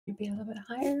Maybe a little bit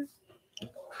higher.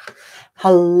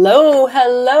 Hello,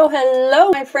 hello,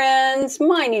 hello, my friends.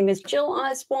 My name is Jill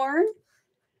Osborne.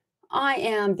 I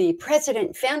am the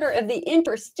president, founder of the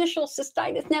Interstitial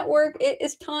Cystitis Network. It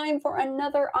is time for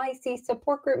another IC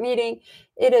support group meeting.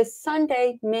 It is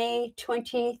Sunday, May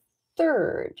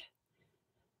 23rd.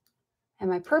 And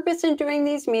my purpose in doing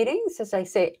these meetings, as I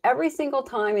say every single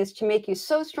time, is to make you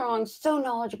so strong, so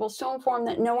knowledgeable, so informed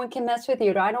that no one can mess with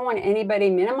you. I don't want anybody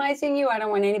minimizing you. I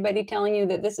don't want anybody telling you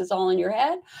that this is all in your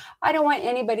head. I don't want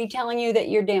anybody telling you that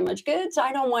you're damaged goods.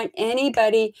 I don't want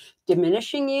anybody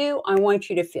diminishing you. I want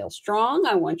you to feel strong.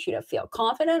 I want you to feel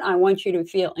confident. I want you to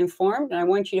feel informed. And I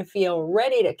want you to feel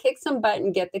ready to kick some butt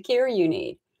and get the care you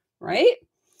need, right?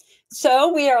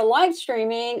 So we are live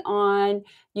streaming on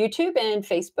YouTube and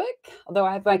Facebook, although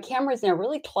I have my cameras now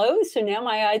really close. So now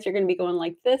my eyes are going to be going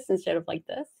like this instead of like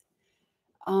this.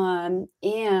 And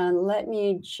let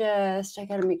me just, I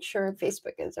got to make sure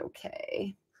Facebook is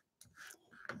okay.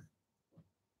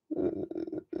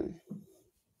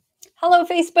 Hello,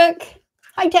 Facebook.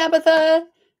 Hi, Tabitha.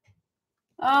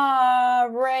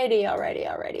 Alrighty.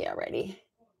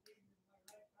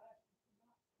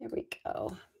 There we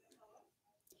go.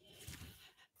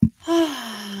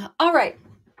 All right.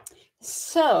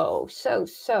 So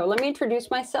let me introduce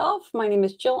myself. My name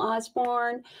is Jill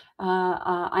Osborne.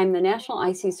 I'm the National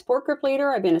IC Support Group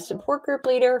Leader. I've been a support group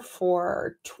leader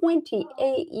for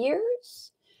 28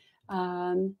 years.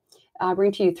 I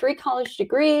bring to you 3 college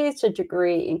degrees, a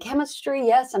degree in chemistry.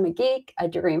 Yes, I'm a geek. A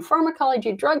degree in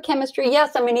pharmacology, drug chemistry.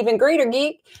 Yes, I'm an even greater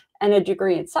geek. And a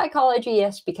degree in psychology.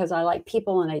 Yes, because I like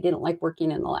people and I didn't like working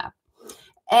in the lab.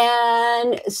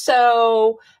 And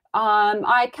so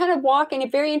I kind of walk in a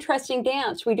very interesting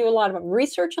dance. We do a lot of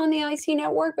research on the IC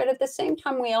network, but at the same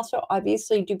time, we also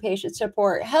obviously do patient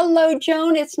support. Hello,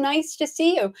 Joan. It's nice to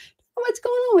see you. What's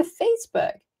going on with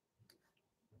Facebook?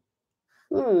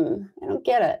 I don't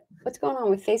get it. What's going on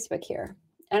with Facebook here?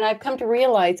 And I've come to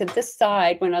realize that this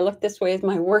side, when I look this way, is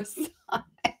my worst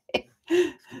side.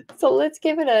 So let's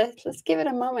give it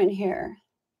a moment here.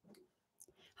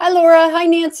 Hi, Laura. Hi,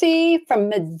 Nancy from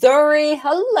Missouri.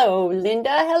 Hello, Linda.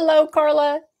 Hello,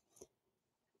 Carla.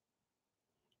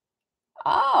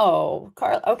 Oh,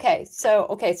 Carla. Okay. So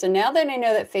now that I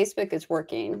know that Facebook is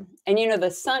working, and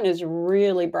the sun is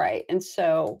really bright, and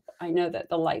so I know that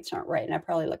the lights aren't right, and I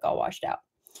probably look all washed out.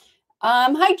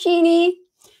 Hi, Jeannie.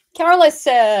 Carla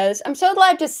says, I'm so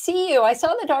glad to see you. I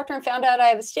saw the doctor and found out I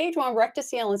have a stage 1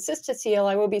 rectocele and cystocele.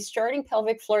 I will be starting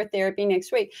pelvic floor therapy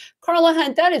next week. Carla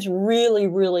Hunt, that is really,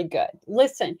 really good.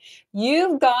 Listen,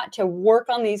 you've got to work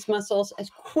on these muscles as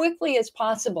quickly as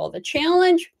possible. The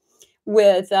challenge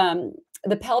with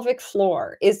the pelvic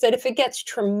floor is that if it gets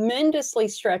tremendously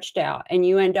stretched out and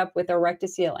you end up with a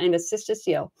rectocele and a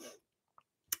cystocele,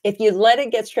 if you let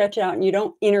it get stretched out and you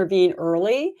don't intervene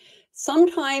early,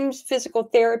 sometimes physical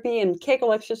therapy and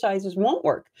Kegel exercises won't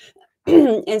work.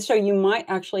 And so you might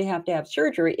actually have to have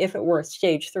surgery if it were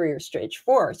stage 3 or stage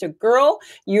 4. So girl,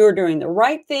 you're doing the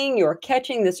right thing. You're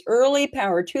catching this early.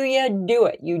 Power to you. Do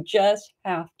it. You just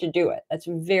have to do it. That's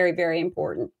very, very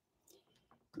important.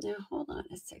 Now, hold on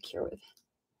a sec here with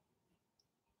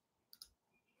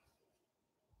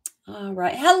All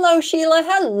right. Hello, Sheila.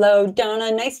 Hello,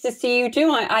 Donna. Nice to see you too.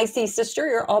 My IC sister.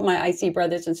 You're all my IC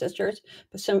brothers and sisters.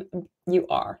 But you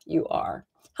are.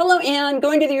 Hello, Anne.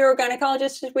 Going to the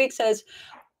urogynecologist this week says,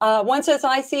 one says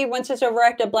IC, one says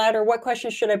overactive bladder. What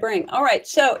questions should I bring? All right.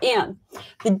 So, Anne,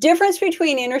 the difference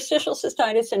between interstitial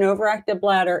cystitis and overactive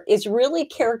bladder is really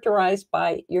characterized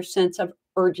by your sense of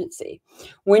urgency.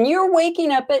 When you're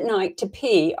waking up at night to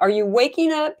pee, are you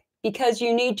waking up because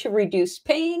you need to reduce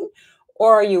pain?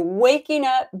 Or are you waking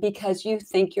up because you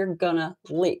think you're going to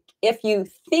leak? If you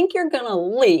think you're going to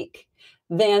leak,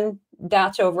 then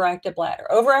that's overactive bladder.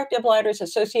 Overactive bladder is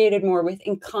associated more with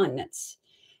incontinence.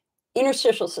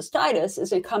 Interstitial cystitis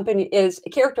is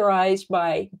characterized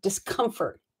by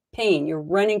discomfort, pain. You're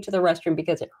running to the restroom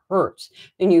because it hurts,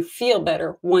 and you feel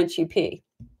better once you pee.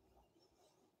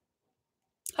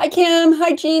 Hi, Kim.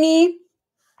 Hi, Jeannie.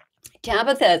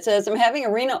 Tabitha says, I'm having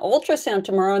a renal ultrasound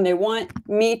tomorrow, and they want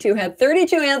me to have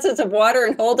 32 ounces of water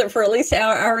and hold it for at least an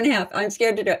hour and a half. I'm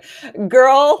scared to do it.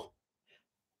 Girl.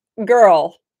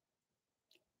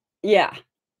 Yeah.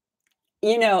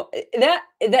 That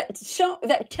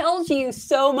tells you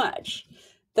so much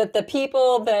that the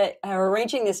people that are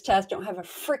arranging this test don't have a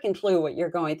freaking clue what you're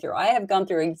going through. I have gone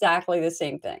through exactly the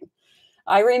same thing.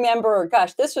 I remember,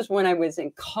 gosh, this was when I was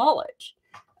in college.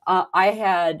 I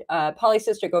had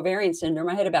polycystic ovarian syndrome.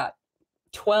 I had about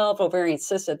 12 ovarian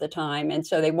cysts at the time. And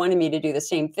so they wanted me to do the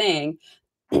same thing.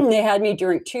 They had me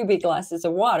drink 2 big glasses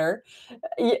of water,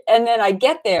 and then I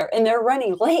get there, and they're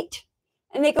running late.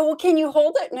 And they go, "Well, can you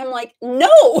hold it?" And I'm like,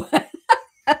 "No."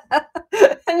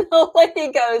 And the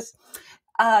lady goes,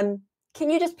 "Can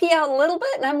you just pee out a little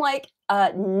bit?" And I'm like,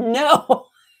 no."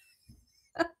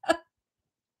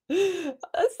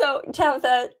 So,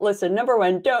 Tabitha, listen, number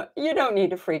one, don't need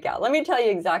to freak out. Let me tell you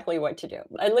exactly what to do.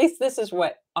 At least this is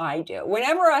what I do.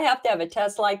 Whenever I have to have a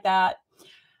test like that,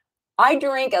 I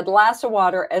drink a glass of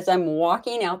water as I'm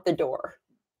walking out the door.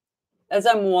 As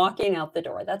I'm walking out the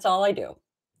door. That's all I do.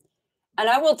 And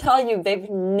I will tell you, they've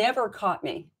never caught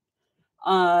me.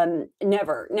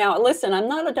 Never. Now, listen, I'm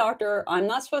not a doctor. I'm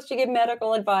not supposed to give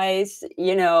medical advice.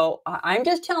 I'm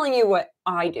just telling you what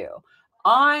I do.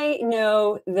 I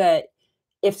know that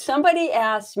if somebody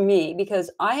asks me,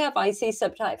 because I have IC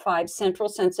subtype 5 central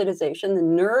sensitization, the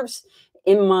nerves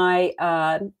in my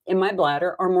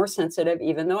bladder are more sensitive,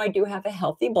 even though I do have a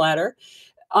healthy bladder.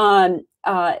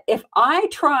 If I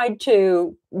tried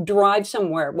to drive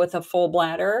somewhere with a full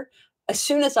bladder, as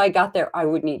soon as I got there, I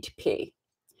would need to pee.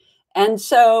 And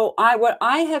so what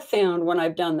I have found when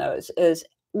I've done those is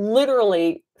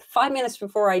literally 5 minutes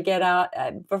before I get out,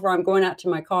 before I'm going out to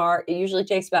my car. It usually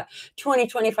takes about 20,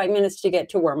 25 minutes to get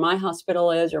to where my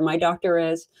hospital is or my doctor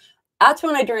is. That's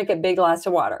when I drink a big glass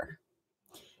of water.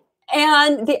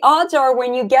 And the odds are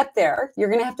when you get there, you're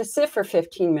going to have to sit for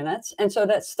 15 minutes. And so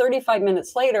that's 35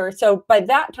 minutes later. So by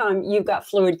that time, you've got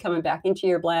fluid coming back into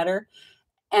your bladder.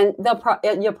 And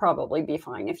you'll probably be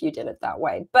fine if you did it that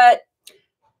way. But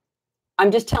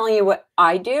I'm just telling you what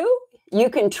I do. You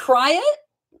can try it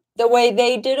the way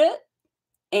they did it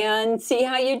and see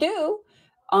how you do.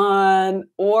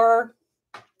 Or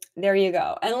there you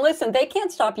go. And listen, they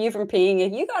can't stop you from peeing.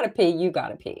 If you got to pee, you got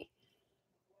to pee.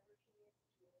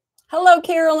 Hello,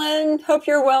 Carolyn. Hope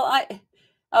you're well.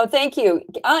 Oh, thank you.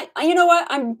 You know what?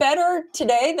 I'm better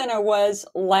today than I was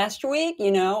last week.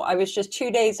 I was just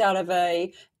 2 days out of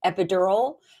a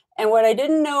epidural. And what I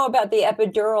didn't know about the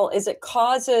epidural is it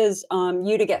causes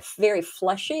you to get very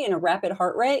fleshy and a rapid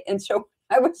heart rate. And so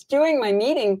I was doing my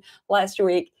meeting last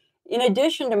week. In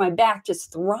addition to my back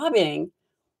just throbbing,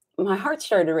 my heart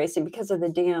started racing because of the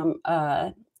damn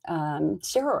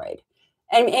steroid.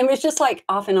 And it was just like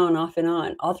off and on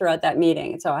all throughout that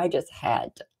meeting. And so I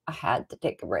had to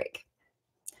take a break.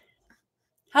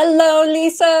 Hello,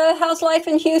 Lisa. How's life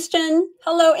in Houston?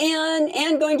 Hello, Anne.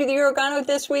 Anne going to the Urogano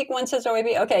this week. One says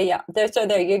OAB. Okay, yeah.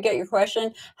 There you get your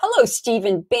question. Hello,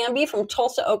 Stephen Bambi from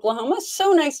Tulsa, Oklahoma.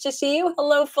 So nice to see you.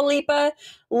 Hello, Philippa.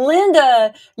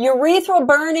 Linda, urethral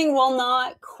burning will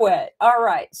not quit. All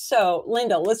right. So,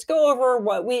 Linda, let's go over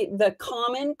the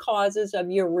common causes of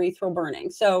urethral burning.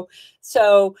 So,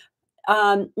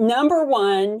 number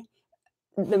one,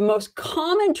 the most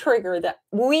common trigger that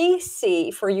we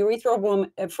see for urethral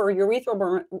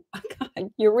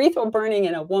burning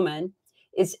in a woman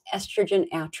is estrogen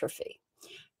atrophy.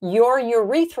 Your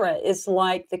urethra is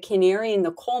like the canary in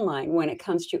the coal mine when it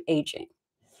comes to aging.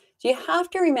 So you have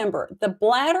to remember the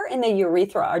bladder and the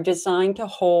urethra are designed to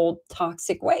hold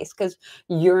toxic waste because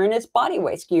urine is body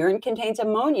waste. Urine contains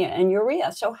ammonia and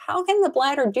urea. So how can the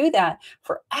bladder do that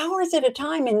for hours at a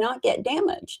time and not get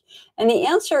damaged? And the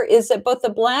answer is that both the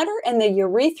bladder and the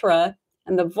urethra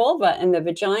and the vulva and the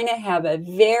vagina have a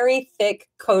very thick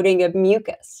coating of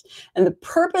mucus. And the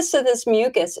purpose of this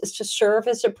mucus is to serve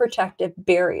as a protective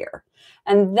barrier.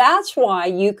 And that's why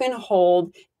you can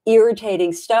hold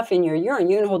irritating stuff in your urine.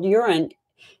 You can hold urine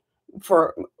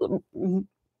for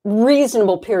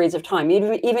reasonable periods of time,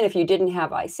 even if you didn't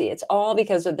have IC. It's all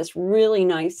because of this really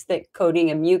nice thick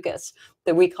coating of mucus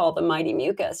that we call the mighty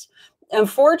mucus.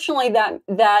 Unfortunately,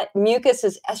 that mucus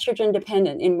is estrogen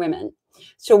dependent in women.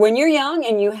 So when you're young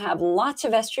and you have lots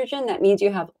of estrogen, that means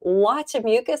you have lots of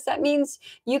mucus. That means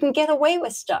you can get away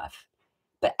with stuff.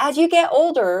 But as you get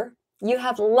older, you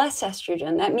have less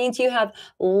estrogen. That means you have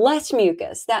less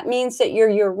mucus. That means that your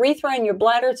urethra and your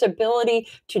bladder's ability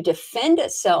to defend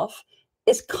itself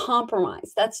is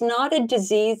compromised. That's not a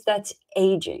disease, that's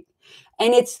aging.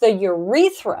 And it's the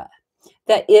urethra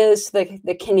that is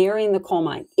the canary in the coal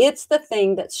mine. It's the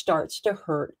thing that starts to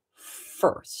hurt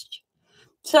first.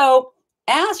 So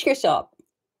ask yourself,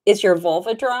 is your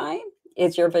vulva dry?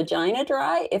 Is your vagina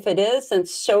dry? If it is, then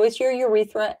so is your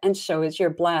urethra and so is your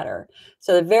bladder.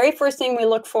 So the very first thing we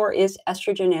look for is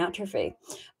estrogen atrophy.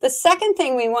 The second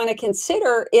thing we want to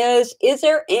consider is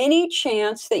there any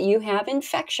chance that you have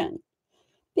infection?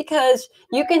 Because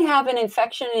you can have an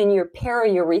infection in your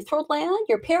periurethral gland.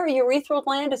 Your periurethral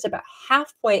gland is about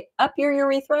halfway up your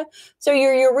urethra. So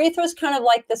your urethra is kind of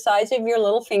like the size of your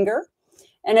little finger.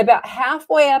 And about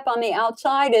halfway up on the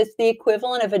outside is the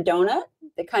equivalent of a donut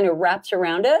that kind of wraps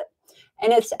around it.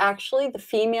 and it's actually the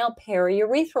female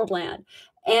periurethral gland.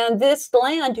 And this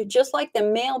gland, just like the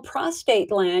male prostate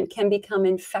gland, can become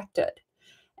infected.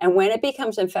 And when it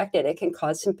becomes infected, it can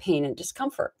cause some pain and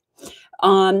discomfort.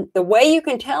 The way you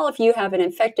can tell if you have an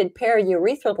infected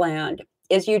periurethral gland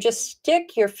is you just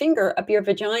stick your finger up your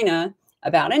vagina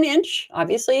about an inch,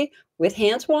 obviously with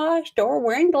hands washed or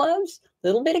wearing gloves, a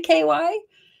little bit of KY.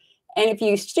 And if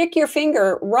you stick your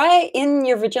finger right in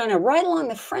your vagina, right along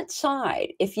the front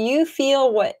side, if you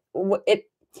feel what it,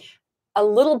 a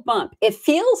little bump, it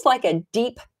feels like a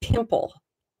deep pimple.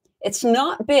 It's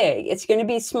not big. It's going to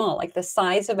be small, like the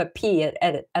size of a pea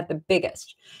at the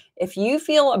biggest. If you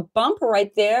feel a bump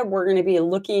right there, we're going to be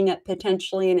looking at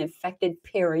potentially an infected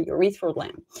periurethral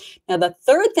gland. Now, the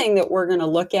third thing that we're going to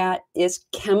look at is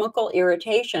chemical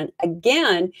irritation.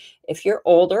 Again, if you're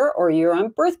older or you're on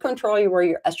birth control, where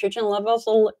your estrogen levels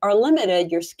are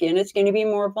limited, your skin is going to be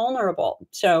more vulnerable.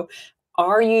 So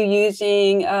are you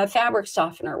using a fabric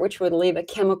softener, which would leave a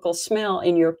chemical smell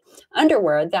in your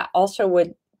underwear? That also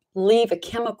would leave a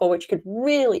chemical which could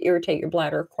really irritate your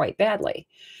bladder quite badly,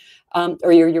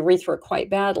 or your urethra quite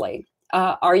badly.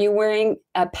 Are you wearing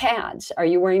pads? Are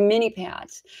you wearing mini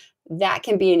pads? That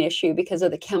can be an issue because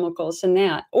of the chemicals in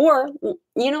that. Or,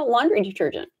 laundry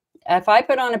detergent. If I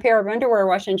put on a pair of underwear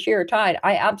washing sheer or Tide,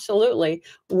 I absolutely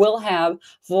will have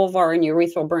vulvar and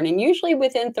urethral burning, usually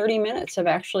within 30 minutes of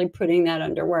actually putting that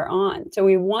underwear on. So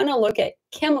we want to look at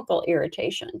chemical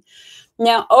irritation.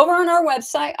 Now, over on our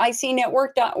website,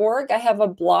 icnetwork.org, I have a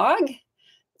blog.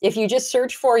 If you just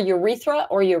search for urethra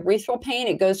or urethral pain,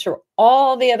 it goes through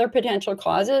all the other potential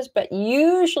causes, but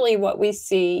usually what we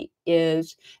see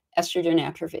is estrogen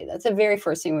atrophy. That's the very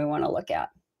first thing we want to look at.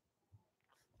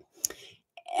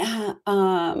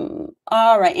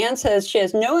 All right, Anne says she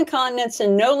has no incontinence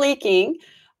and no leaking.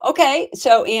 Okay,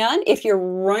 so Anne, if you're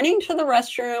running to the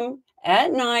restroom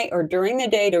at night or during the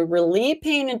day to relieve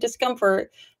pain and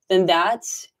discomfort, then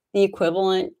that's the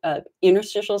equivalent of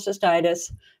interstitial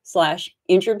cystitis /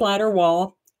 injured bladder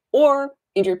wall or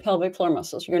injured pelvic floor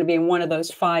muscles. You're going to be in one of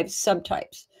those 5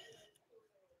 subtypes.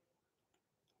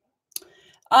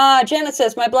 Janet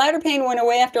says, my bladder pain went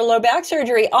away after low back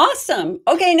surgery. Awesome.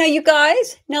 Okay, now you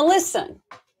guys, now listen.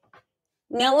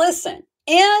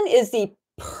 Anne is the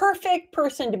perfect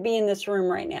person to be in this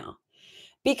room right now,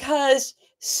 because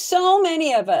so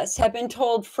many of us have been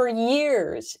told for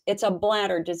years it's a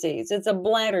bladder disease. It's a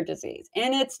bladder disease.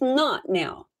 And it's not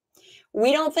now.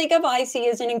 We don't think of IC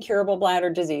as an incurable bladder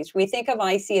disease. We think of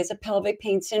IC as a pelvic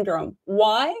pain syndrome.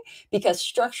 Why? Because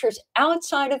structures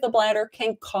outside of the bladder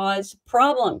can cause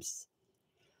problems.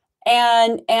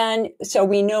 And so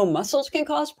we know muscles can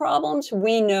cause problems.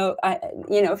 We know,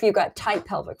 if you've got tight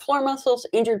pelvic floor muscles,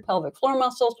 injured pelvic floor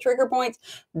muscles, trigger points,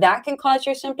 that can cause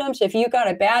your symptoms. If you've got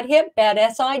a bad hip, bad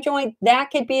SI joint,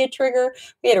 that could be a trigger.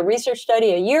 We had a research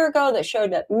study a year ago that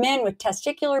showed that men with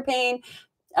testicular pain,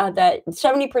 that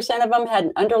 70% of them had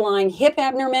an underlying hip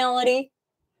abnormality.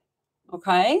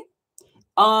 Okay.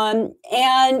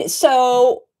 And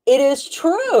so it is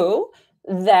true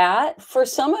that for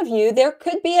some of you, there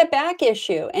could be a back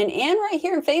issue. And Anne right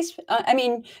here on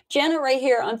Facebook, Jenna right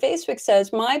here on Facebook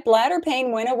says, my bladder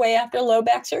pain went away after low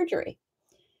back surgery.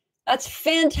 That's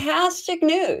fantastic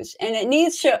news. And it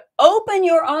needs to open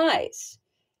your eyes.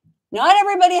 Not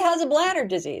everybody has a bladder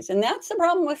disease. And that's the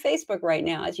problem with Facebook right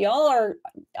now, is y'all are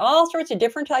all sorts of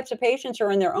different types of patients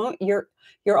are in their own,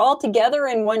 you're all together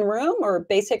in one room, or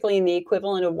basically in the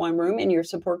equivalent of one room in your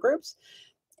support groups.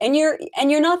 And you're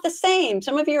not the same.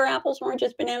 Some of you are apples,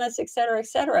 oranges, bananas, et cetera, et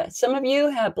cetera. Some of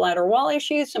you have bladder wall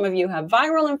issues. Some of you have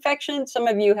viral infections. Some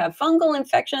of you have fungal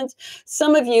infections.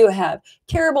 Some of you have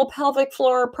terrible pelvic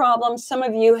floor problems. Some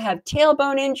of you have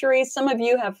tailbone injuries. Some of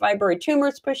you have fibroid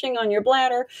tumors pushing on your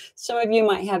bladder. Some of you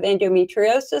might have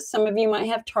endometriosis. Some of you might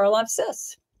have Tarlov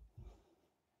cysts.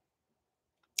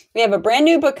 We have a brand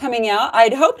new book coming out.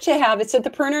 I'd hope to have, it's at the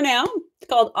printer now. It's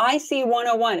called IC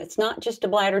 101. It's not just a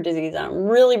bladder disease. I'm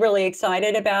really, really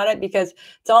excited about it because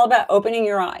it's all about opening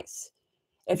your eyes.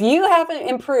 If you haven't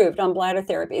improved on bladder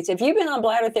therapies, if you've been on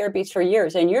bladder therapies for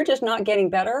years and you're just not getting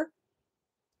better,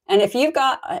 and if you've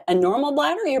got a normal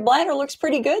bladder, your bladder looks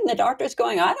pretty good, and the doctor's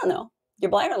going, I don't know,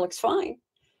 your bladder looks fine.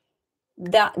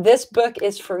 This book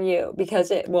is for you, because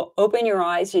it will open your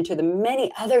eyes into the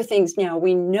many other things now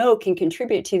we know can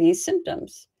contribute to these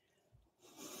symptoms.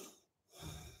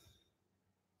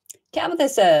 Tabitha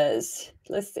says,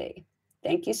 let's see.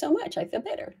 Thank you so much. I feel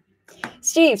better.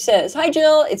 Steve says, hi,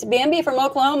 Jill. It's Bambi from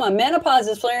Oklahoma. Menopause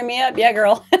is flaring me up. Yeah,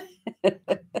 girl.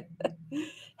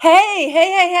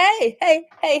 Hey.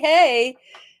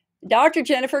 Dr.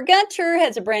 Jennifer Gunter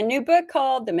has a brand new book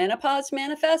called The Menopause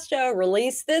Manifesto,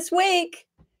 released this week.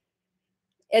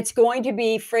 It's going to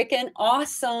be freaking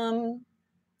awesome.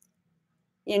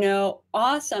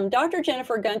 Awesome. Dr.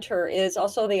 Jennifer Gunter is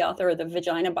also the author of the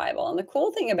Vagina Bible. And the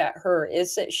cool thing about her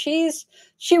is that she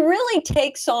really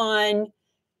takes on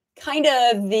kind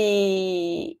of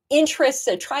the interests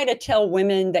that try to tell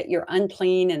women that you're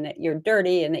unclean and that you're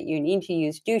dirty and that you need to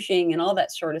use douching and all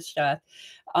that sort of stuff.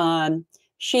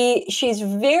 She's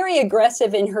very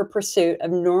aggressive in her pursuit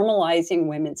of normalizing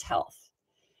women's health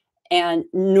and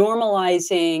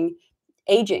normalizing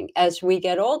aging as we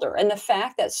get older. And the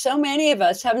fact that so many of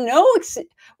us have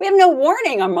we have no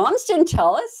warning. Our moms didn't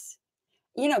tell us.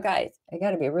 Guys, I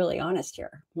got to be really honest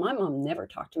here. My mom never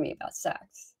talked to me about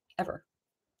sex, ever.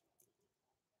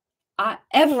 I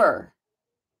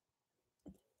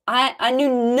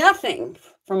knew nothing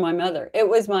from my mother. It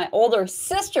was my older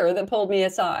sister that pulled me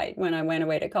aside when I went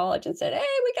away to college and said, "Hey,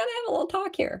 we got to have a little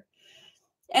talk here."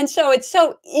 And so it's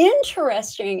so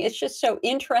interesting. It's just so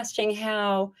interesting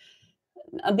how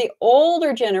the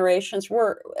older generations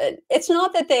it's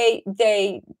not that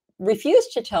they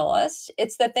refused to tell us,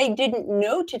 it's that they didn't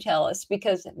know to tell us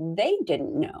because they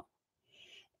didn't know.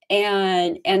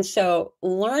 And so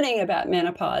learning about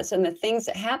menopause and the things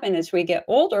that happen as we get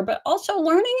older, but also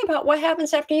learning about what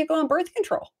happens after you go on birth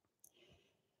control.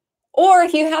 Or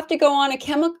if you have to go on a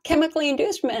chemically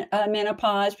induced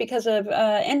menopause because of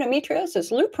endometriosis,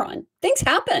 Lupron, things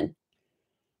happen.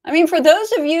 I mean, for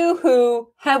those of you who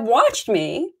have watched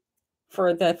me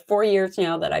for the 4 years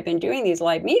now that I've been doing these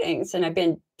live meetings, and I've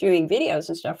been doing videos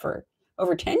and stuff for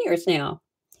over 10 years now,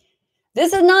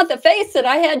 this is not the face that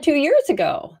I had 2 years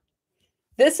ago.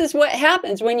 This is what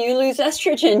happens when you lose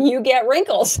estrogen, you get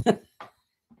wrinkles. And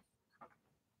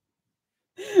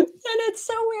it's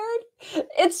so weird.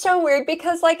 It's so weird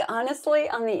because, like, honestly,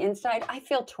 on the inside, I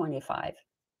feel 25.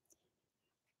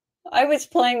 I was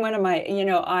playing one of my,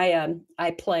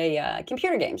 I play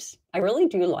computer games. I really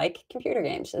do like computer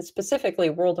games, and specifically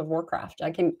World of Warcraft.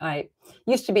 I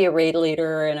used to be a raid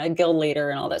leader and a guild leader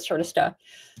and all that sort of stuff.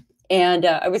 And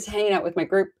I was hanging out with my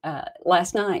group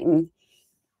last night,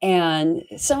 and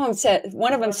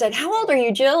one of them said, "How old are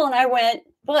you, Jill?" And I went,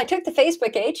 "Well, I took the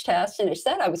Facebook age test, and it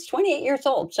said I was 28 years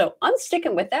old, so I'm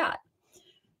sticking with that."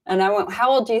 And I went,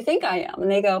 "How old do you think I am?"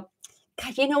 And they go,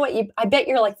 "God, you know what? I bet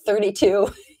you're like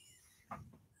 32.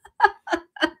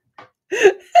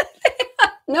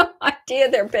 No idea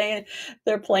they're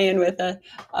playing with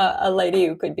a lady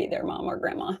who could be their mom or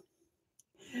grandma.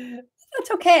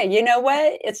 That's okay. You know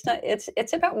what?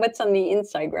 It's about what's on the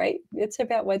inside, right? It's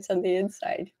about what's on the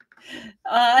inside.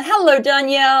 Hello,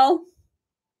 Danielle.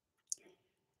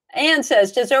 Anne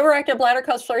says, "Does overactive bladder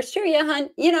cause flares too?" Yeah, hon.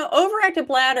 Overactive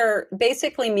bladder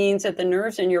basically means that the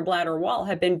nerves in your bladder wall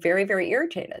have been very, very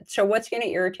irritated. So what's going to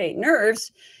irritate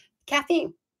nerves?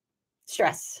 Caffeine,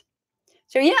 stress.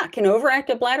 So yeah, can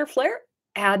overactive bladder flare?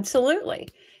 Absolutely.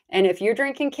 And if you're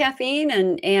drinking caffeine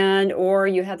or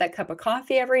you have that cup of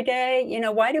coffee every day,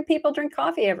 why do people drink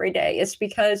coffee every day? It's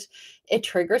because it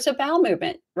triggers a bowel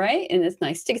movement, right? And it's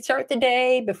nice to start the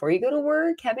day before you go to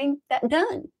work, having that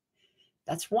done.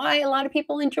 That's why a lot of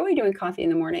people enjoy doing coffee in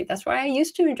the morning. That's why I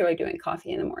used to enjoy doing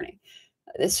coffee in the morning.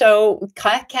 So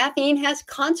caffeine has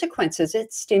consequences.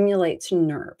 It stimulates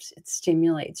nerves.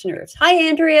 Hi,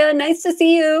 Andrea. Nice to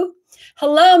see you.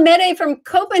 Hello, Mette from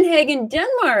Copenhagen,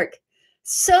 Denmark.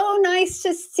 So nice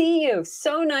to see you.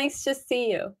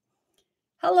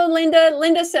 Hello, Linda.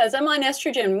 Linda says, "I'm on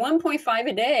estrogen 1.5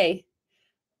 a day."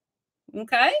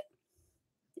 Okay.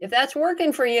 If that's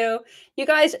working for you, you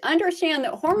guys understand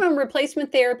that hormone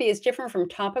replacement therapy is different from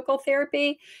topical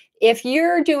therapy. If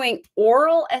you're doing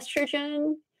oral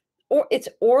estrogen, or it's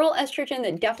oral estrogen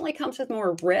that definitely comes with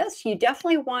more risks, you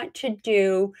definitely want to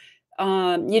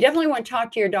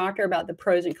talk to your doctor about the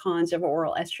pros and cons of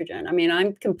oral estrogen. I mean,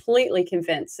 I'm completely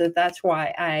convinced that that's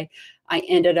why I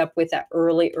ended up with that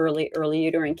early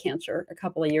uterine cancer a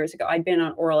couple of years ago. I'd been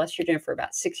on oral estrogen for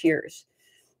about 6 years.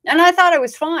 And I thought it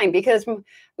was fine because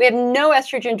we have no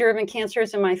estrogen-driven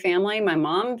cancers in my family. My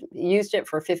mom used it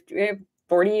for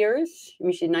 40 years. I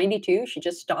mean, she's 92. She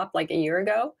just stopped like a year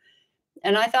ago.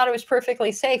 And I thought it was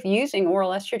perfectly safe using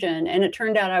oral estrogen. And it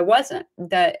turned out I wasn't.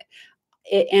 That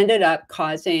it ended up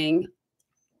causing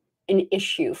an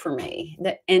issue for me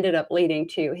that ended up leading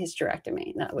to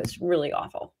hysterectomy. That was really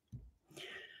awful.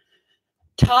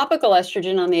 Topical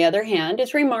estrogen, on the other hand,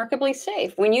 is remarkably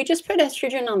safe. When you just put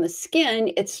estrogen on the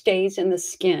skin, it stays in the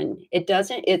skin.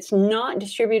 It's not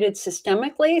distributed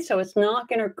systemically, so it's not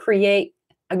going to create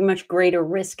a much greater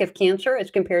risk of cancer as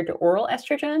compared to oral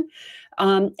estrogen.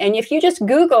 And if you just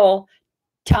Google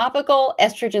topical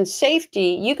estrogen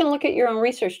safety, you can look at your own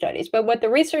research studies. But what the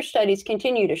research studies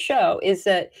continue to show is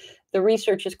that The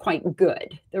research is quite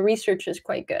good. The research is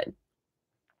quite good.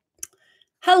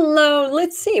 Hello,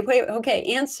 let's see. Wait, okay.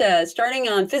 Ann says, starting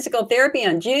on physical therapy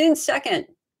on June 2nd.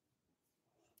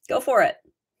 Go for it.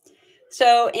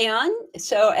 So, Ann,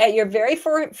 so at your very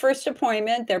first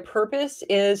appointment, their purpose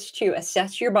is to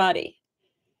assess your body.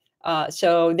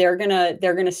 So they're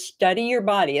gonna study your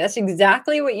body. That's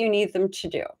exactly what you need them to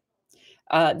do.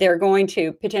 They're going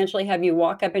to potentially have you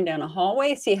walk up and down a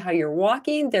hallway, see how you're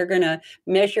walking. They're going to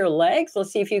measure legs.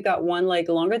 Let's see if you've got one leg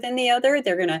longer than the other.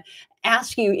 They're going to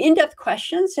ask you in-depth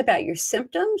questions about your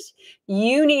symptoms.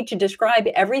 You need to describe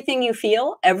everything you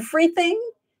feel, everything.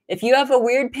 If you have a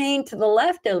weird pain to the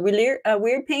left, a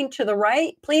weird pain to the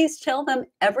right, please tell them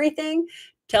everything.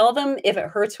 Tell them if it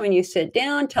hurts when you sit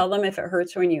down. Tell them if it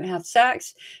hurts when you have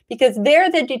sex, because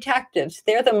they're the detectives.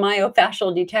 They're the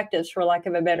myofascial detectives, for lack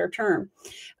of a better term.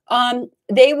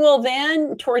 They will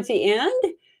then, towards the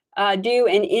end, do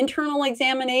an internal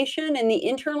examination. And the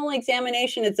internal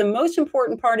examination is the most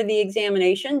important part of the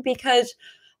examination, because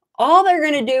all they're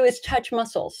going to do is touch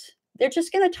muscles. They're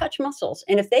just going to touch muscles.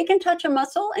 And if they can touch a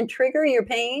muscle and trigger your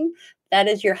pain, that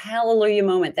is your hallelujah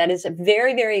moment. That is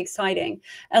very, very exciting.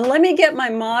 And let me get my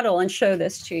model and show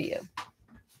this to you.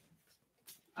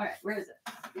 All right, where is it?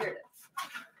 Here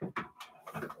it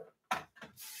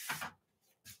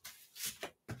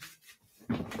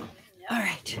is. All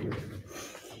right.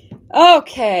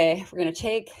 Okay, we're going to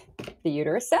take the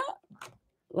uterus out.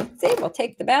 Let's see, we'll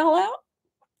take the bowel out.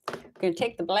 We're going to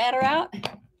take the bladder out.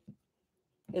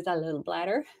 Here's our little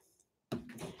bladder.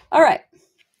 All right,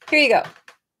 here you go.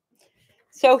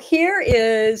 So here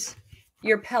is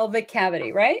your pelvic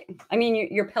cavity, right? I mean,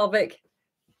 your pelvic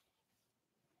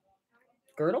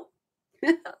girdle?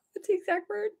 What's the exact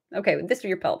word? Okay, this is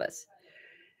your pelvis.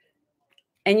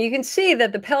 And you can see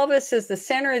that the pelvis is the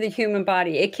center of the human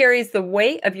body. It carries the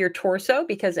weight of your torso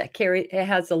because it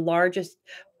has the largest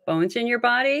bones in your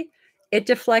body. It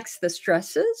deflects the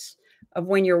stresses of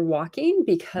when you're walking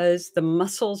because the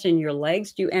muscles in your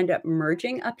legs do end up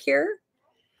merging up here.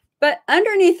 But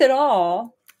underneath it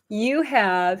all, you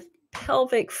have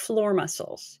pelvic floor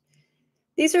muscles.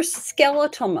 These are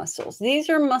skeletal muscles.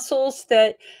 These are muscles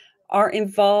that are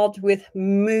involved with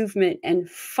movement and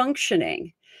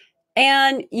functioning.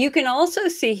 And you can also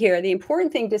see here, the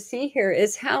important thing to see here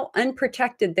is how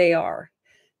unprotected they are.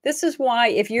 This is why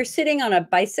if you're sitting on a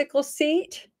bicycle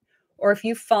seat or if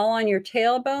you fall on your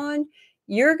tailbone,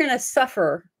 you're going to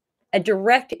suffer a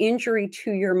direct injury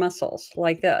to your muscles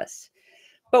like this.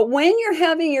 But when you're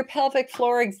having your pelvic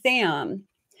floor exam,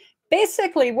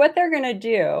 basically what they're going to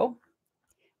do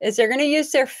is they're going to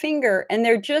use their finger and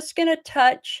they're just going to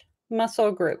touch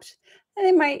muscle groups. And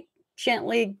they might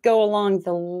gently go along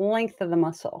the length of the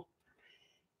muscle.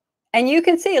 And you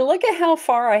can see, look at how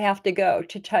far I have to go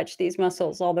to touch these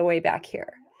muscles all the way back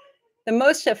here. The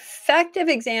most effective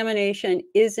examination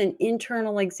is an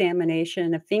internal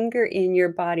examination, a finger in your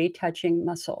body touching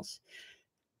muscles.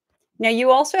 Now,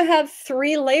 you also have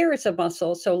 3 layers of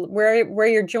muscles. So where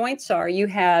your joints are, you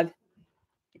have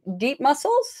deep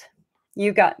muscles,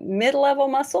 you've got mid-level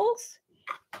muscles,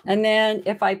 and then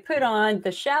if I put on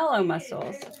the shallow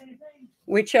muscles,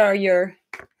 which are your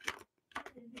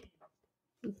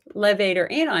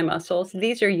levator ani muscles,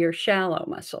 these are your shallow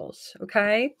muscles,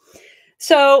 okay?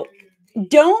 So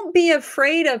don't be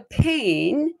afraid of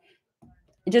pain.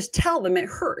 Just tell them it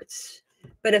hurts.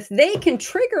 But if they can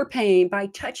trigger pain by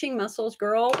touching muscles,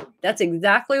 girl, that's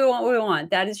exactly what we want.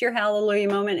 That is your hallelujah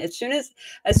moment. As soon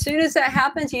as that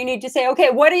happens, you need to say, okay,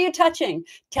 what are you touching?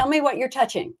 Tell me what you're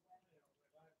touching.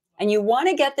 And you want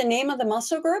to get the name of the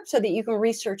muscle group so that you can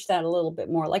research that a little bit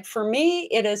more. Like for me,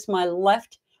 it is my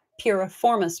left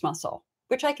piriformis muscle,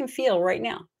 which I can feel right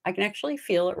now. I can actually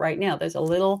feel it right now. There's a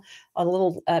little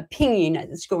pinging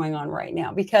that's going on right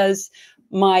now because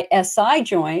my SI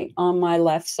joint on my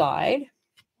left side,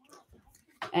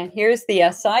 and here's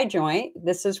the SI joint.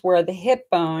 This is where the hip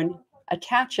bone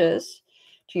attaches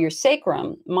to your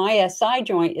sacrum. My SI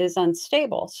joint is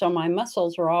unstable, so my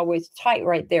muscles are always tight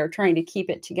right there trying to keep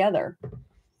it together.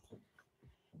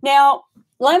 Now,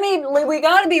 we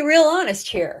got to be real honest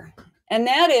here, and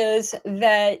that is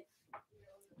that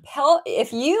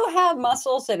if you have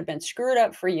muscles that have been screwed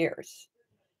up for years,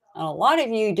 and a lot of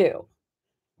you do,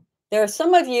 there are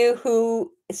some of you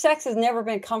who sex has never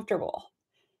been comfortable,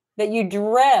 that you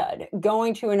dread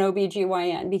going to an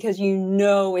OBGYN because you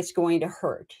know it's going to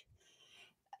hurt.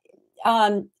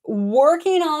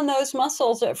 Working on those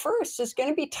muscles at first is going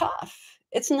to be tough.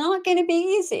 It's not going to be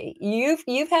easy.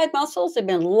 You've had muscles that have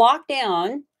been locked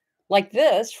down like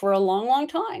this for a long, long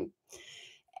time.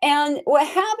 And what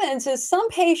happens is some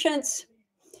patients,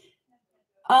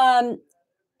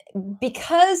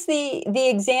 because the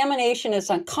examination is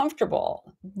uncomfortable,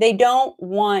 they don't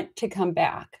want to come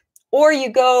back. Or you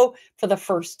go for the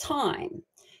first time,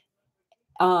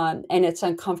 and it's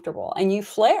uncomfortable, and you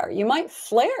flare. You might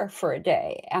flare for a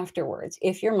day afterwards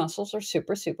if your muscles are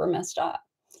super, super messed up.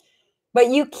 But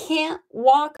you can't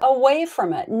walk away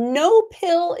from it. No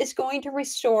pill is going to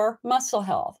restore muscle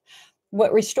health.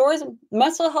 What restores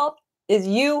muscle health is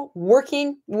you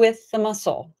working with the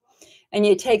muscle. And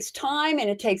it takes time and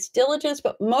it takes diligence,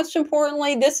 but most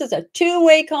importantly, this is a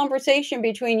two-way conversation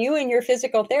between you and your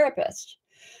physical therapist.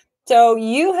 So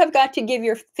you have got to give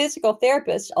your physical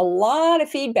therapist a lot of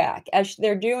feedback as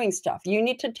they're doing stuff. You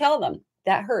need to tell them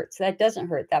that hurts, that doesn't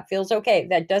hurt, that feels okay,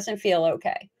 that doesn't feel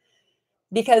okay.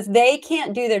 Because they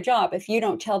can't do their job if you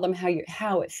don't tell them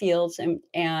how it feels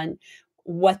and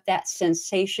what that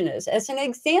sensation is. As an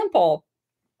example,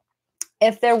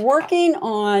 if they're working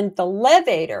on the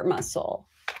levator muscle,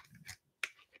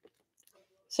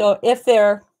 so if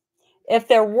they're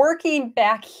working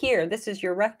back here, this is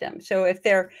your rectum. So if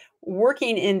they're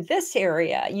working in this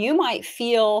area, you might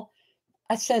feel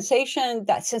a sensation,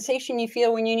 that sensation you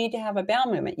feel when you need to have a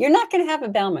bowel movement. You're not going to have a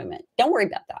bowel movement. Don't worry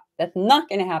about that. That's not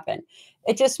going to happen.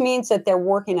 It just means that they're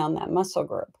working on that muscle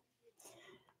group.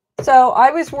 So I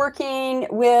was working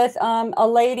with a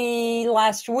lady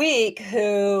last week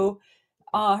who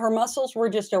her muscles were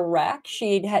just a wreck.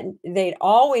 They'd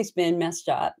always been messed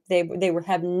up.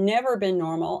 Have never been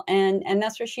normal, and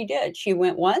that's what she did. She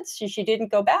went once and she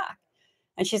didn't go back.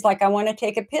 And she's like, I want to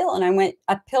take a pill. And I went,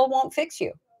 a pill won't fix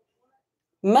you.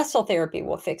 Muscle therapy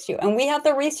will fix you. And we have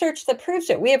the research that proves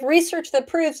it. We have research that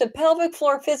proves that pelvic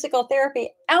floor physical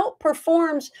therapy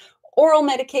outperforms oral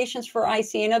medications for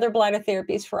IC and other bladder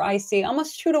therapies for IC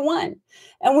almost 2-to-1.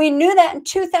 And we knew that in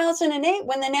 2008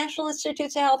 when the National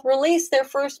Institutes of Health released their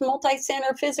first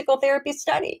multi-center physical therapy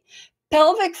study.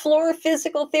 Pelvic floor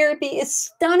physical therapy is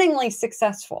stunningly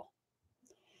successful.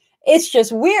 It's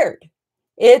just weird.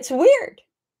 It's weird.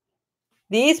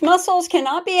 These muscles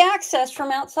cannot be accessed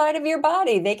from outside of your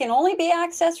body. They can only be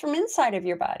accessed from inside of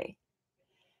your body.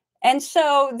 And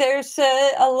so there's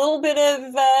a little bit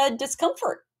of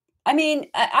discomfort. I mean,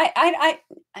 I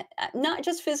not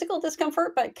just physical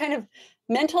discomfort, but kind of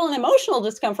mental and emotional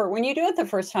discomfort when you do it the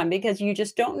first time because you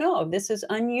just don't know. This is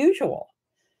unusual.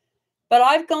 But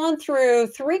I've gone through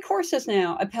 3 courses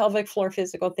now of pelvic floor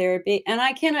physical therapy, and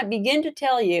I cannot begin to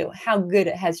tell you how good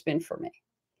it has been for me.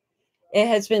 It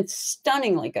has been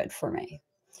stunningly good for me.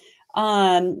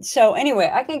 So anyway,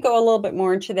 I can go a little bit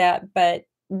more into that, but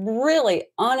really,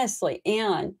 honestly,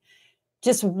 Anne,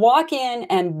 just walk in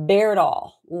and bear it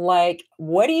all. Like,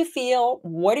 what do you feel?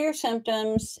 What are your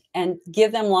symptoms? And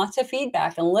give them lots of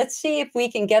feedback. And let's see if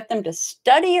we can get them to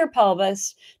study your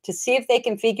pelvis to see if they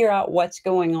can figure out what's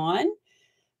going on.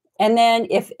 And then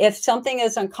if something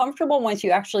is uncomfortable, once you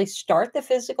actually start the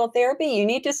physical therapy, you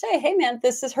need to say, hey, man,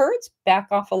 this hurts. Back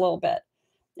off a little bit.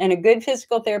 And a good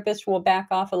physical therapist will back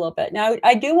off a little bit. Now,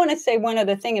 I do want to say one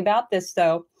other thing about this,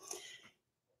 though.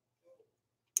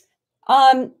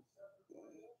 One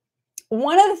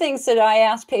of the things that I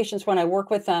ask patients when I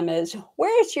work with them is,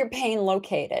 where is your pain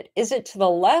located? Is it to the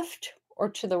left or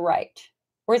to the right?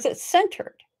 Or is it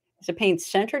centered? Is the pain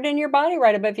centered in your body,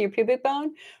 right above your pubic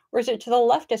bone? Or is it to the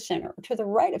left of center or to the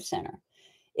right of center?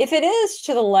 If it is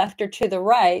to the left or to the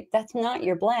right, that's not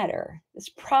your bladder. It's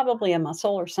probably a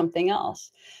muscle or something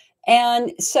else.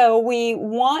 And so we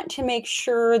want to make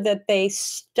sure that they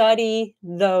study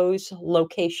those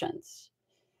locations.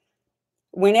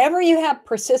 Whenever you have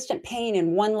persistent pain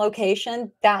in one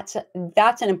location, that's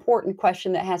an important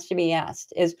question that has to be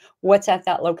asked is what's at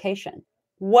that location?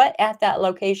 What at that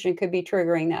location could be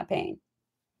triggering that pain?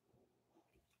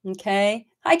 Okay.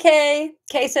 Hi, Kay.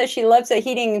 Kay says she loves a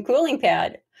heating and cooling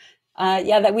pad.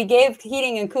 Yeah, that we gave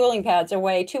heating and cooling pads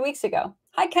away 2 weeks ago.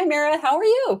 Hi, Chimera. How are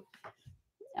you?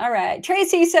 All right.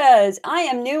 Tracy says, I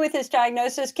am new with this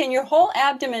diagnosis. Can your whole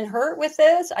abdomen hurt with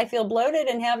this? I feel bloated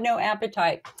and have no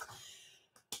appetite.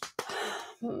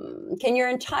 Can your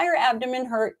entire abdomen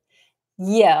hurt?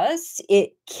 Yes,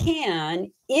 it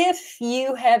can. If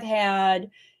you have had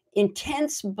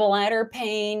intense bladder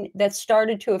pain that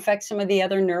started to affect some of the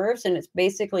other nerves, and it's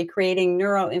basically creating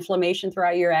neuroinflammation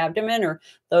throughout your abdomen or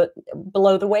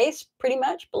below the waist, pretty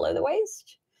much below the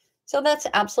waist. So that's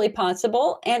absolutely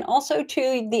possible. And also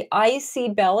too, the icy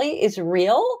belly is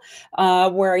real,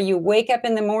 where you wake up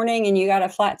in the morning and you got a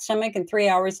flat stomach and 3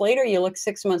 hours later you look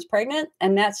 6 months pregnant.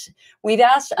 And we've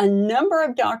asked a number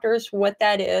of doctors what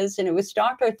that is. And it was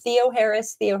Dr. Theo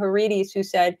Herides, who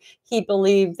said he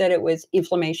believed that it was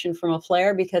inflammation from a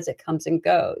flare because it comes and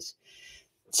goes.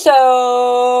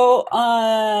 So,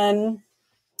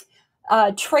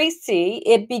 Tracy,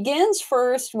 it begins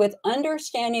first with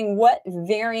understanding what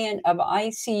variant of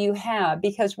IC you have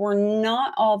because we're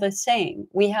not all the same.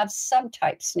 We have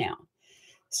subtypes now.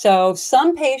 So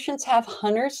some patients have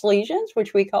Hunner's lesions,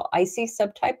 which we call IC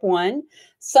subtype 1.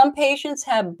 Some patients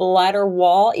have bladder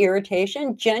wall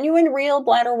irritation, genuine real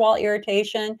bladder wall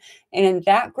irritation. And in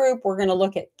that group, we're going to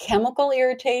look at chemical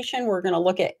irritation. We're going to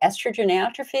look at estrogen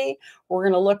atrophy. We're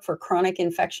going to look for chronic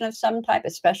infection of some type,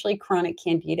 especially chronic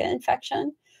candida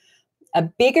infection. A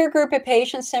bigger group of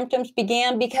patients' symptoms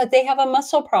began because they have a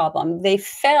muscle problem. They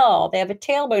fell, they have a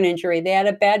tailbone injury, they had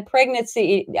a bad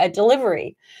pregnancy, a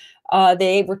delivery.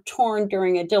 They were torn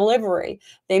during a delivery.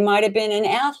 They might have been an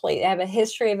athlete. They have a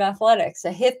history of athletics,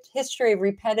 a history of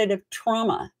repetitive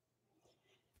trauma.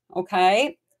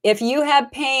 Okay. If you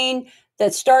have pain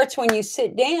that starts when you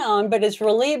sit down, but is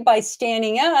relieved by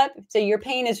standing up, so your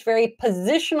pain is very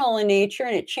positional in nature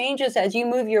and it changes as you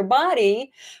move your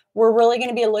body, we're really going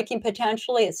to be looking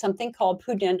potentially at something called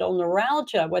pudendal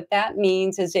neuralgia. What that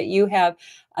means is that you have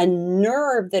a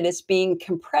nerve that is being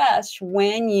compressed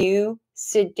when you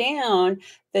sit down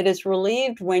that is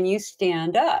relieved when you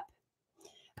stand up.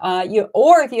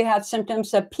 Or if you have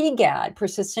symptoms of PGAD,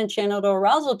 persistent genital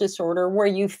arousal disorder, where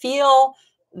you feel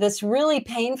this really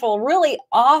painful, really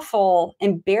awful,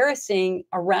 embarrassing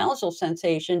arousal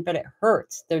sensation, but it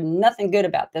hurts. There's nothing good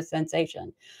about this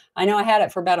sensation. I know I had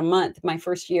it for about a month, my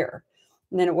first year,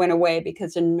 and then it went away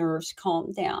because the nerves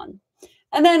calmed down.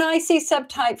 And then IC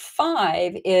subtype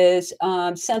 5 is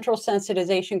central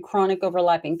sensitization, chronic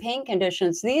overlapping pain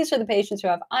conditions. These are the patients who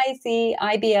have IC,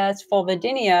 IBS,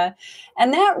 vulvodynia,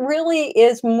 and that really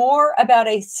is more about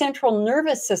a central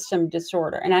nervous system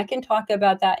disorder. And I can talk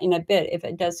about that in a bit if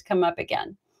it does come up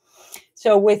again.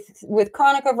 So with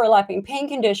chronic overlapping pain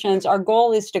conditions, our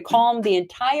goal is to calm the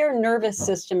entire nervous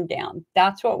system down.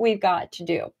 That's what we've got to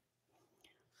do.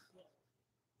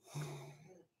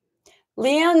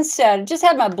 Leanne said, just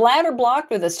had my bladder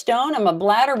blocked with a stone and my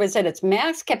bladder was at its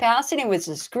max capacity and was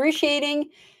excruciating.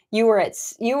 You were at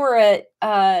the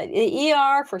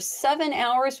ER for 7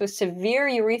 hours with severe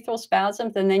urethral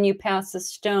spasms and then you passed the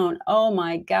stone. Oh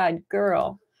my God,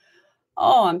 girl.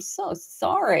 Oh, I'm so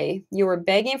sorry. You were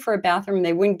begging for a bathroom and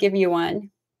they wouldn't give you one.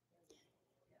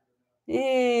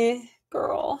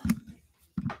 Girl.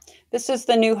 This is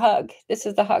the new hug. This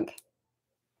is the hug.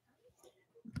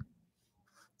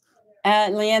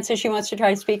 Leanne says she wants to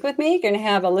try to speak with me. Going to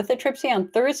have a lithotripsy on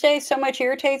Thursday. So much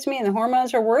irritates me and the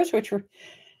hormones are worse, which were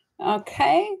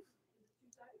okay.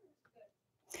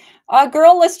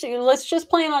 Girl, let's just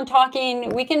plan on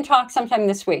talking. We can talk sometime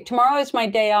this week. Tomorrow is my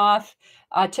day off.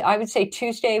 I would say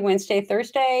Tuesday, Wednesday,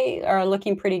 Thursday are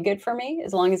looking pretty good for me,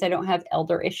 as long as I don't have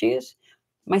elder issues.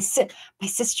 My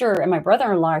sister and my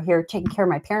brother-in-law are here taking care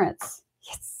of my parents.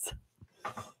 Yes.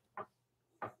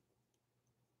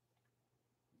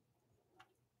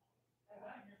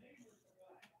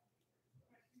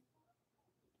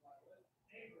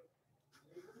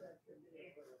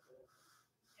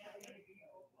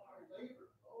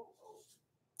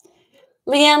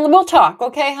 Leanne, we'll talk.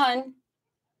 Okay, hon?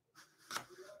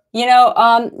 You know,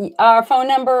 our phone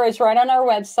number is right on our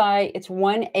website. It's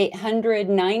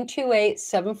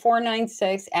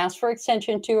 1-800-928-7496. Ask for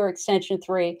extension 2 or extension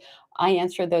 3. I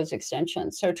answer those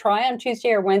extensions. So try on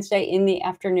Tuesday or Wednesday in the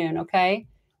afternoon, okay?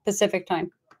 Pacific time.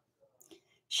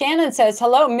 Shannon says,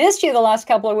 hello, missed you the last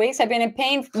couple of weeks. I've been in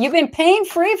pain. You've been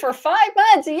pain-free for 5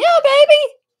 months. Yeah, baby.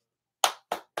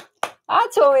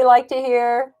 That's what we like to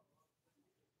hear.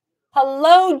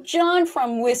 Hello, John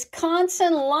from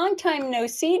Wisconsin. Long time no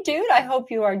see, dude. I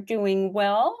hope you are doing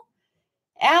well.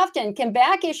 Afton, can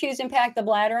back issues impact the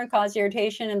bladder and cause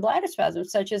irritation and bladder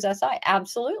spasms such as SI?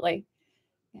 Absolutely.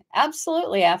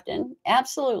 Absolutely, Afton.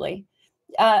 Absolutely.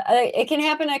 It can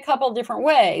happen a couple different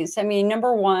ways. I mean,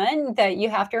 number one, that you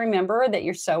have to remember that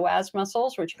your psoas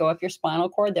muscles, which go up your spinal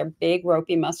cord, they're big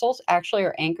ropey muscles, actually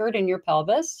are anchored in your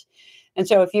pelvis. And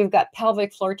so if you've got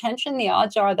pelvic floor tension, the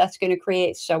odds are that's going to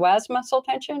create psoas muscle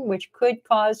tension, which could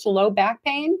cause low back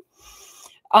pain.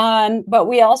 But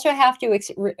we also have to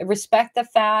respect the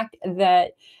fact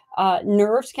that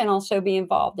nerves can also be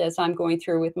involved, as I'm going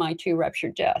through with my 2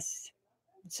 ruptured discs.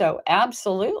 So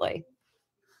absolutely.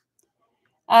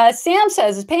 Sam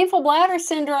says, is painful bladder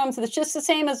syndrome that's just the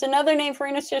same as another name for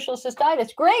interstitial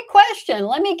cystitis? Great question.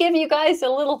 Let me give you guys a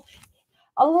little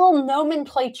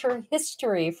nomenclature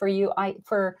history for you,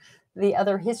 for the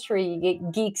other history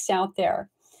geeks out there.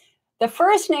 The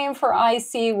first name for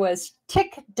IC was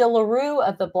tic de la rue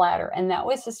of the bladder, and that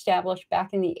was established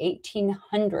back in the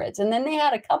 1800s. And then they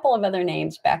had a couple of other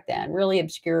names back then, really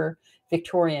obscure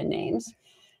Victorian names.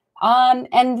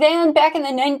 And then back in the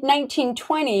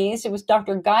 1920s, it was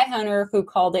Dr. Guy Hunter who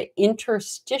called it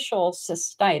interstitial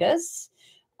cystitis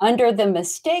under the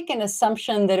mistaken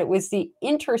assumption that it was the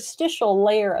interstitial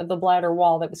layer of the bladder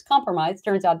wall that was compromised.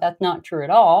 Turns out that's not true at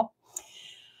all.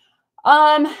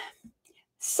 Um,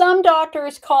 some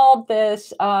doctors called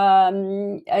this a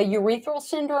urethral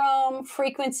syndrome,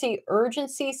 frequency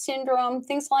urgency syndrome,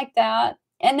 things like that.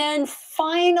 And then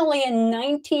finally in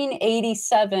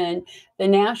 1987, the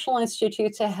National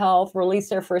Institutes of Health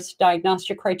released their first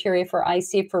diagnostic criteria for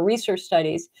IC for research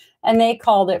studies, and they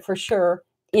called it for sure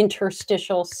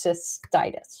interstitial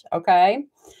cystitis. Okay.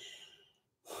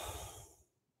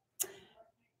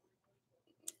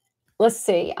 Let's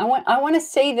see. I want to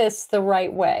say this the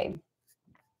right way.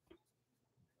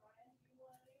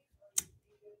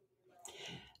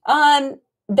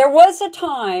 There was a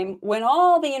time when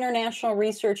all the international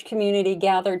research community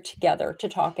gathered together to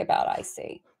talk about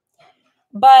IC.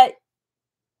 But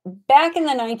back in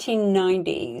the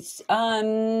 1990s,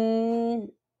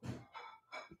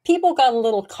 people got a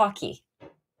little cocky.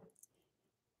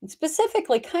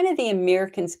 Specifically, kind of the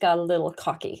Americans got a little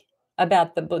cocky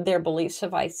about their beliefs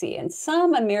of IC. And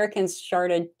some Americans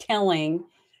started telling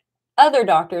other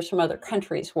doctors from other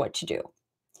countries what to do.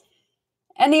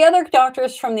 And the other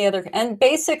doctors from the other, and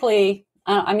basically,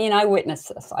 I mean, I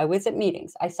witnessed this. I was at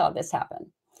meetings. I saw this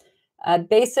happen.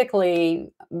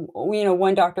 Basically,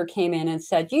 one doctor came in and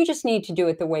said, you just need to do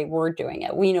it the way we're doing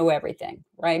it. We know everything,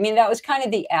 right? I mean, that was kind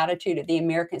of the attitude of the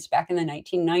Americans back in the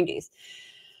 1990s.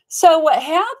 So what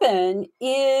happened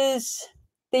is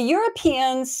the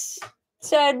Europeans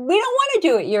said, we don't want to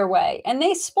do it your way. And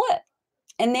they split.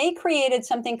 And they created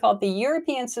something called the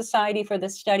European Society for the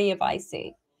Study of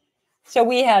IC. So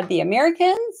we had the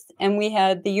Americans and we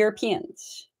had the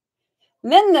Europeans.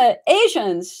 And then the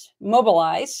Asians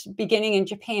mobilized, beginning in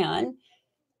Japan,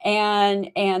 and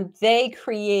they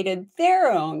created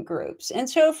their own groups. And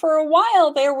so for a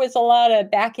while, there was a lot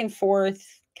of back and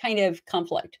forth kind of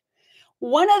conflict.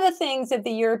 One of the things that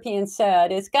the Europeans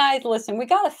said is, guys, listen, we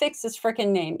got to fix this freaking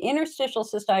name. Interstitial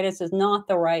cystitis is not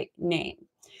the right name.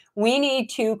 We need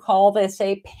to call this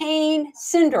a pain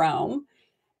syndrome,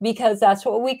 because that's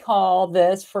what we call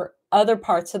this for other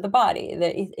parts of the body,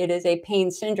 that it is a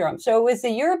pain syndrome. So it was the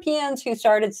Europeans who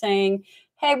started saying,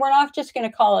 hey, we're not just going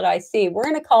to call it IC, we're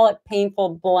going to call it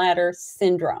painful bladder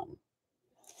syndrome.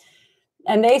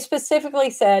 And they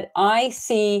specifically said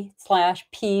IC/PBS.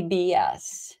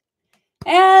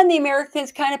 And the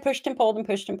Americans kind of pushed and pulled and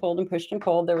pushed and pulled and pushed and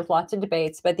pulled. There was lots of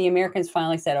debates, but the Americans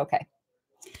finally said, okay.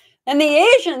 And the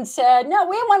Asians said, no,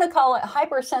 we want to call it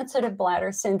hypersensitive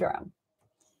bladder syndrome.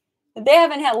 They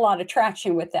haven't had a lot of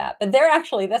traction with that, but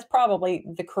that's probably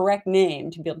the correct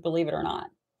name, to believe it or not.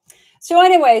 So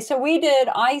anyway, so we did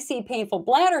IC painful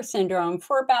bladder syndrome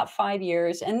for about 5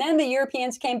 years. And then the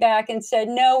Europeans came back and said,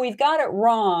 no, we've got it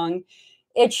wrong.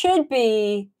 It should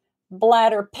be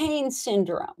bladder pain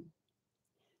syndrome.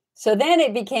 So then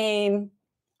it became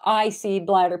IC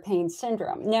bladder pain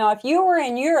syndrome. Now, if you were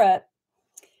in Europe,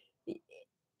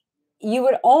 you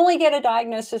would only get a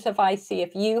diagnosis of IC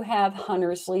if you have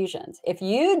Hunner's lesions. If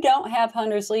you don't have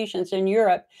Hunner's lesions in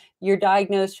Europe, you're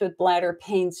diagnosed with bladder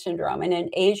pain syndrome. And in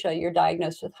Asia, you're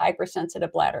diagnosed with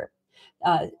hypersensitive bladder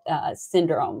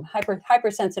syndrome.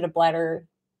 Hypersensitive bladder,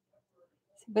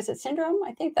 was it syndrome?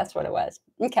 I think that's what it was.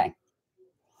 Okay.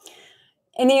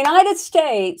 In the United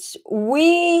States,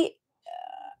 we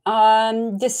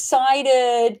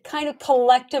decided kind of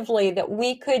collectively that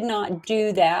we could not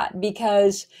do that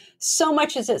because so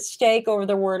much is at stake over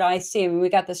the word IC. I mean, we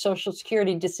got the Social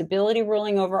Security disability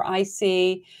ruling over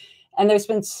IC, and there's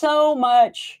been so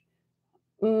much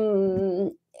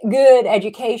good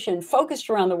education focused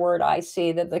around the word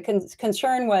IC that the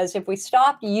concern was if we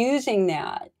stopped using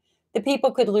that, the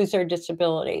people could lose their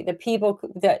disability. That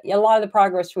a lot of the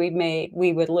progress we've made,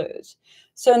 we would lose.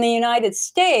 So in the United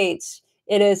States,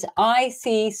 it is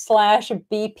IC/BPS,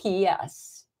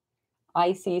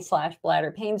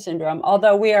 IC/bladder pain syndrome,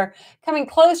 although we are coming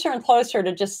closer and closer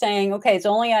to just saying, okay, it's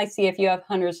only IC if you have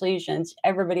Hunner's lesions.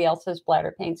 Everybody else has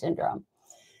bladder pain syndrome.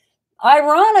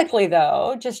 Ironically,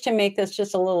 though, just to make this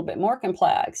just a little bit more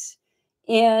complex,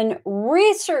 in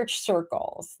research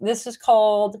circles, this is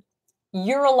called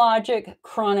urologic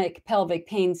chronic pelvic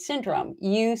pain syndrome,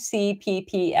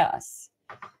 UCPPS.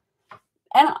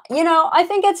 And, I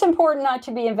think it's important not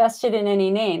to be invested in any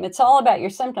name. It's all about your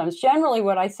symptoms. Generally,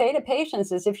 what I say to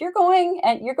patients is if you're going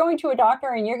to a doctor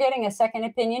and you're getting a second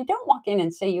opinion, don't walk in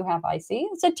and say you have IC.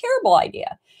 It's a terrible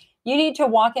idea. You need to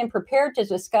walk in prepared to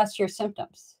discuss your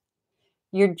symptoms.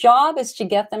 Your job is to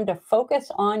get them to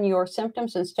focus on your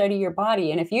symptoms and study your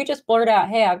body. And if you just blurt out,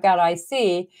 hey, I've got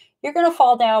IC, you're going to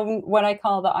fall down what I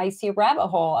call the IC rabbit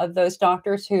hole of those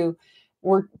doctors who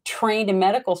were trained in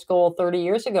medical school 30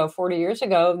 years ago, 40 years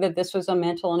ago, that this was a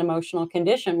mental and emotional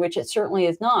condition, which it certainly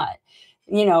is not.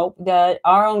 You know, that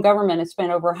our own government has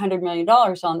spent over $100 million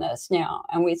on this now,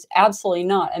 and it's absolutely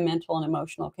not a mental and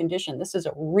emotional condition. This is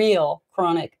a real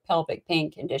chronic pelvic pain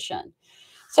condition.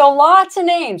 So lots of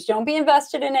names. Don't be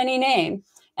invested in any name.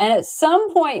 And at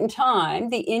some point in time,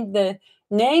 the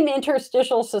name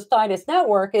Interstitial Cystitis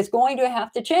Network is going to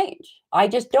have to change. I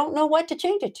just don't know what to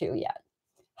change it to yet.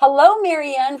 Hello,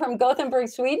 Marianne from Gothenburg,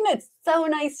 Sweden. It's so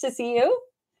nice to see you.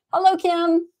 Hello,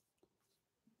 Kim.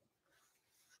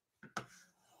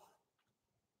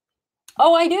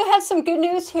 Oh, I do have some good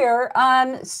news here.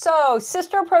 So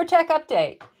Cystro Protec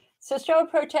update. Cystro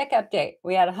Protec update.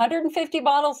 We had 150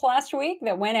 bottles last week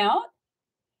that went out.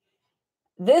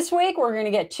 This week, we're going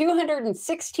to get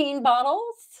 216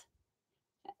 bottles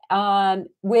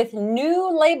with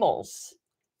new labels.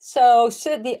 So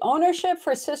the ownership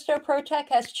for Cystro Protec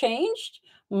has changed.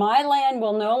 Mylan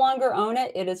will no longer own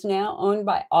it. It is now owned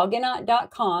by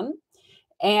Argonaut.com.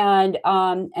 And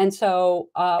so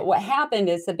what happened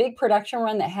is the big production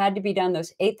run that had to be done,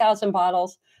 those 8,000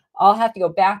 bottles, all have to go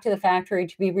back to the factory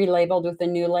to be relabeled with a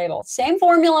new label. Same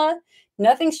formula,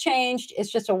 nothing's changed.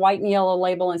 It's just a white and yellow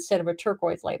label instead of a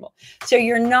turquoise label. So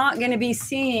you're not going to be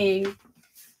seeing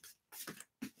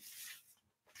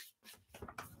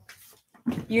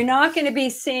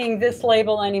this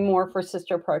label anymore for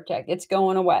Cystro Protec. It's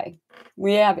going away.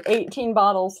 We have 18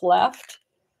 bottles left,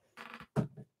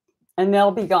 and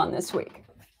they'll be gone this week.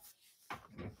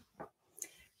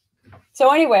 So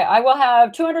anyway, I will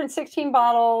have 216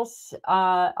 bottles.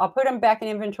 I'll put them back in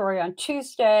inventory on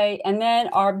Tuesday. And then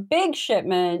our big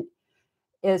shipment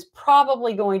is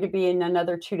probably going to be in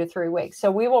another 2 to 3 weeks.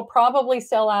 So we will probably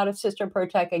sell out of Cystro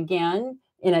Protec again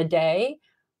in a day.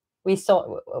 We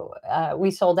sold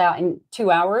out in 2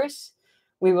 hours.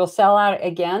 We will sell out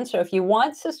again. So if you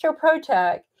want Cystro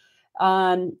Protec,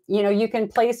 you know, you can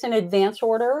place an advance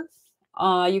order.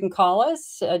 You can call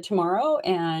us tomorrow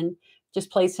and just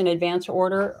place an advance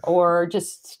order, or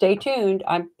just stay tuned.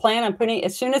 I plan on putting,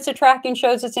 as soon as the tracking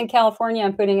shows it's in California,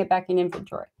 I'm putting it back in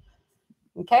inventory.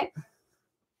 Okay.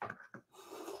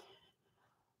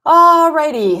 All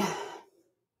righty.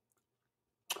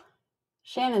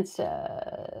 Shannon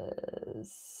says,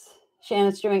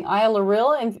 Shannon's doing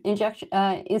Ioluril injection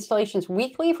installations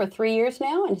weekly for 3 years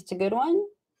now, and it's a good one.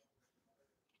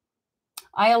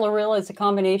 Ioluril is a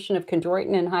combination of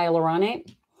chondroitin and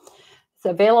hyaluronate. It's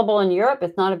available in Europe.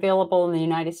 It's not available in the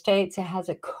United States. It has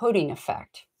a coating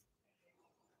effect.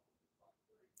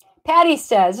 Patty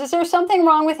says, is there something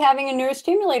wrong with having a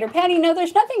neurostimulator? Patty, no,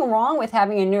 there's nothing wrong with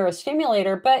having a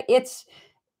neurostimulator, but it's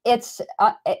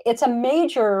a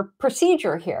major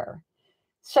procedure here.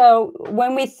 So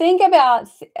when we think about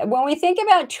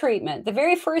treatment, the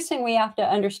very first thing we have to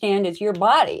understand is your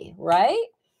body, right?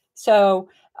 So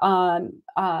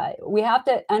we have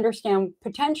to understand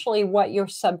potentially what your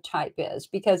subtype is,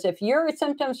 because if your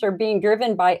symptoms are being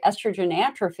driven by estrogen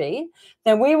atrophy,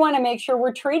 then we want to make sure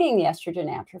we're treating the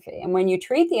estrogen atrophy. And when you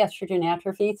treat the estrogen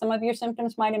atrophy, some of your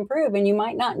symptoms might improve and you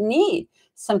might not need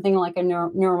something like a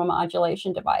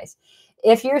neuromodulation device.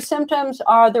 If your symptoms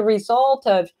are the result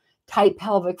of tight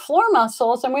pelvic floor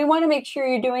muscles, and we want to make sure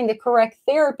you're doing the correct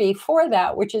therapy for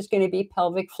that, which is going to be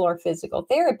pelvic floor physical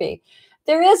therapy.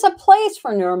 There is a place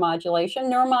for neuromodulation.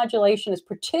 Neuromodulation is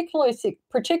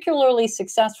particularly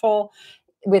successful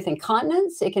with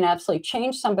incontinence. It can absolutely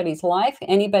change somebody's life.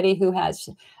 Anybody who has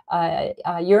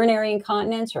urinary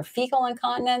incontinence or fecal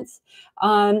incontinence.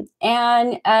 And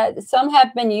some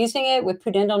have been using it with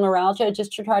pudendal neuralgia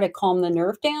just to try to calm the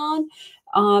nerve down.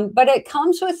 But it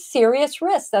comes with serious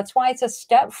risks. That's why it's a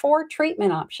step 4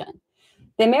 treatment option.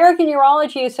 The American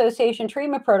Urology Association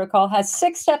treatment protocol has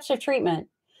 6 steps of treatment.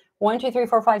 1, 2, 3,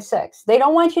 4, 5, 6. They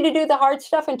don't want you to do the hard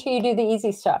stuff until you do the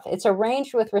easy stuff. It's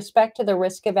arranged with respect to the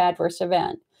risk of adverse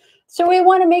event. So we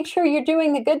want to make sure you're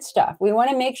doing the good stuff. We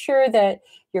want to make sure that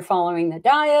you're following the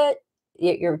diet,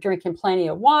 you're drinking plenty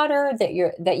of water,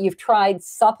 that you've tried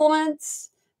supplements.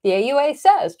 The AUA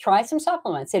says try some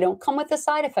supplements. They don't come with the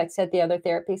side effects that the other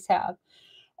therapies have.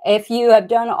 If you have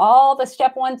done all the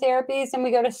step 1 therapies, then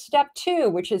we go to step 2,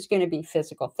 which is going to be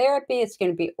physical therapy. It's going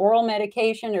to be oral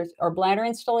medication or bladder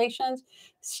installations.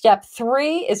 Step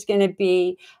 3 is going to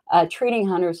be treating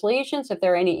Hunter's lesions, if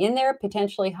there are any in there,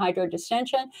 potentially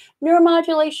hydrodistension.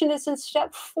 Neuromodulation is in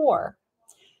step 4.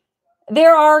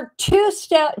 There are two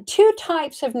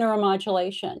types of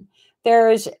neuromodulation.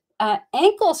 There's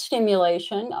ankle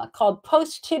stimulation called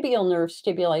post-tibial nerve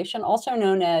stimulation, also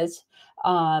known as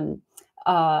um,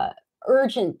 uh,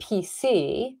 urgent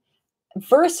PC,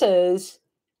 versus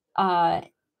uh,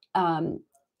 um,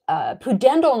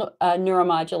 pudendal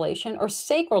neuromodulation or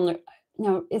sacral.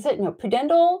 No, is it no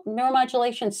pudendal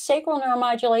neuromodulation, sacral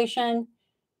neuromodulation,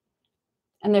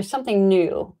 and there's something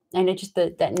new, and it just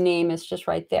that name is just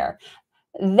right there.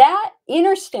 That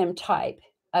inner stem type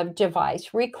of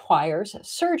device requires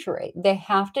surgery. They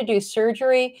have to do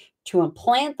surgery to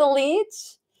implant the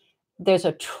leads. There's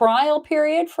a trial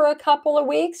period for a couple of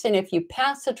weeks, and if you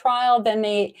pass the trial, then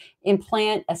they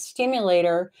implant a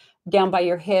stimulator down by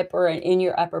your hip or in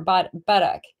your upper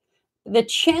buttock. The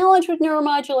challenge with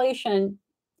neuromodulation,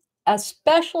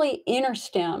 especially inner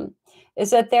stem, is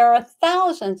that there are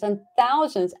thousands and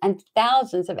thousands and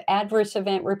thousands of adverse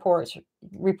event reports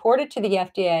reported to the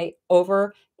FDA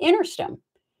over inner stem.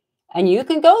 And you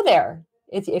can go there.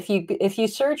 If you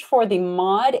search for the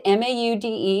MAUDE,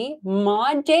 MAUDE,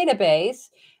 MAUDE database,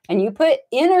 and you put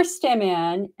inner stem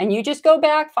in, and you just go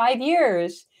back 5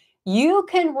 years, you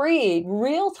can read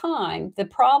real time the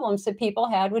problems that people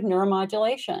had with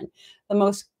neuromodulation. The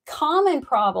most common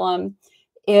problem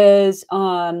is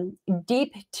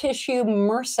deep tissue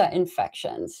MRSA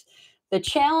infections. The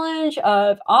challenge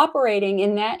of operating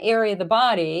in that area of the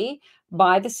body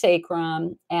by the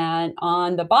sacrum and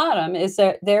on the bottom is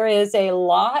that there is a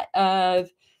lot of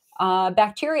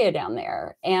bacteria down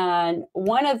there. And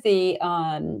one of the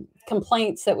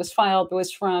complaints that was filed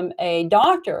was from a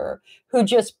doctor who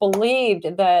just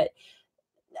believed that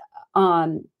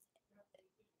um,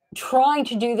 trying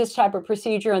to do this type of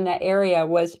procedure in that area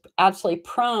was absolutely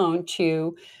prone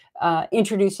to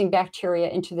introducing bacteria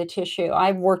into the tissue.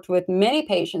 I've worked with many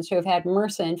patients who have had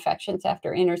MRSA infections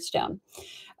after InterStem.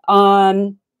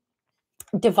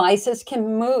 Devices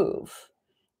can move.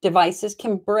 Devices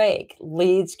can break.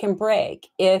 Leads can break.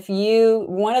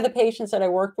 One of the patients that I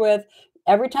worked with,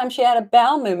 every time she had a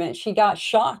bowel movement, she got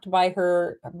shocked by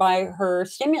her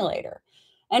stimulator.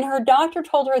 And her doctor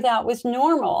told her that was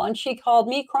normal. And she called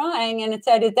me crying and it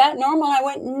said, "Is that normal?" I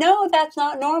went, "No, that's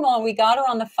not normal." And we got her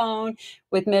on the phone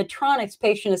with Medtronic's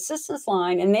patient assistance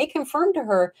line, and they confirmed to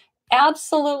her,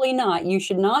 absolutely not. You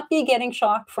should not be getting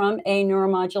shocked from a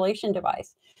neuromodulation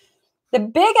device. The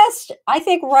biggest, I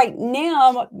think right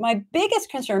now, my biggest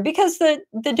concern, because the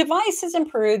device has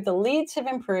improved, the leads have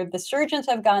improved, the surgeons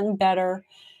have gotten better.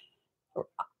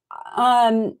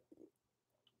 Um,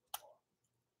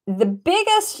 the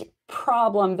biggest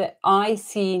problem that I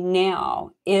see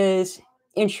now is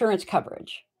insurance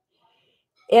coverage.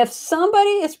 If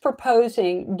somebody is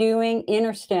proposing doing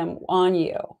InterStem on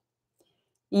you,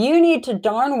 you need to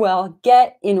darn well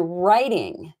get in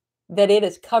writing that it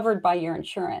is covered by your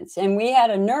insurance. And we had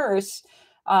a nurse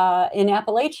in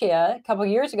Appalachia a couple of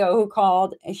years ago who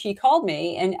called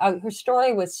me, and her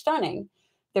story was stunning.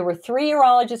 There were 3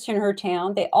 urologists in her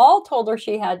town. They all told her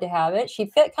she had to have it. She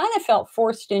kind of felt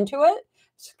forced into it.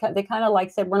 They kind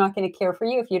of said, "We're not going to care for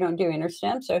you if you don't do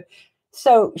InterStem."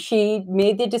 So she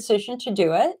made the decision to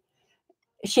do it.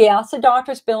 She asked the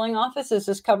doctor's billing office, "Is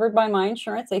this covered by my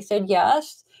insurance?" They said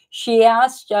yes. She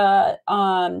asked the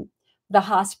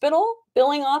hospital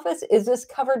billing office, "Is this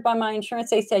covered by my insurance?"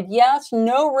 They said yes.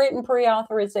 No written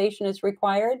pre-authorization is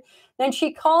required. Then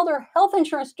she called her health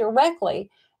insurance directly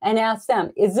and asked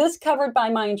them, "Is this covered by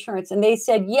my insurance?" And they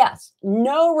said yes.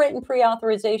 No written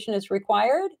pre-authorization is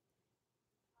required.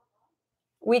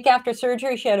 Week after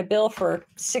surgery, she had a bill for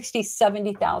 $60,000,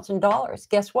 $70,000.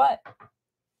 Guess what?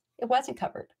 It wasn't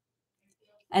covered.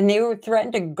 And they were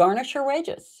threatened to garnish her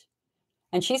wages.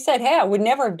 And she said, "Hey, I would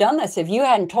never have done this if you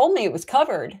hadn't told me it was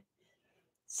covered."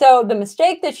 So the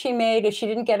mistake that she made is she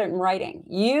didn't get it in writing.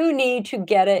 You need to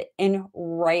get it in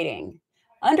writing.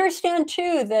 Understand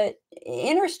too that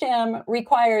InterStem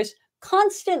requires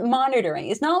constant monitoring.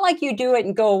 It's not like you do it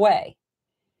and go away.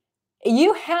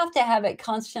 You have to have it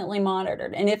constantly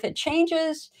monitored. And if it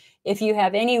changes, if you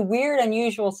have any weird,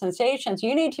 unusual sensations,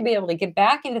 you need to be able to get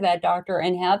back into that doctor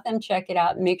and have them check it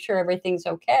out and make sure everything's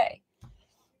okay.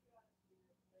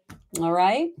 All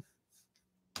right.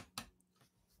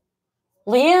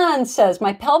 Leanne says,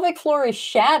 "My pelvic floor is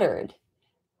shattered."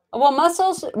 Well,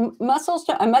 muscles,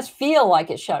 I must feel like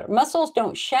it's shattered. Muscles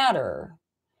don't shatter.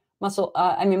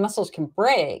 Muscles can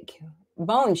break,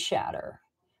 bones shatter,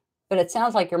 but it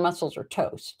sounds like your muscles are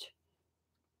toast.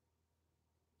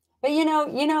 But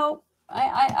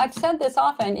I've said this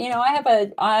often.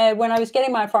 When I was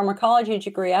getting my pharmacology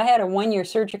degree, I had a 1-year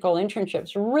surgical internship.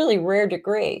 It's a really rare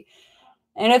degree.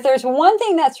 And if there's one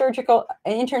thing that surgical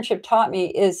internship taught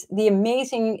me is the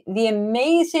amazing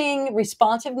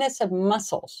responsiveness of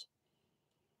muscles.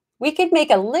 we could make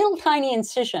a little tiny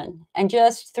incision and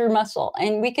just through muscle,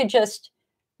 and we could just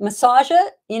massage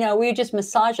it. We would just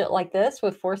massage it like this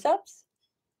with forceps,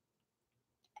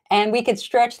 and we could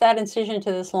stretch that incision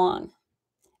to this long,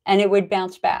 and it would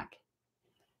bounce back.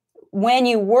 When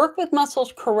you work with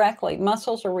muscles correctly,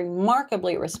 muscles are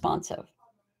remarkably responsive.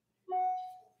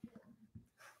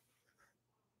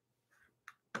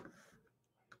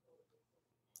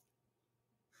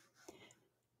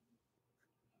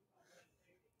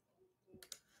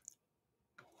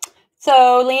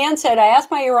 So Leanne said, I asked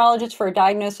my urologist for a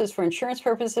diagnosis for insurance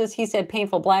purposes. He said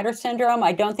painful bladder syndrome.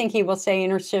 I don't think he will say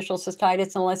interstitial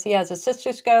cystitis unless he has a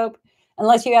cystoscope,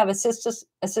 unless you have a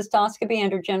cystoscopy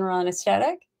under general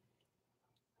anesthetic.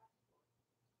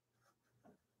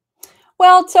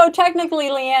 Well, so technically,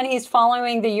 Leanne, he's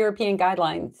following the European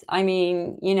guidelines. I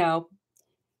mean,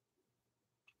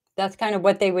 that's kind of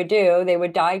what they would do. They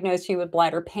would diagnose you with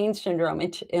bladder pain syndrome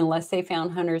unless they found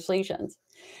Hunner's lesions.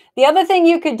 The other thing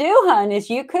you could do, hun, is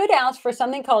you could ask for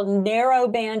something called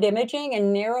narrowband imaging,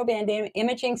 and narrowband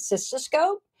imaging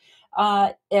cystoscope.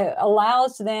 It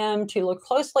allows them to look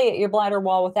closely at your bladder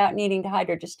wall without needing to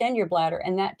hydrodistend your bladder,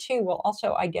 and that too will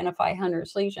also identify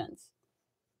Hunner's lesions.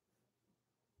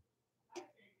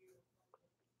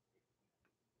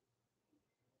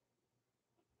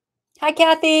 Hi,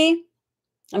 Kathy.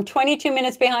 I'm 22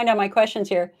 minutes behind on my questions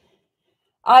here.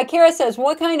 Kara says,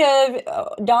 what kind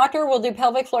of doctor will do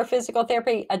pelvic floor physical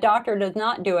therapy? A doctor does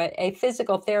not do it. A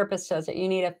physical therapist does it. You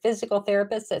need a physical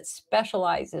therapist that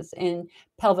specializes in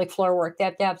pelvic floor work. They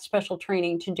have to have special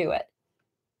training to do it.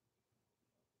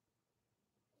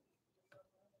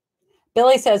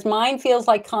 Billy says, mine feels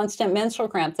like constant menstrual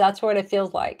cramps. That's what it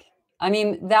feels like. I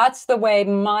mean, that's the way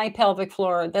my pelvic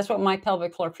floor, that's what my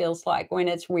pelvic floor feels like when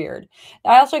it's weird.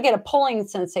 I also get a pulling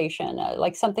sensation,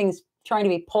 like something's trying to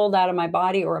be pulled out of my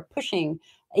body, or a pushing,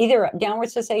 either a downward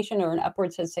sensation or an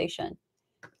upward sensation.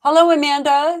 Hello,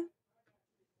 Amanda.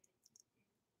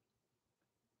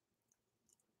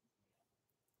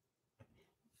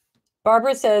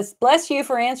 Barbara says, bless you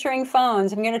for answering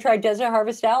phones. I'm going to try Desert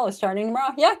Harvest Aloe starting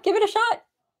tomorrow. Yeah, give it a shot.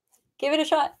 Give it a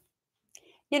shot.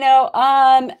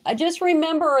 Just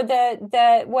remember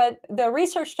that what the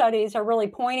research studies are really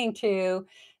pointing to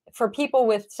for people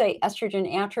with, say,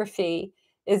 estrogen atrophy,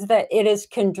 is that it is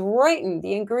chondroitin,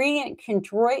 the ingredient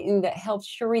chondroitin, that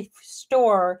helps to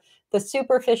restore the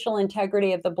superficial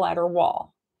integrity of the bladder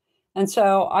wall. And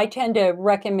so I tend to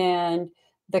recommend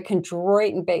the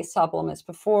chondroitin-based supplements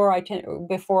before I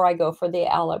go for the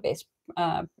aloe-based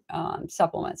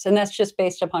supplements, and that's just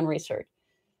based upon research.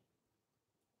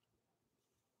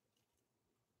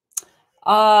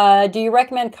 Do you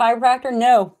recommend chiropractor?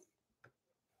 No.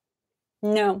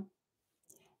 No.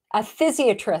 A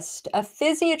physiatrist. A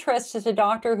physiatrist is a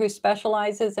doctor who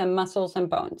specializes in muscles and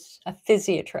bones. A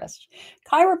physiatrist.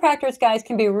 Chiropractors, guys,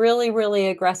 can be really, really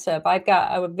aggressive. I've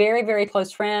got a very, very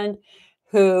close friend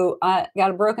who got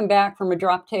a broken back from a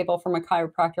drop table from a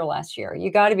chiropractor last year.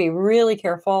 You got to be really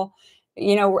careful.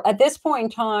 At this point in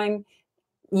time,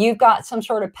 you've got some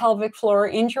sort of pelvic floor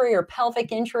injury or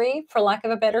pelvic injury, for lack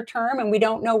of a better term, and we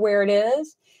don't know where it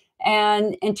is.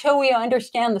 And until we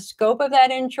understand the scope of that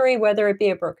injury, whether it be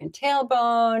a broken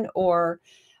tailbone or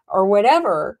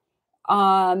whatever,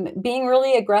 being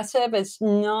really aggressive is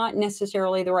not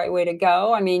necessarily the right way to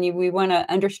go. I mean, we want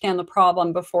to understand the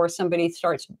problem before somebody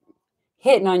starts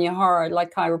hitting on you hard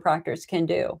like chiropractors can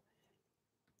do.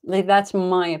 That's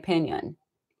my opinion.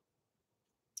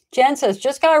 Jen says,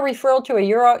 just got a referral to a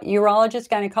urologist,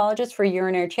 gynecologist for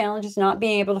urinary challenges, not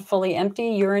being able to fully empty,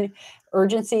 urine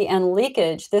urgency, and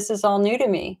leakage. This is all new to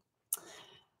me.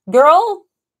 Girl,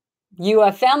 you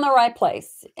have found the right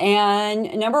place.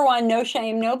 And number one, no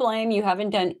shame, no blame. You haven't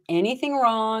done anything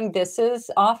wrong. This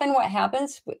is often what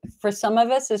happens for some of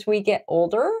us as we get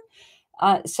older.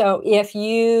 So if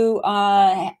you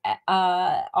are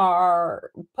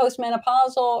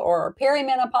postmenopausal or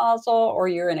perimenopausal, or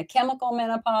you're in a chemical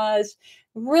menopause,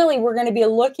 really, we're going to be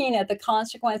looking at the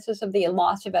consequences of the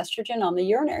loss of estrogen on the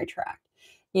urinary tract.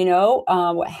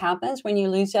 What happens when you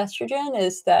lose estrogen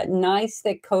is that nice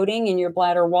thick coating in your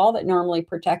bladder wall that normally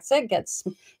protects it gets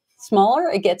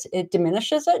smaller. It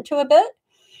diminishes it to a bit,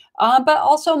 but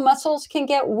also muscles can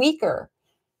get weaker.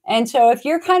 And so if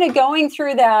you're kind of going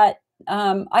through that,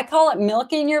 I call it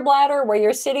milking your bladder, where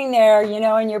you're sitting there,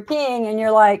 and you're peeing and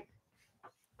you're like,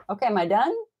 okay, am I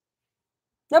done?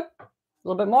 Nope. A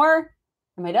little bit more.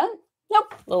 Am I done?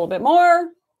 Nope. A little bit more.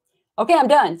 Okay, I'm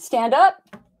done. Stand up.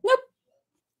 Nope.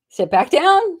 Sit back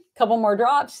down. A couple more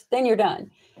drops. Then you're done.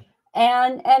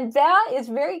 And that is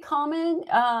very common,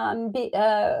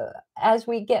 as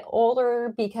we get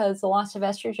older, because the loss of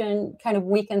estrogen kind of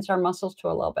weakens our muscles to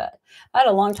a little bit. I had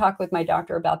a long talk with my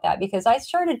doctor about that because I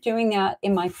started doing that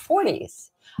in my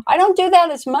 40s. I don't do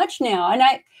that as much now, and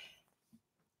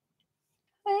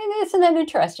isn't that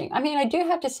interesting? I mean, I do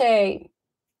have to say,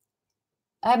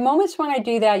 I have moments when I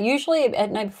do that, usually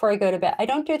at night before I go to bed. I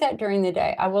don't do that during the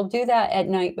day. I will do that at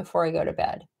night before I go to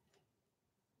bed.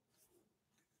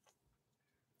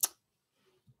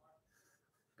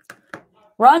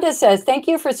 Rhonda says, thank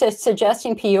you for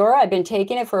suggesting Peora. I've been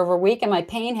taking it for over a week and my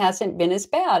pain hasn't been as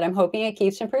bad. I'm hoping it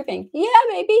keeps improving. Yeah,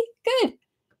 maybe. Good.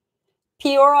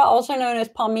 Peora, also known as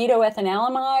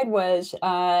palmitoethanolamide, was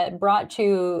brought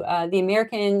to the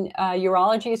American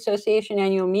Urology Association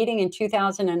annual meeting in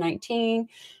 2019.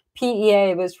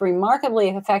 PEA was remarkably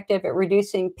effective at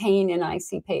reducing pain in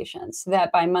IC patients,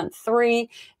 that by month 3,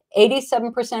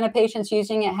 87% of patients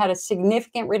using it had a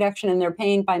significant reduction in their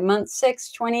pain. By month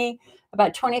 6,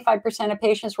 about 25% of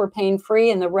patients were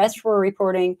pain-free, and the rest were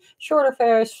reporting shorter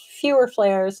flares, fewer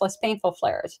flares, less painful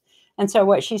flares. And so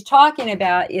what she's talking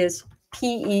about is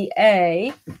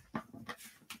PEA,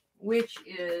 which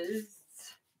is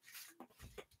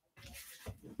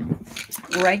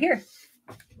right here.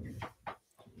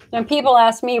 Now, people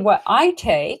ask me what I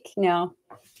take. Now,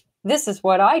 this is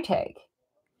what I take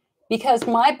because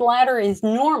my bladder is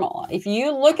normal. If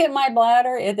you look at my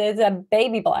bladder, it is a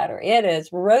baby bladder. It is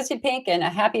rosy pink and a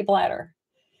happy bladder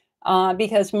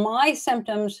because my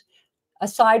symptoms,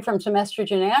 aside from some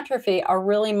estrogen atrophy, are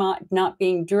really not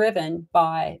being driven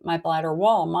by my bladder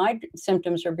wall. My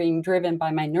symptoms are being driven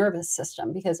by my nervous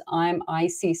system because I'm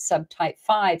IC subtype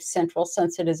 5 central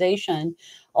sensitization,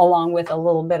 along with a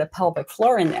little bit of pelvic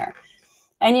floor in there.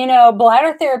 And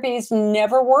bladder therapies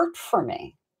never worked for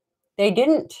me. They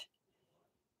didn't.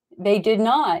 They did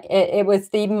not. It was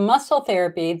the muscle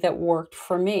therapy that worked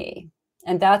for me.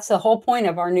 And that's the whole point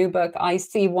of our new book,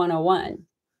 IC 101.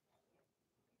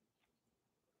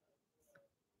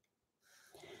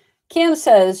 Kim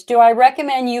says, do I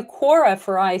recommend Eucora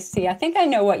for IC? I think I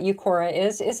know what Eucora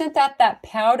is. Isn't that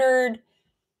powdered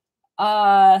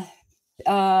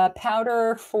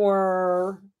powder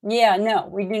for, yeah, no,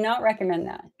 we do not recommend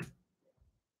that.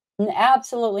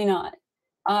 Absolutely not.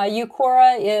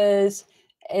 Eucora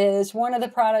is one of the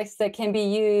products that can be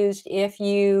used if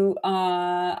you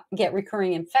get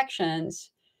recurring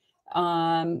infections.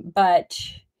 But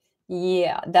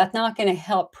yeah, that's not going to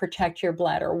help protect your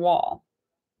bladder wall.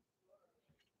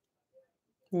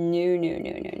 No, no,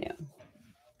 no, no, no.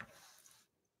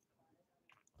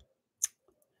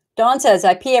 Dawn says,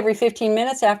 I pee every 15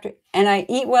 minutes after, and I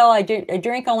eat well. I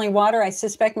drink only water. I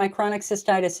suspect my chronic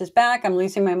cystitis is back. I'm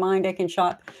losing my mind. I can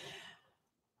shop.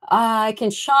 I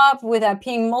can shop without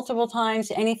peeing multiple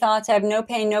times. Any thoughts? I have no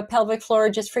pain, no pelvic floor,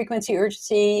 just frequency,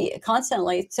 urgency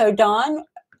constantly. So Dawn,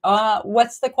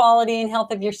 what's the quality and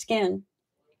health of your skin?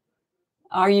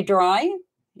 Are you dry?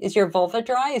 Is your vulva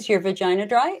dry? Is your vagina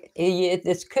dry?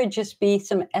 This could just be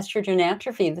some estrogen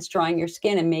atrophy that's drying your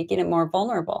skin and making it more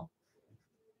vulnerable.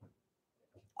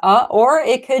 Or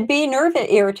it could be nerve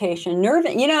irritation.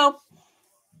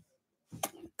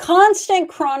 Constant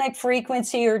chronic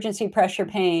frequency, urgency, pressure,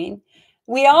 pain.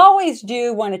 We always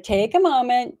do want to take a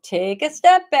moment, take a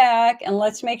step back, and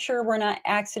let's make sure we're not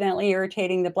accidentally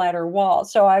irritating the bladder wall.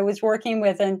 So I was working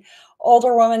with an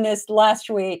older woman this last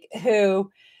week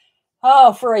who,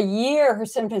 for a year, her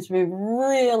symptoms have been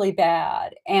really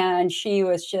bad. And she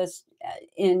was just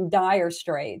in dire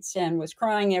straits and was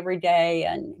crying every day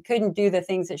and couldn't do the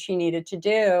things that she needed to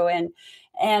do.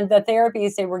 And the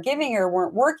therapies they were giving her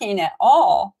weren't working at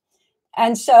all.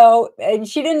 And so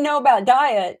she didn't know about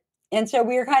diet. And so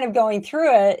we were kind of going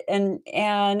through it. And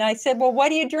I said, well, what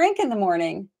do you drink in the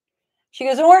morning? She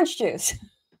goes, orange juice.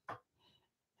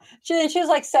 She was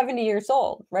like 70 years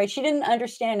old, right? She didn't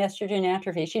understand estrogen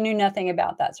atrophy. She knew nothing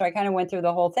about that. So I kind of went through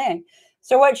the whole thing.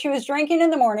 So what she was drinking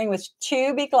in the morning was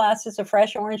 2 big glasses of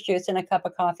fresh orange juice and a cup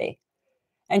of coffee.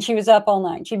 And she was up all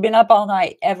night. She'd been up all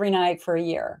night, every night for a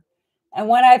year. And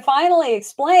when I finally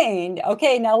explained,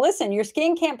 okay, now listen, your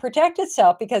skin can't protect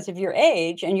itself because of your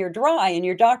age and you're dry and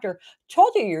your doctor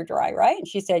told you you're dry, right? And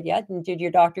she said, yeah. And did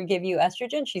your doctor give you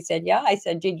estrogen? She said, yeah. I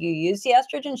said, did you use the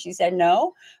estrogen? She said,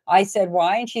 no. I said,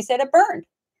 why? And she said, it burned.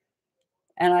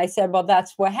 And I said, well,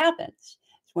 that's what happens.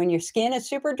 When your skin is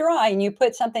super dry and you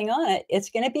put something on it, it's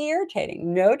going to be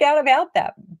irritating. No doubt about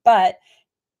that. But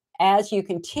as you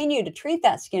continue to treat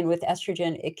that skin with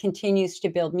estrogen, it continues to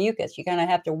build mucus. You're going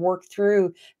to have to work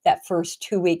through that first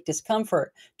 2-week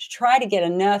discomfort to try to get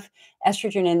enough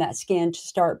estrogen in that skin to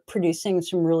start producing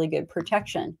some really good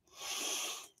protection.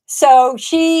 So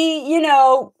she,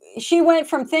 she went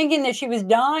from thinking that she was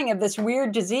dying of this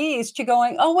weird disease to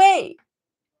going, "Oh, wait.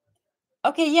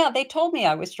 Okay, yeah, they told me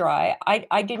I was dry.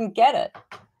 I didn't get it."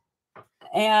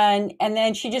 And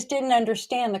then she just didn't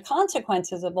understand the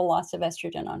consequences of the loss of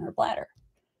estrogen on her bladder.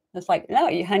 It's like, "No,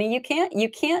 honey, you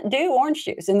can't do orange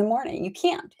juice in the morning. You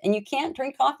can't. And you can't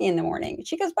drink coffee in the morning."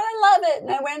 She goes, "But I love it."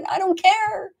 And I went, "I don't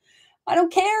care. I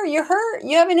don't care. You're hurt.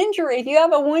 You have an injury. If you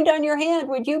have a wound on your hand,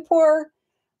 would you pour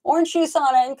orange juice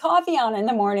on it and coffee on it in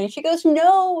the morning?" She goes,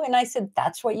 "No." And I said,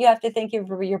 "That's what you have to think of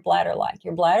your bladder like.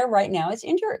 Your bladder right now is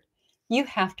injured. You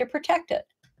have to protect it."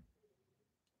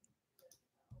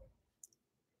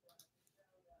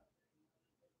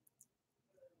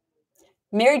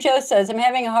 Mary Jo says, "I'm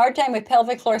having a hard time with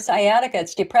pelvic floor sciatica.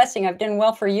 It's depressing. I've done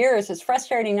well for years. It's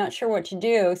frustrating, not sure what to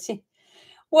do." See,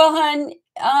 well, hon,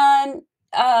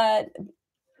 uh,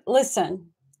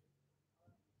 listen,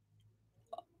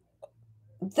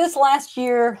 this last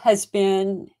year has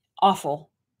been awful.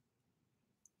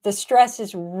 The stress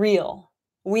is real.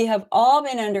 We have all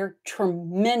been under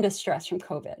tremendous stress from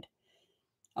COVID.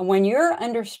 And when you're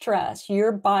under stress,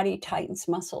 your body tightens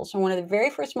muscles. And one of the very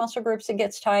first muscle groups that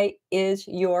gets tight is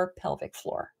your pelvic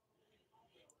floor.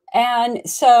 And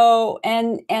so,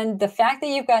 and the fact that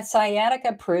you've got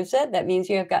sciatica proves it. That means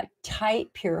you have got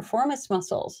tight piriformis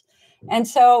muscles. And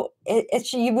so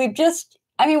we've just,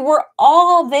 I mean, we're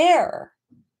all there.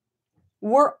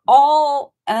 We're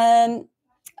all, I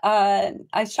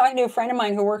was talking to a friend of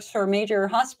mine who works for a major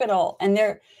hospital, and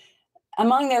they're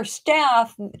among their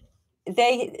staff,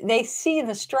 they see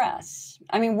the stress.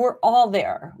 I mean, we're all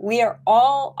there. We are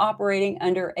all operating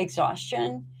under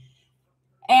exhaustion.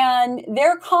 And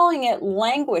they're calling it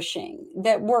languishing,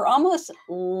 that we're almost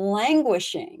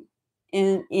languishing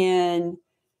in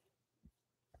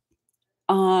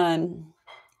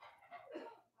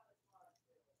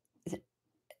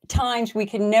times we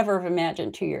could never have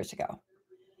imagined 2 years ago.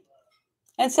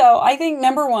 And so I think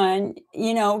number one,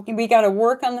 we got to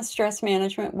work on the stress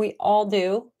management. We all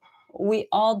do. We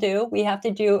all do. We have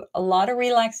to do a lot of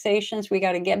relaxations. We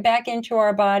got to get back into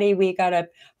our body. We got to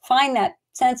find that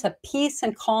sense of peace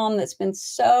and calm that's been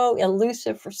so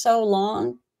elusive for so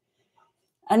long.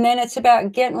 And then it's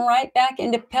about getting right back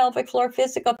into pelvic floor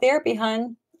physical therapy,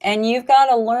 hon. And you've got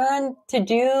to learn to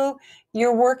do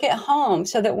your work at home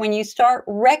so that when you start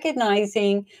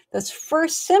recognizing those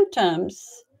first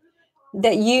symptoms,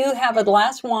 that you have a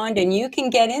glass wand and you can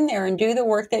get in there and do the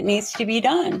work that needs to be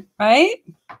done, right?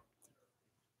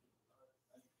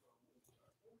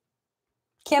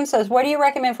 Kim says, "What do you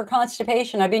recommend for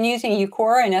constipation? I've been using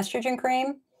Eucora and estrogen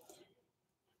cream."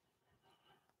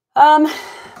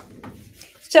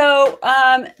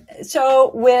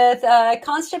 So with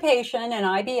constipation and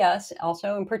IBS,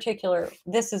 also in particular,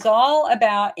 this is all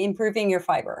about improving your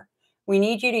fiber. We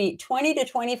need you to eat 20 to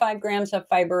 25 grams of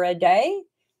fiber a day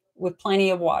with plenty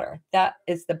of water. That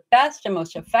is the best and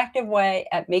most effective way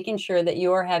at making sure that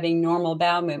you are having normal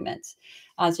bowel movements.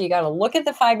 So you got to look at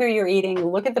the fiber you're eating,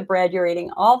 look at the bread you're eating,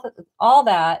 all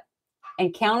that,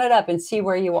 and count it up and see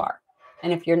where you are.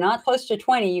 And if you're not close to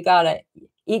 20, you got to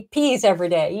eat peas every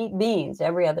day, eat beans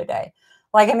every other day.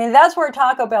 That's where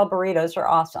Taco Bell burritos are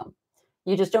awesome.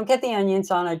 You just don't get the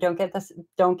onions on it, don't get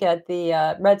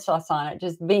the red sauce on it,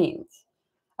 just beans.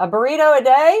 A burrito a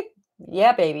day,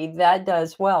 yeah, baby, that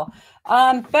does well.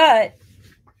 But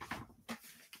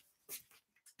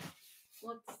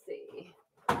let's see.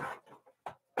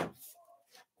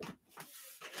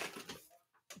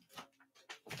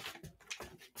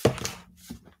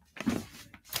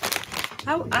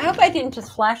 I hope I didn't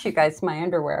just flash you guys my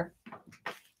underwear.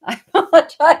 I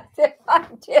apologize if I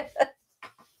did.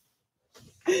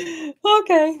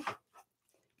 Okay.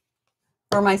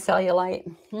 Or my cellulite.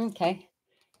 Okay.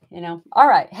 All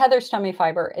right. Heather's tummy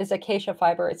fiber is acacia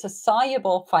fiber. It's a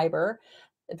soluble fiber,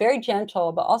 very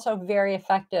gentle, but also very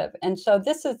effective. And so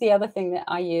this is the other thing that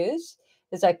I use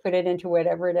is I put it into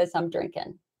whatever it is I'm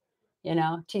drinking.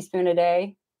 Teaspoon a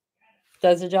day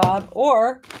does the job,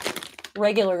 or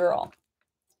Regular Girl.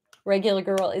 Regular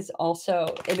Girl is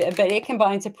also, but it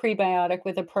combines a prebiotic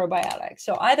with a probiotic.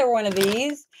 So either one of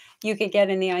these you could get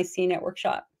in the IC Network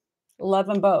shop. Love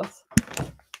them both.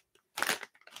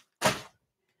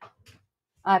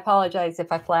 I apologize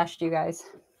if I flashed you guys.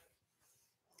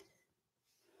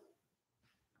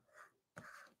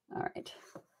 All right.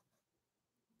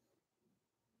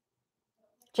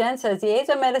 Jen says, the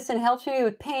azo medicine helps me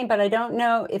with pain, but I don't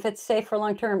know if it's safe for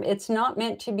long-term. It's not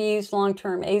meant to be used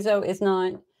long-term. Azo is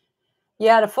not. You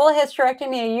had a full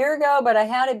hysterectomy a year ago, but I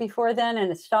had it before then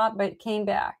and it stopped, but it came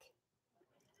back.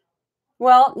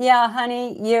 Well, yeah,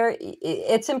 honey,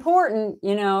 it's important,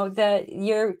 that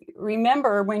you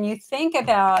remember when you think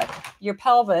about your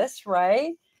pelvis,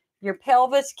 right? Your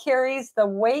pelvis carries the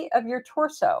weight of your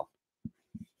torso,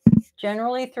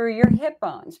 generally through your hip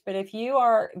bones. But if you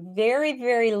are very,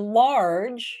 very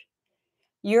large,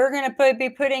 you're going to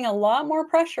be putting a lot more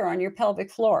pressure on your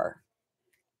pelvic floor.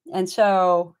 And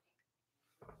so,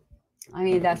 I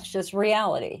mean, that's just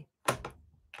reality.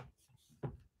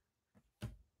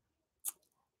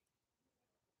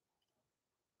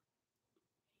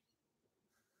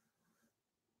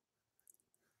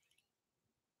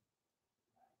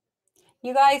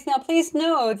 You guys, now please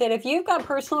know that if you've got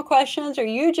personal questions or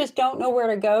you just don't know where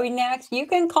to go next, you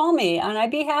can call me and I'd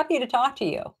be happy to talk to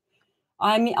you.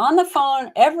 I'm on the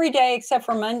phone every day except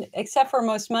for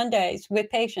most Mondays with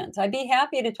patients. I'd be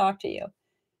happy to talk to you.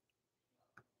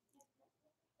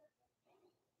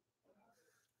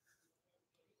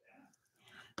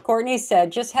 Courtney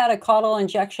said, just had a caudal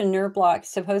injection nerve block,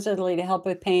 supposedly to help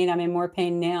with pain. I'm in more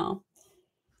pain now.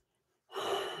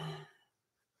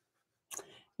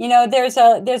 There's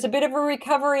a bit of a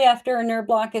recovery after a nerve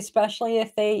block, especially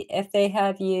if they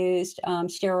have used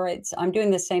steroids. I'm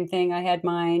doing the same thing. I had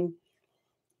mine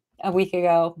a week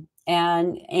ago,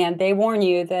 and they warn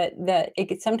you that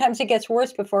sometimes it gets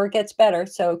worse before it gets better.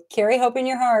 So carry hope in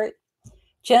your heart.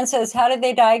 Jen says, how did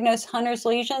they diagnose Hunter's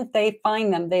lesions? They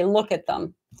find them. They look at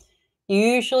them,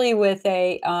 usually with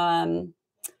a through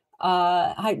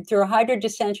a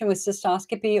hydrodistension with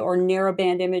cystoscopy or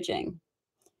narrowband imaging.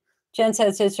 Jen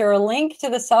says, is there a link to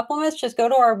the supplements? Just go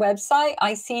to our website,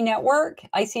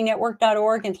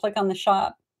 icnetwork.org, and click on the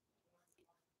shop.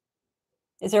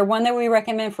 Is there one that we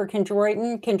recommend for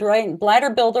chondroitin? Chondroitin Bladder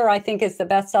Builder, I think, is the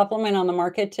best supplement on the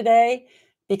market today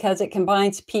because it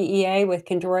combines PEA with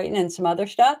chondroitin and some other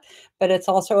stuff, but it's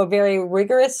also a very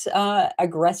rigorous,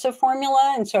 aggressive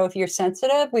formula. And so if you're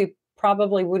sensitive, we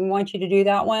probably wouldn't want you to do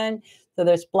that one. So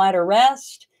there's Bladder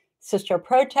Rest, Cysto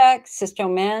Protect, Cysto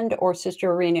Mend, or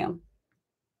Cysto Renew.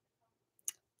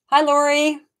 Hi,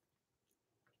 Lori.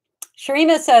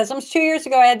 Sharima says, almost 2 years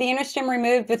ago, I had the interstim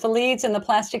removed with the leads and the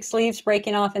plastic sleeves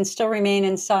breaking off and still remain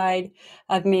inside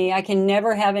of me. I can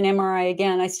never have an MRI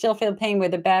again. I still feel pain where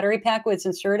the battery pack was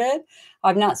inserted.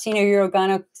 I've not seen a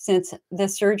urogyno since the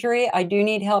surgery. I do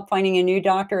need help finding a new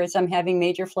doctor as I'm having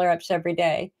major flare-ups every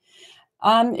day.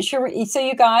 Sure. So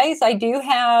you guys, we do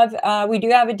have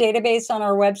a database on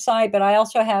our website, but I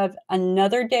also have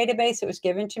another database that was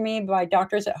given to me by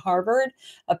doctors at Harvard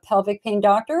of pelvic pain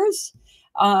doctors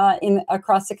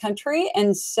across the country.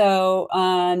 And so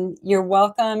you're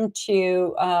welcome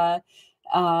to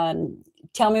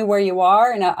tell me where you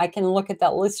are, and I can look at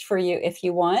that list for you if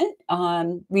you want.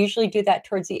 We usually do that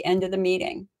towards the end of the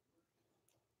meeting.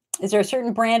 Is there a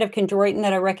certain brand of chondroitin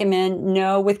that I recommend?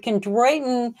 No, with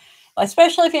chondroitin,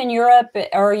 especially if you're in Europe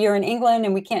or you're in England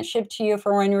and we can't ship to you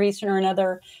for one reason or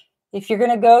another, if you're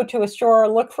going to go to a store,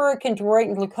 look for a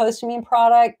chondroitin glucosamine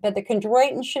product, but the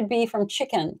chondroitin should be from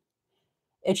chicken.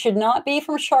 It should not be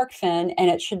from shark fin, and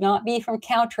it should not be from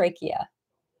cow trachea.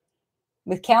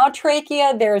 With cow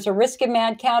trachea, there is a risk of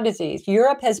mad cow disease.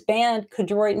 Europe has banned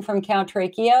chondroitin from cow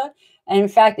trachea, and in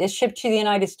fact, it's shipped to the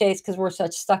United States because we're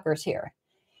such suckers here.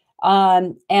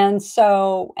 And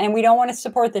we don't want to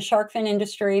support the shark fin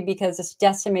industry because it's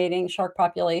decimating shark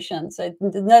populations.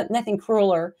 Nothing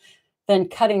crueler than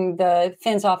cutting the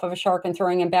fins off of a shark and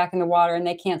throwing them back in the water and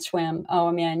they can't swim.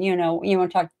 Oh man, you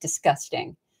want to talk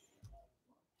disgusting.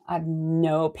 I have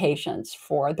no patience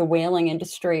for the whaling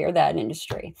industry or that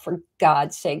industry. For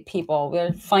God's sake, people, there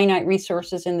are finite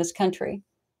resources in this country.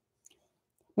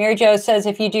 Mary Jo says,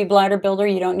 if you do Bladder Builder,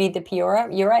 you don't need the Peora.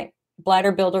 You're right.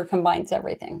 Bladder Builder combines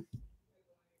everything.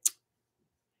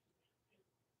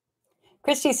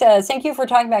 Christy says, thank you for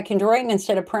talking about chondroitin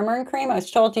instead of Premarin cream. I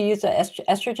was told to use the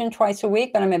estrogen twice a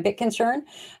week, but I'm a bit concerned.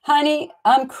 Honey,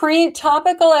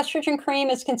 topical estrogen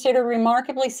cream is considered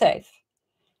remarkably safe.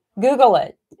 Google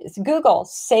it. It's Google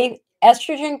safe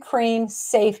estrogen cream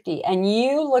safety, and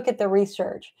you look at the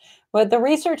research. But the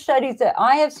research studies that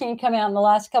I have seen come out in the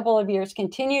last couple of years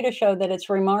continue to show that it's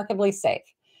remarkably safe.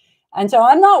 And so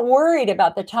I'm not worried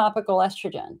about the topical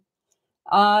estrogen.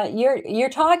 You're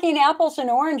talking apples and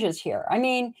oranges here. I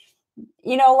mean,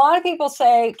 a lot of people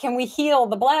say, can we heal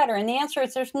the bladder? And the answer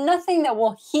is there's nothing that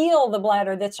will heal the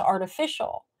bladder that's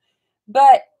artificial.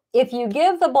 But if you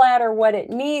give the bladder what it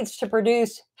needs to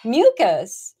produce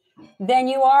mucus, then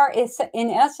you are, in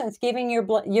essence, giving your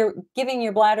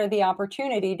bladder the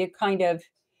opportunity to kind of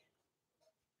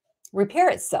repair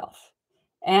itself.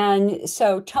 And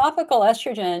so topical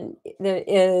estrogen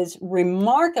is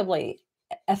remarkably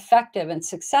effective and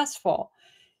successful.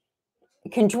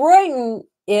 Chondroitin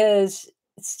is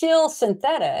still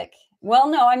synthetic. Well,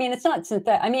 no, I mean, it's not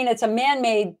synthetic. I mean, it's a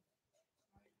man-made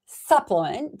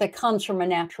supplement that comes from a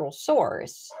natural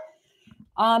source.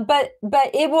 But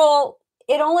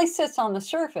it only sits on the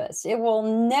surface. It will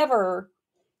never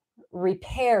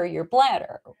repair your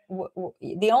bladder.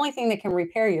 The only thing that can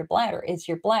repair your bladder is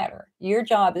your bladder. Your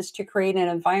job is to create an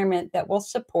environment that will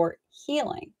support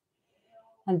healing.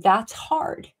 And that's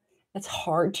hard. It's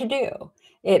hard to do.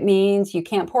 It means you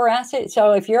can't pour acid.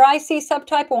 So if you're IC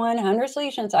subtype 1, Hunner's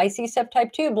lesions, IC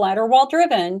subtype 2, bladder wall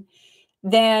driven,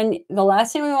 then the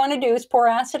last thing we want to do is pour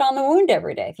acid on the wound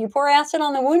every day. If you pour acid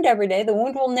on the wound every day, the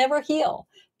wound will never heal.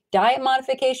 Diet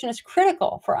modification is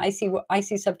critical for IC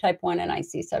subtype 1 and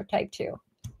IC subtype 2.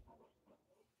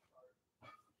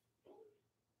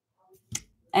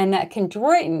 And that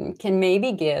chondroitin can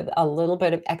maybe give a little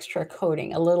bit of extra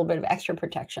coating, a little bit of extra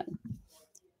protection.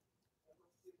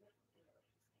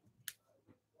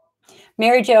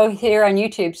 Mary Jo here on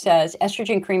YouTube says,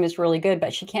 estrogen cream is really good,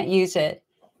 but she can't use it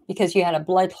because you had a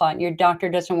blood clot and your doctor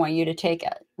doesn't want you to take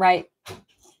it, right?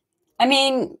 I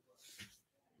mean,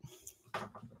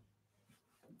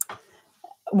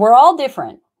 we're all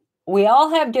different. We all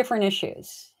have different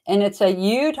issues. And it's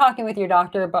you talking with your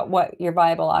doctor about what your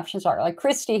viable options are. Like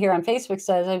Christy here on Facebook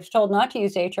says, I was told not to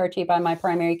use HRT by my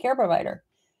primary care provider.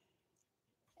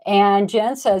 And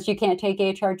Jen says you can't take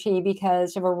HRT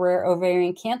because of a rare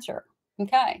ovarian cancer.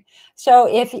 Okay. So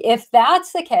if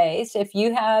that's the case, if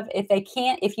you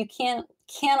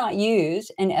cannot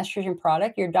use an estrogen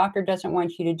product, your doctor doesn't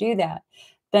want you to do that,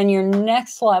 then your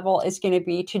next level is going to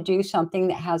be to do something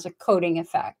that has a coating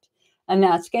effect. And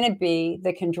that's going to be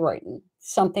the chondroitin,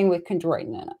 something with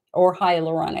chondroitin in it or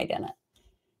hyaluronate in it.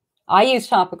 I use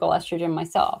topical estrogen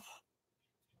myself.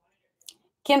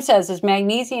 Kim says, is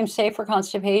magnesium safe for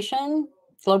constipation?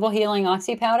 Global Healing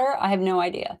Oxy Powder? I have no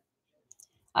idea.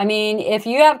 I mean, if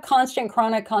you have constant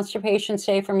chronic constipation,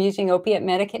 say from using opiate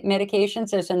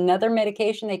medications, there's another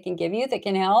medication they can give you that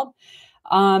can help.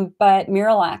 But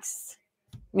Miralax,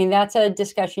 I mean, that's a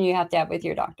discussion you have to have with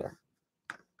your doctor.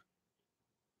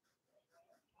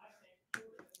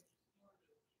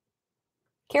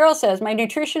 Carol says, my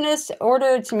nutritionist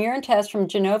ordered some urine tests from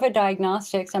Genova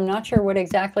Diagnostics. I'm not sure what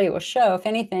exactly it will show, if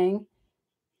anything.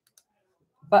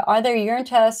 But are there urine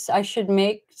tests I should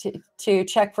make to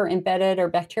check for embedded or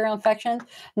bacterial infections?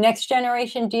 Next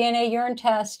generation DNA urine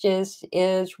test is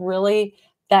really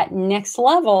that next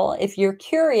level. If you're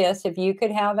curious, if you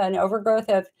could have an overgrowth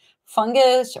of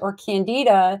fungus or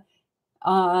candida,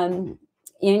 and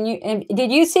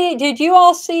did you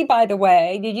all see, by the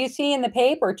way, did you see in the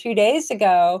paper 2 days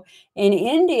ago in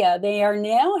India, they are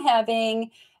now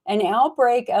having an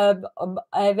outbreak of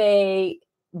a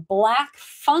black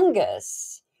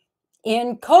fungus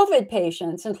in COVID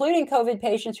patients, including COVID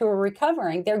patients who are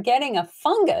recovering. They're getting a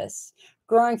fungus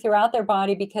growing throughout their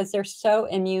body because they're so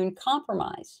immune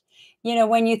compromised. You know,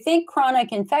 when you think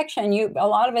chronic infection, a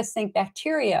lot of us think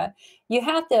bacteria. You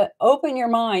have to open your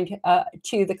mind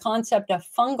to the concept of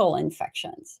fungal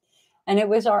infections. And it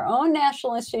was our own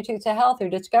National Institutes of Health who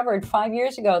discovered 5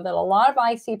 years ago that a lot of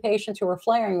IC patients who were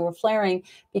flaring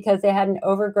because they had an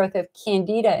overgrowth of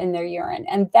candida in their urine.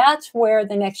 And that's where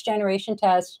the next generation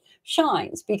test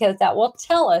shines, because that will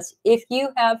tell us if you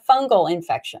have fungal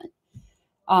infection.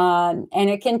 And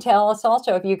it can tell us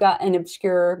also if you got an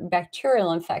obscure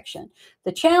bacterial infection.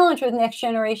 The challenge with next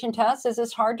generation tests is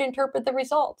it's hard to interpret the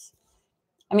results.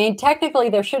 I mean, technically,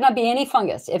 there should not be any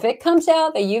fungus. If it comes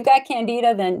out that you've got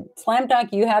candida, then slam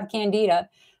dunk, you have candida.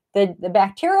 The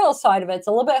bacterial side of it's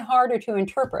a little bit harder to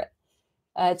interpret.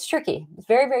 It's tricky. It's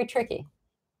very, very tricky.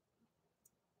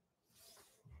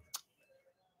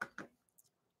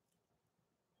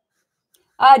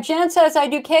 Jen says, I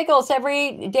do Kegels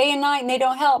every day and night and they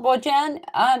don't help. Well, Jen,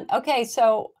 okay,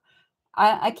 so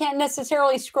I can't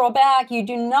necessarily scroll back. You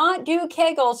do not do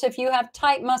Kegels if you have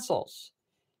tight muscles.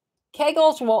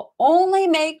 Kegels will only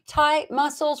make tight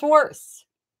muscles worse.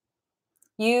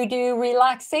 You do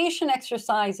relaxation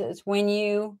exercises when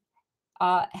you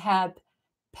have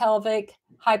pelvic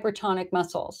hypertonic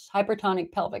muscles,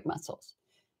 hypertonic pelvic muscles.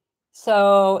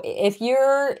 So if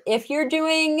you're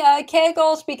doing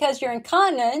Kegels because you're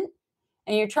incontinent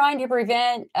and you're trying to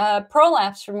prevent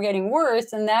prolapse from getting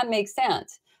worse, then that makes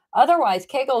sense. Otherwise,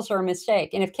 Kegels are a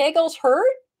mistake. And if Kegels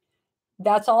hurt,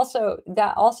 that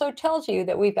also tells you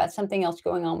that we've got something else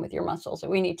going on with your muscles that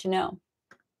we need to know.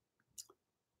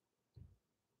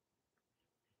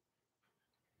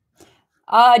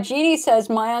 Jeannie says,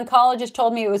 my oncologist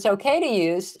told me it was okay to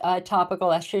use topical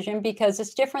estrogen because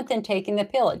it's different than taking the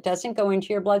pill. It doesn't go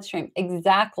into your bloodstream.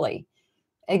 Exactly.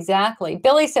 Exactly.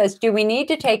 Billy says, do we need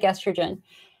to take estrogen?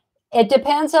 It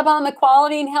depends upon the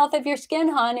quality and health of your skin,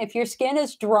 hon. If your skin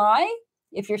is dry,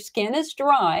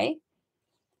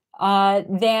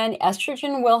 then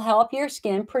estrogen will help your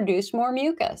skin produce more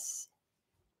mucus.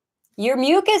 Your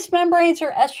mucus membranes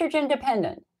are estrogen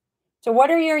dependent. So what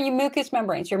are your mucous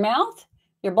membranes? Your mouth,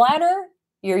 your bladder,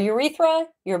 your urethra,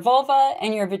 your vulva,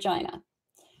 and your vagina.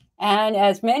 And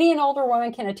as many an older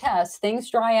woman can attest,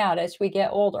 things dry out as we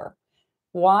get older.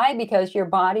 Why? Because your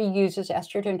body uses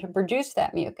estrogen to produce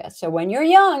that mucus. So when you're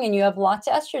young and you have lots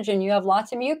of estrogen, you have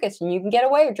lots of mucus, and you can get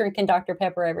away with drinking Dr.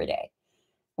 Pepper every day.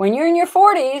 When you're in your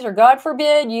 40s, or God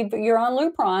forbid, you're on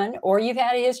Lupron, or you've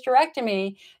had a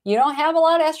hysterectomy, you don't have a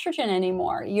lot of estrogen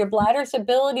anymore. Your bladder's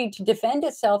ability to defend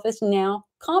itself is now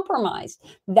compromised.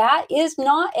 That is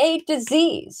not a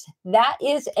disease. That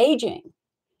is aging.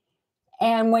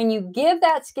 And when you give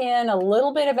that skin a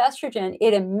little bit of estrogen,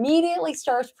 it immediately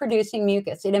starts producing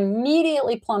mucus. It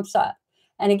immediately plumps up.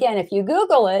 And again, if you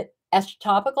Google it,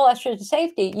 topical estrogen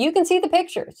safety, you can see the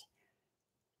pictures.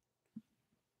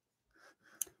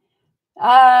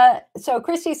 So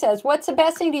Christy says, what's the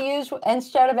best thing to use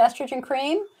instead of estrogen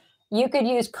cream? You could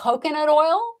use coconut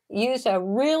oil, use a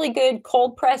really good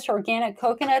cold pressed organic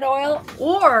coconut oil,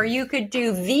 or you could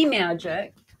do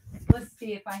V-Magic. Let's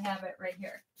see if I have it right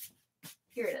here.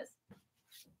 Here it is.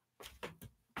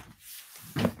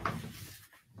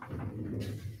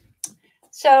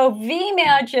 So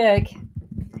V-Magic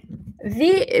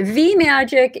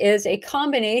is a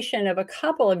combination of a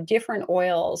couple of different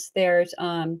oils. There's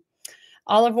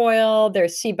olive oil,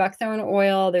 there's sea buckthorn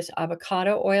oil, there's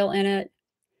avocado oil in it,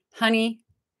 honey.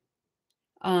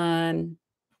 And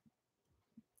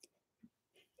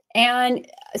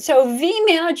so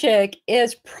V-Magic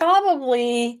is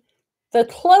probably the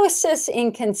closest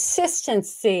in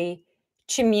consistency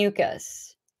to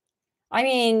mucus. I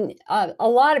mean, a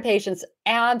lot of patients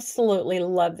absolutely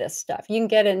love this stuff. You can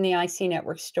get it in the IC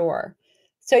Network store.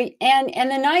 So, and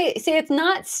the nice, see, it's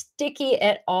not sticky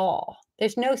at all.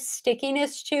 There's no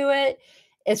stickiness to it.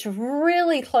 It's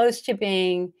really close to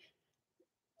being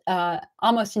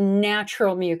almost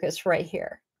natural mucus right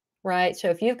here, right? So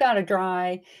if you've got a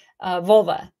dry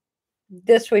vulva,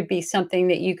 this would be something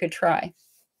that you could try.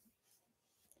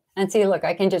 And see, look,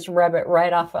 I can just rub it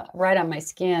right on my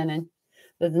skin, and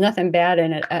there's nothing bad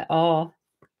in it at all.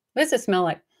 What does it smell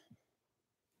like?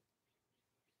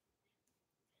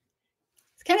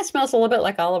 It kind of smells a little bit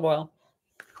like olive oil.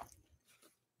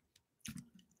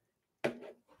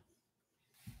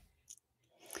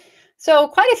 So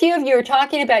quite a few of you are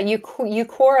talking about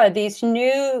Eucora, this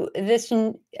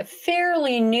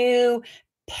fairly new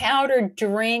powdered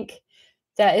drink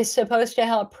that is supposed to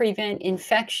help prevent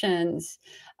infections.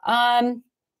 I'm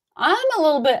a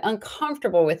little bit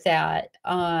uncomfortable with that.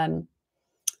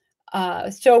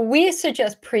 So we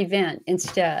suggest Prevent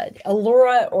instead,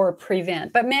 Allura or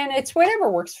Prevent. But man, it's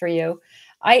whatever works for you.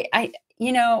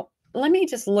 Let me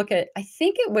just look at, I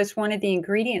think it was one of the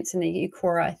ingredients in the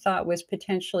Eucora I thought was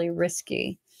potentially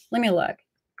risky. Let me look.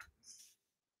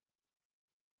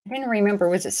 I didn't remember.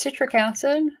 Was it citric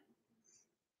acid?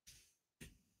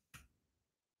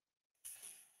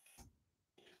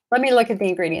 Let me look at the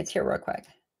ingredients here real quick.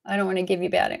 I don't want to give you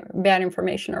bad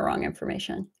information or wrong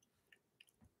information.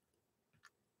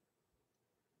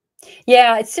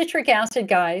 Yeah, it's citric acid,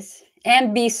 guys,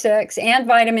 and B6 and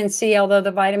vitamin C, although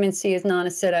the vitamin C is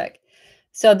non-acidic.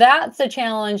 So that's the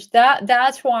challenge.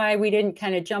 That's why we didn't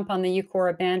kind of jump on the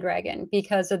Eucora bandwagon,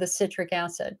 because of the citric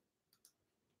acid.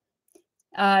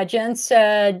 Jen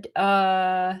said,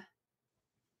 I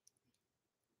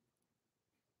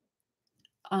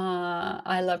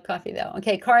love coffee though.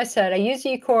 Okay, Cara said, I use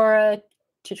Eucora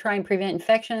to try and prevent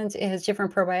infections. It has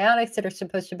different probiotics that are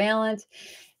supposed to balance.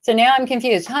 So now I'm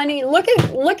confused. Honey, look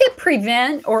at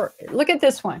Prevent, or look at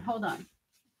this one. Hold on.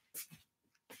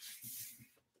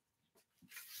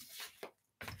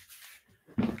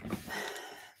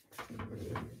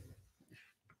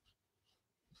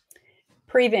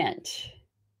 Prevent.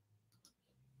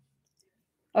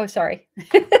 Oh, sorry.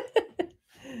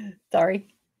 Sorry.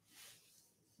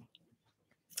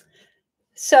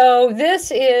 So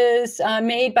this is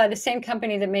made by the same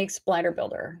company that makes Bladder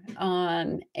Builder.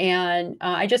 And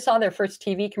I just saw their first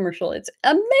TV commercial. It's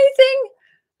amazing.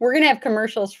 We're going to have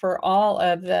commercials for all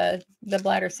of the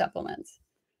bladder supplements.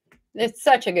 It's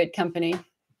such a good company.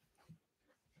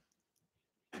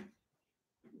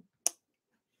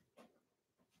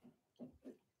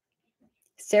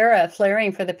 Sarah,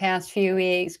 flaring for the past few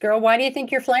weeks. Girl, why do you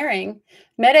think you're flaring?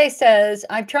 Mede says,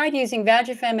 I've tried using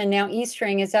Vagifem and now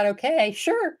E-string. Is that okay?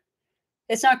 Sure.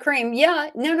 It's not cream. Yeah,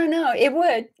 no. It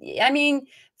would. I mean,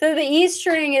 the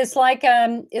E-string is like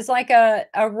a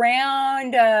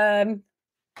round,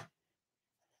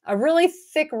 a really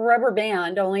thick rubber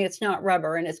band, only it's not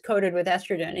rubber and it's coated with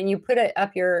estrogen, and you put it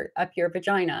up your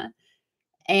vagina,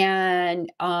 and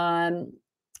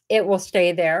it will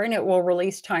stay there and it will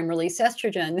release time release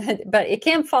estrogen, but it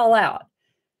can fall out.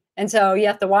 And so you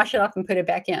have to wash it off and put it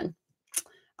back in.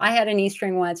 I had an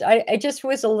E-string once. It just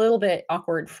was a little bit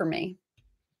awkward for me.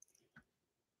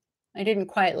 I didn't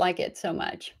quite like it so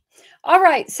much. All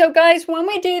right, so guys, when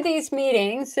we do these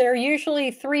meetings, there are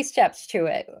usually 3 steps to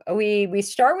it. We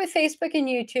start with Facebook and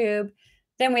YouTube,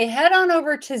 then we head on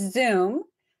over to Zoom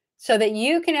so that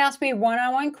you can ask me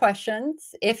one-on-one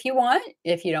questions if you want.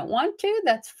 If you don't want to,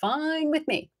 that's fine with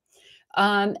me.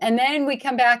 And then we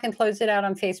come back and close it out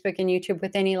on Facebook and YouTube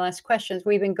with any last questions.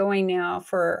 We've been going now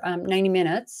for 90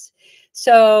 minutes.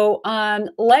 So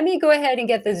let me go ahead and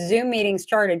get the Zoom meeting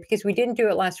started because we didn't do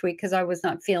it last week because I was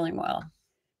not feeling well.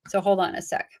 So hold on a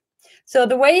sec. So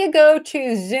the way you go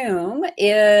to Zoom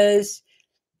is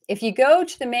if you go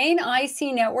to the main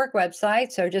IC Network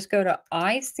website, so just go to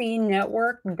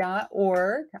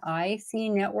icnetwork.org,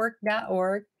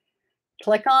 icnetwork.org,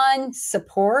 click on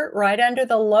support right under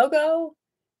the logo,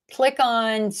 click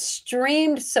on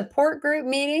streamed support group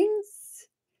meetings,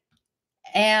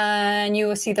 and you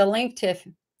will see the link to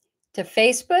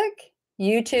Facebook,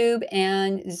 YouTube,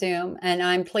 and Zoom. And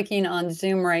I'm clicking on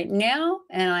Zoom right now,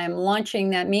 and I'm launching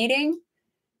that meeting.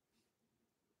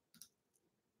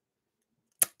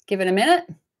 Give it a minute.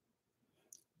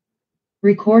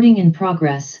 Recording in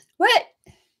progress. What?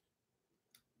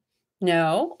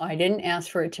 No, I didn't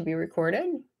ask for it to be recorded.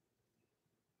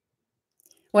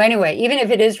 Well, anyway, even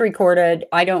if it is recorded,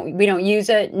 we don't use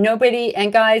it. Nobody,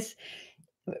 and guys,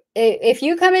 if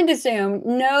you come into Zoom,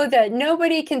 know that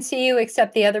nobody can see you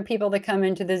except the other people that come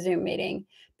into the Zoom meeting.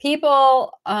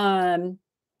 People, and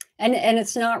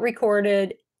it's not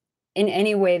recorded in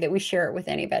any way that we share it with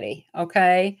anybody,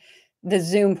 okay? The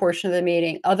Zoom portion of the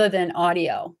meeting, other than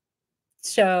audio.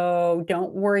 So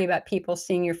don't worry about people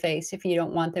seeing your face if you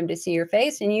don't want them to see your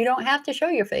face, and you don't have to show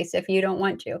your face if you don't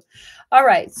want to. All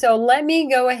right, so let me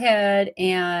go ahead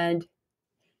and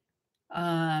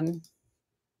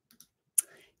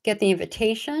get the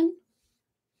invitation.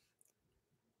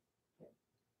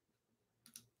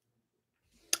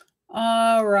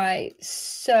 All right,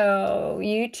 so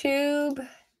YouTube.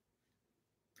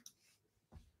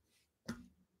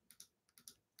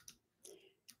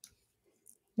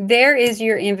 There is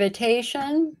your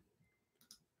invitation.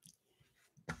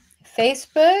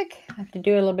 Facebook, I have to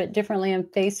do a little bit differently on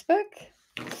Facebook.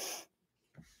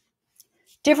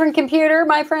 Different computer,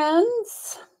 my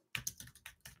friends.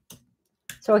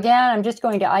 So again, I'm just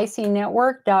going to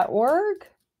icnetwork.org.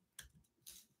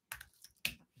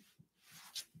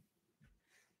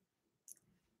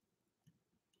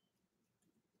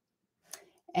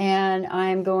 And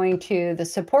I'm going to the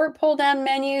support pull-down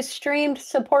menu, streamed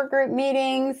support group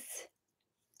meetings.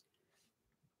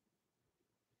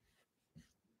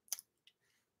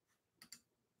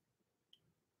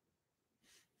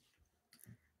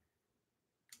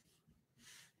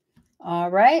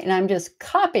 All right, and I'm just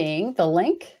copying the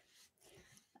link.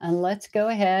 And let's go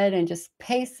ahead and just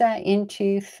paste that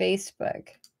into Facebook.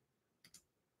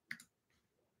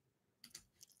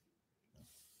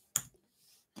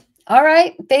 All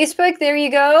right, Facebook, there you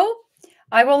go.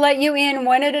 I will let you in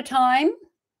one at a time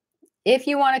if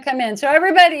you want to come in. So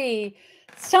everybody,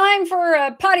 it's time for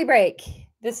a potty break.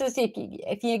 This is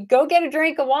if you go get a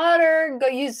drink of water, go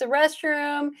use the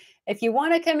restroom. If you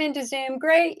want to come into Zoom,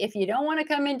 great. If you don't want to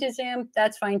come into Zoom,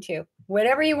 that's fine too.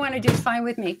 Whatever you want to do is fine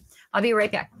with me. I'll be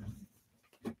right back.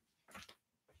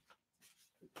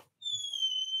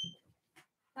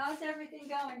 How's everything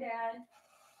going, Dad?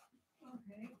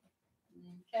 Okay.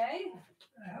 Okay.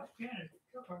 I hope Janet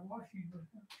took her washing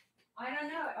machine. I don't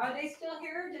know. Are they still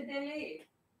here or did they leave?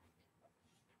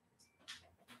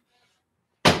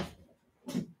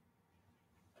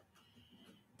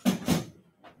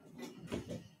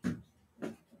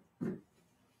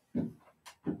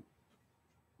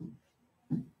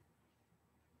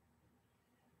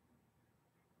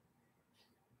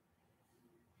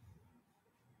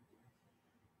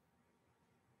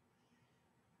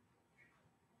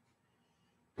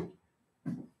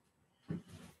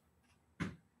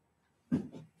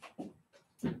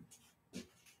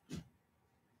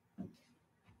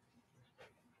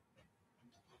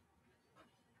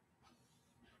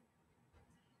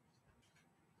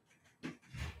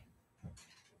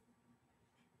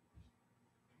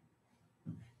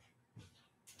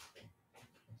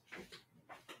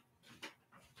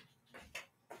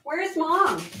 Where's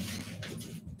Mom?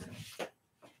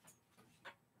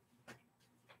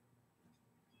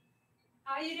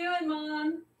 How you doing,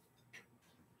 Mom?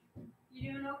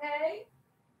 You doing okay?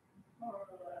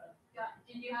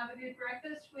 Did you have a good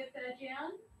breakfast with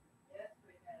Jan? Yes,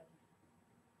 we had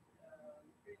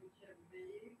green chili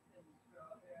beef and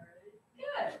strawberry.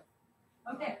 Good.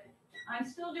 Okay. I'm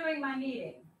still doing my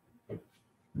meeting.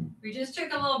 We just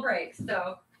took a little break,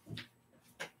 so.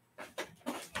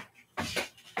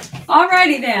 All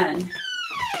righty then.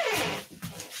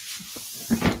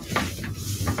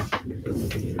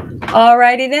 All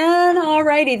righty then. All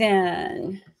righty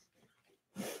then.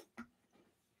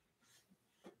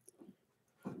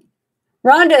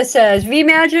 Rhonda says,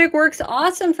 V-Magic works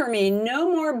awesome for me.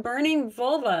 No more burning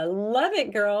vulva. Love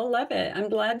it, girl. Love it. I'm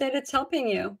glad that it's helping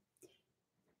you.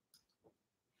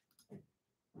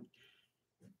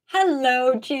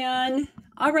 Hello, Jan.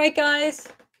 All right, guys.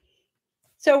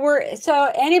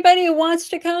 So anybody who wants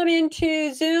to come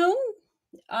into Zoom,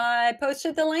 I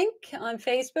posted the link on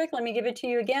Facebook. Let me give it to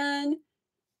you again.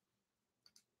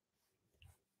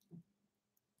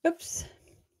 Oops.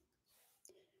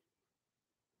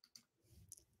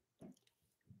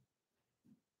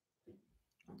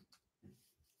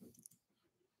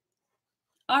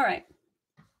 All right.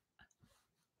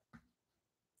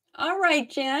 All right,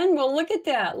 Jen. Well, look at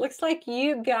that. Looks like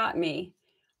you got me.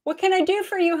 What can I do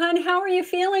for you, hon? How are you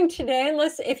feeling today?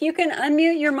 If you can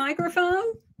unmute your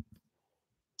microphone.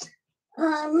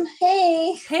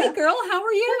 Hey. Hey, girl. How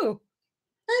are you?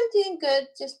 I'm doing good.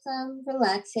 Just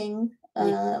relaxing.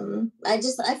 I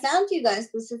found you guys.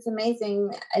 This is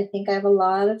amazing. I think I have a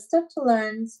lot of stuff to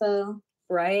learn. So.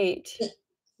 Right.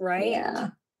 Right.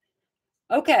 Yeah.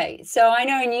 Okay. So I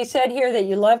know, and you said here that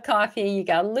you love coffee. You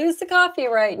got to lose the coffee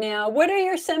right now. What are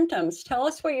your symptoms? Tell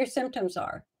us what your symptoms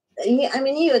are. Yeah, I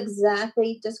mean, you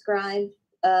exactly described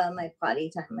my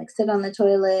potty time. Like sit on the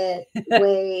toilet,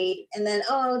 wait, and then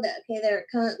they're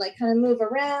kind of move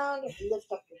around, lift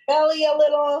up your belly a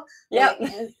little. Yeah.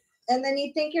 And then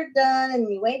you think you're done, and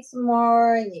you wait some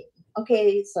more, and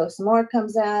so some more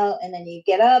comes out, and then you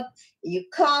get up, you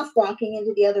cough, walking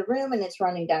into the other room, and it's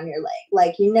running down your leg.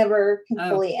 Like you never can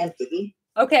fully empty.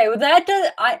 Okay, well that does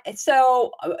I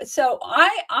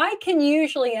can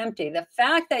usually empty. The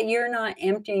fact that you're not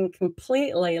emptying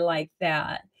completely like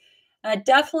that,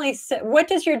 definitely. What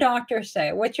does your doctor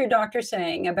say? What's your doctor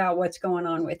saying about what's going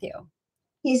on with you?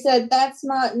 He said, that's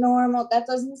not normal. That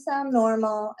doesn't sound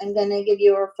normal. I'm going to give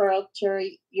you a referral to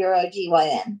your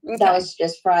OGYN. Okay. That was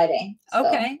just Friday. So.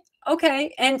 Okay.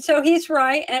 Okay. And so he's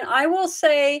right. And I will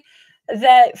say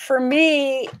that for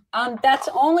me, that's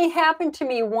only happened to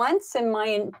me once in my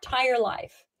entire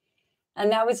life.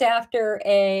 And that was after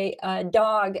a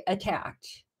dog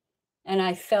attacked. And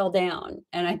I fell down.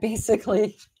 And I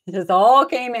basically, this all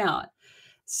came out.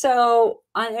 So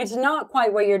it's not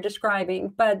quite what you're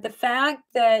describing, but the fact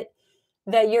that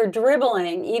you're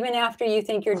dribbling even after you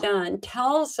think you're done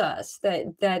tells us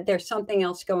that there's something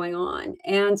else going on.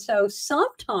 And so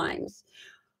sometimes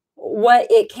what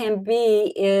it can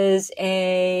be is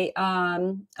a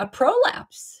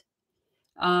prolapse,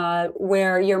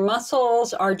 where your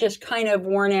muscles are just kind of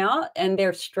worn out and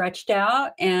they're stretched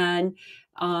out, and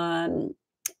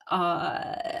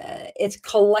it's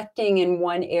collecting in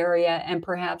one area and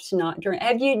perhaps not during.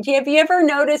 Have you ever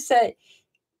noticed that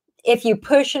if you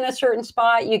push in a certain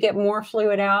spot, you get more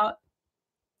fluid out?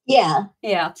 Yeah.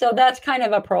 Yeah. So that's kind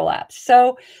of a prolapse.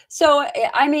 So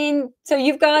I mean, so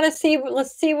you've got to see.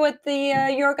 Let's see what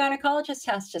the your gynecologist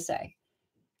has to say.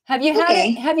 Have you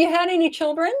had any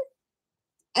children?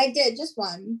 I did, just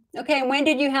one. Okay. And when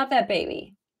did you have that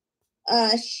baby?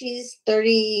 She's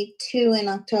 32 in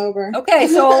October. Okay,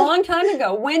 so a long time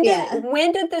ago. When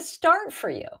did this start for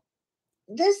you?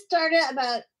 This started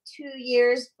about 2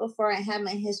 years before I had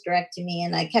my hysterectomy,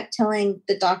 and I kept telling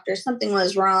the doctor something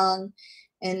was wrong,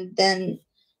 and then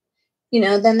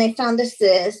then they found a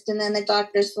cyst, and then the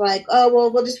doctor's like, oh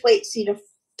well, we'll just wait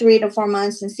 3 to 4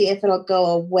 months and see if it'll go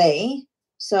away.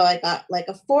 So I got like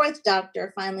a fourth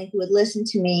doctor finally who would listen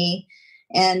to me,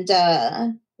 and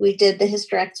we did the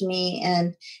hysterectomy,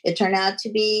 and it turned out to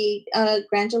be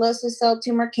granulosa cell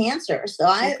tumor cancer. So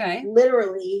I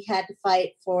literally had to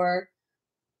fight for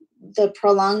the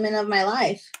prolongment of my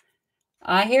life.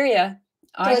 I hear you.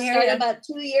 So it started about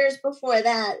 2 years before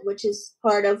that, which is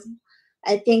part of,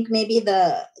 I think maybe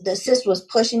the cyst was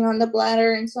pushing on the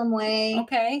bladder in some way.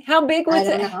 Okay. How big was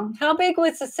it? How big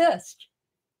was the cyst?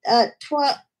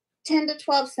 10 to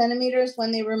 12 centimeters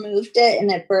when they removed it, and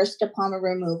it burst upon a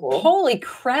removal. Holy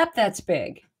crap, that's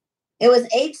big. It was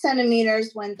 8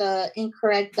 centimeters when the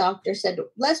incorrect doctor said,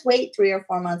 let's wait 3 or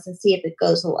 4 months and see if it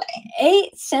goes away.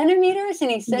 8 centimeters?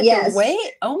 And he said to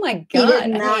wait? Oh my God.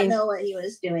 He did not know what he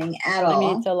was doing at all.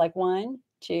 I mean, so like 1,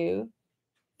 2,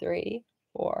 3,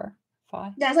 4,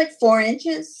 5. That's like 4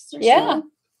 inches. Yeah. So.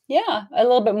 Yeah, a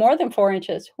little bit more than 4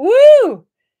 inches. Woo!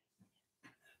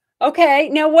 Okay,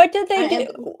 now what did I they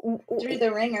am do? through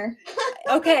the ringer.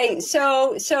 Okay,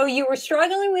 so you were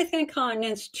struggling with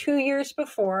incontinence 2 years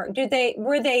before.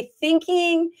 Were they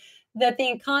thinking that the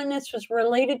incontinence was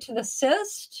related to the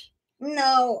cyst?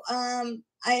 No,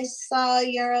 I saw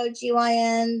Euro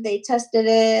GYN. They tested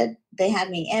it. They had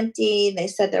me empty. They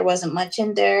said there wasn't much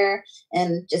in there,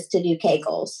 and just to do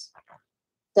Kegels.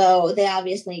 So they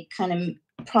obviously kind of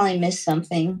probably missed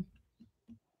something.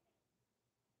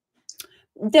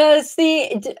 Does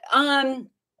when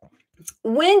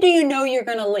do you know you're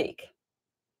going to leak?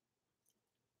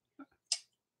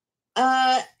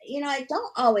 I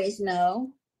don't always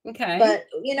know, Okay. but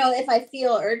if I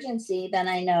feel urgency, then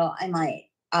I know I might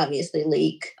obviously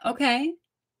leak. Okay.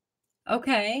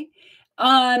 Okay.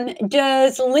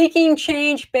 Does leaking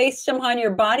change based upon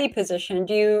your body position?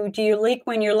 Do you leak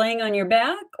when you're laying on your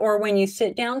back or when you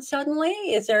sit down suddenly?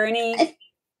 Is there any?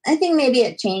 I think maybe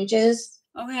it changes.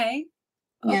 Okay.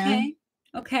 Yeah.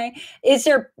 Okay. Okay.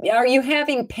 Are you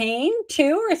having pain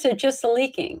too, or is it just the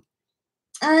leaking?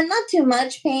 Not too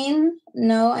much pain.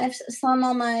 No, I've some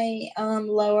on my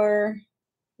lower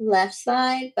left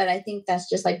side, but I think that's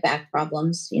just like back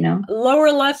problems.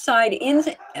 Lower left side,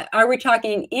 are we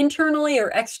talking internally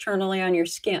or externally on your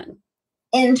skin?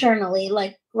 Internally,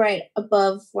 like right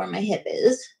above where my hip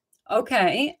is.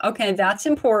 Okay. Okay. That's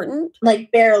important.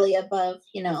 Like barely above,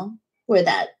 where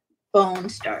that bone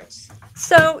starts.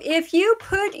 So if you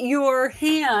put your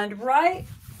hand right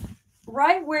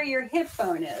where your hip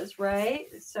bone is, right?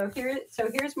 So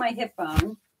here's my hip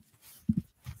bone.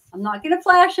 I'm not going to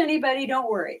flash anybody,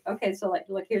 don't worry. Okay, so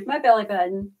look, here's my belly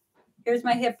button. Here's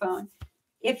my hip bone.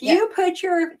 If you put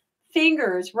your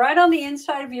fingers right on the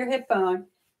inside of your hip bone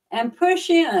and push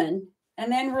in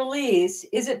and then release,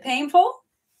 is it painful?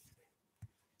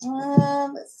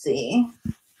 Let's see.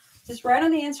 Just right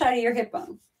on the inside of your hip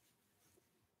bone.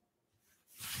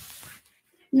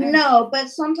 No, but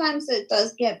sometimes it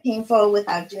does get painful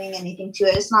without doing anything to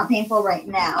it. It's not painful right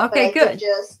now. Okay, but I good. did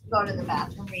just go to the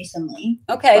bathroom recently.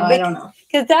 Okay, so I don't know.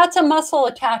 Because that's a muscle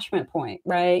attachment point,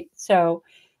 right? So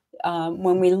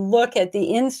when we look at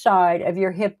the inside of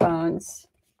your hip bones,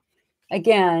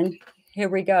 again, here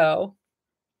we go.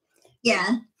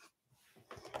 Yeah.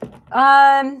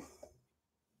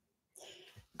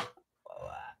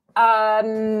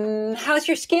 How's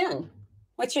your skin?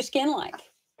 What's your skin like?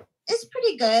 It's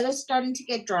pretty good. It's starting to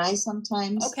get dry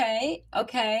sometimes. Okay.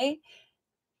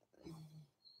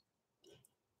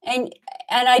 And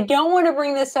I don't want to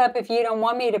bring this up if you don't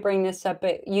want me to bring this up,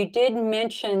 but you did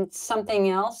mention something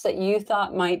else that you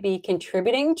thought might be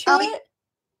contributing to it.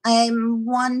 I'm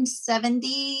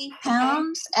 170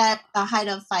 pounds at a height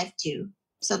of 5'2".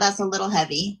 So that's a little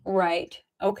heavy. Right.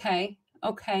 Okay.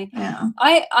 Yeah.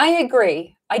 I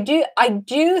agree. I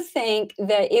do think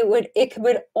that it would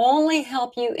only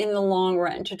help you in the long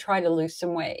run to try to lose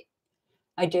some weight.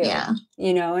 I do. Yeah.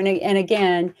 And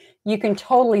again, you can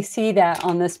totally see that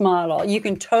on this model. You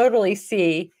can totally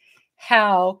see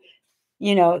how,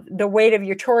 the weight of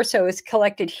your torso is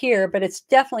collected here, but it's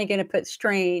definitely going to put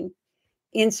strain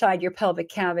inside your pelvic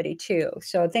cavity too.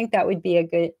 So I think that would be a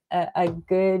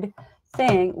good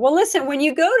thing. Well, listen, when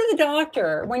you go see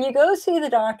the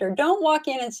doctor, don't walk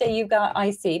in and say you've got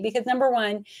IC, because number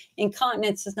one,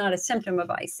 incontinence is not a symptom of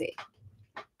IC.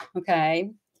 Okay.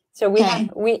 So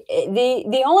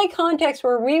the only context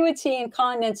where we would see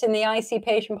incontinence in the IC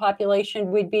patient population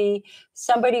would be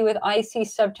somebody with IC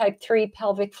subtype 3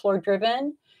 pelvic floor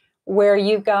driven, where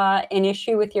you've got an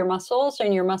issue with your muscles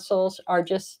and your muscles are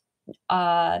just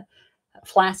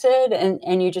flaccid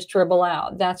and you just dribble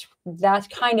out. That's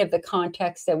kind of the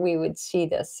context that we would see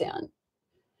this in.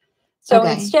 So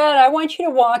instead, I want you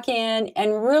to walk in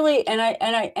and really,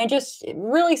 and just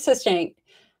really sustain.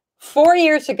 4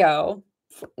 years ago,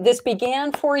 this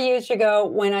began 4 years ago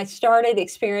when I started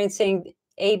experiencing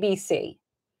ABC.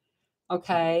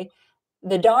 Okay.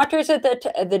 The doctors at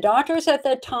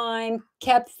the time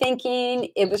kept thinking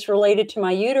it was related to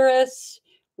my uterus.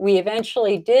 We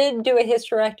eventually did do a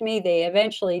hysterectomy. They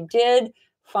eventually did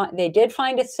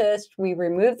find a cyst. We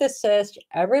removed the cyst.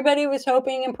 Everybody was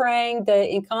hoping and praying the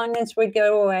incontinence would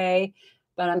go away,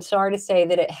 but I'm sorry to say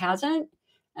that it hasn't.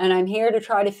 And I'm here to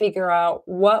try to figure out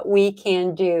what we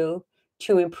can do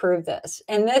to improve this.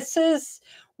 And this is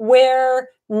where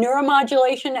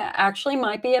neuromodulation actually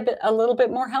might be a little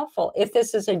bit more helpful. If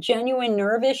this is a genuine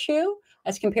nerve issue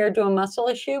as compared to a muscle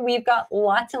issue, we've got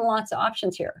lots and lots of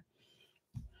options here.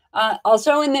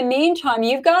 Also, in the meantime,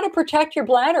 you've got to protect your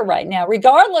bladder right now,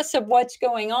 regardless of what's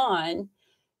going on.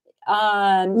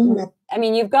 Mhm. I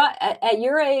mean, you've got, at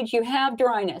your age, you have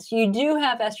dryness. You do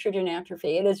have estrogen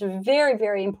atrophy. It is very,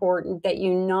 very important that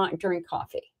you not drink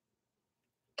coffee.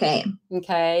 Okay.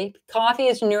 Okay. Coffee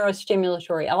is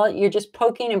neurostimulatory. You're just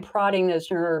poking and prodding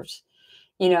those nerves,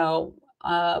 you know,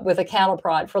 with a cattle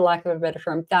prod, for lack of a better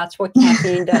term. That's what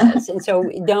caffeine does. And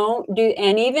so don't do,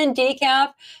 and even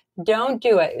decaf, don't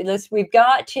do it. We've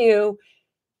got to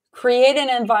create an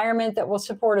environment that will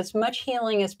support as much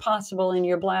healing as possible in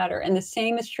your bladder. And the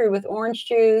same is true with orange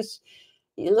juice.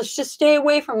 Let's just stay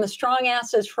away from the strong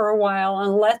acids for a while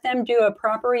and let them do a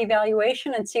proper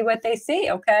evaluation and see what they see.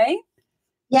 Okay.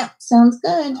 Yeah, sounds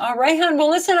good. All right, hon. Well,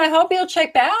 listen, I hope you'll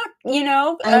check back.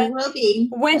 I will be.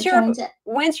 When's I'm your trying to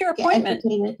when's your get appointment?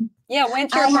 educated. Yeah,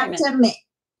 when's your I have appointment? to make.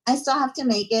 I still have to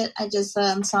make it. I just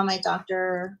saw my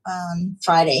doctor on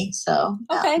Friday, so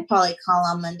Okay. I'll probably call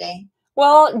on Monday.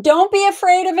 Well, don't be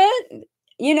afraid of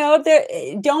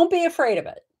it. Don't be afraid of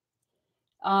it.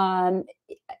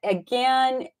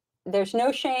 Again, there's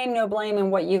no shame, no blame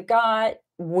in what you've got.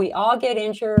 We all get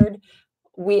injured.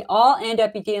 We all end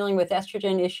up dealing with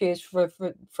estrogen issues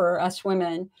for us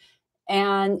women.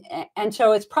 And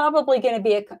so it's probably going to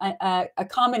be a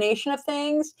combination of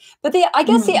things. But I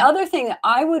guess the other thing that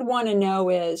I would want to know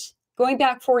is, going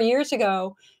back 4 years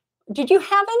ago, did you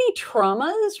have any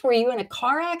traumas? Were you in a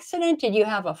car accident? Did you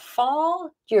have a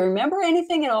fall? Do you remember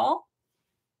anything at all?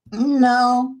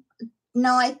 No,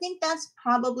 I think that's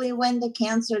probably when the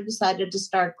cancer decided to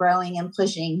start growing and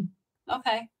pushing.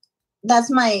 Okay.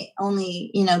 That's my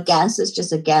only, guess. It's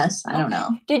just a guess. I don't know.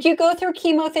 Did you go through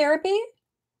chemotherapy?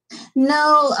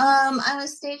 No, I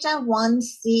was stage at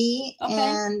 1C,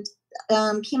 and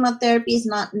chemotherapy is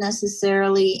not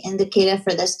necessarily indicated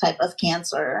for this type of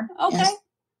cancer. Okay.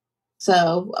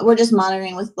 So we're just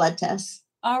monitoring with blood tests.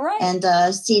 All right. And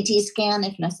CT scan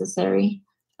if necessary.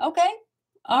 Okay.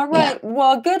 All right. Yeah.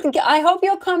 Well, good. I hope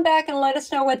you'll come back and let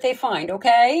us know what they find,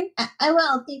 okay? I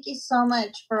will. Thank you so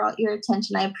much for all your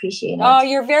attention. I appreciate it. Oh,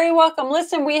 you're very welcome.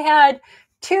 Listen, we had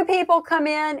 2 people come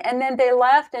in and then they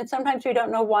left, and sometimes we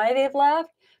don't know why they've left.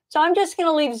 So I'm just going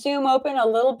to leave Zoom open a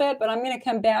little bit, but I'm going to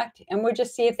come back and we'll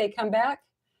just see if they come back.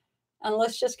 And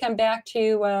let's just come back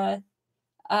to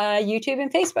YouTube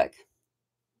and Facebook.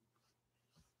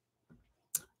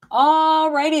 All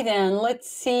righty then. Let's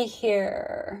see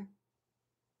here.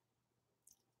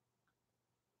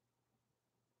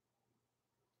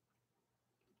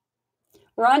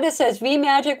 Rhonda says, V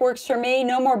Magic works for me.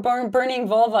 No more burning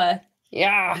vulva.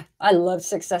 Yeah, I love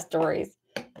success stories.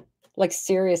 Like,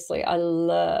 seriously, I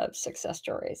love success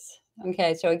stories.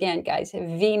 Okay, so again, guys,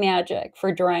 V Magic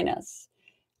for dryness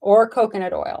or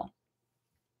coconut oil.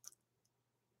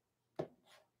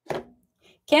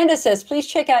 Candace says, please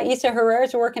check out Isa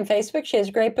Herrera's work on Facebook. She has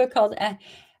a great book called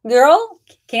Girl,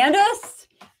 Candace,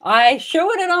 I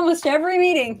show it at almost every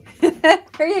meeting.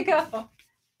 Here you go.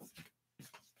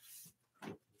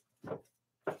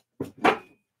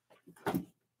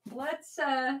 Let's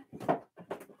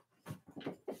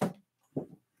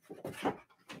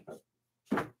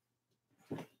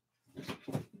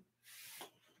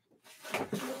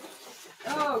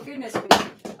oh goodness me.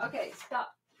 Okay,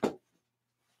 stop.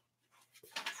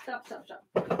 Stop.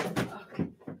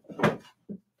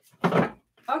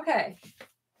 Okay.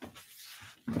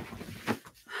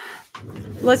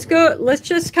 Let's go. Let's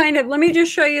just let me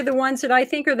just show you the ones that I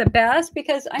think are the best,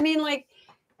 because I mean, like,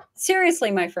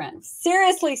 seriously, my friends,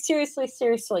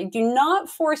 seriously, do not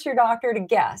force your doctor to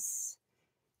guess.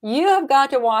 You have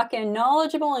got to walk in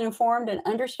knowledgeable and informed and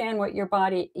understand what your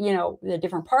body, the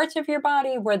different parts of your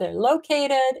body, where they're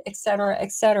located, et cetera,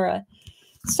 et cetera.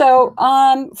 So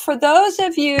for those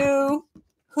of you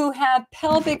who have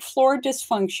pelvic floor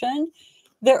dysfunction,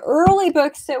 the early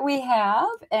books that we have,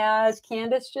 as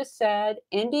Candace just said,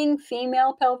 Ending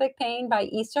Female Pelvic Pain by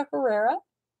Isa Herrera,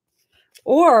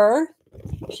 or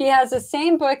she has the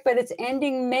same book, but it's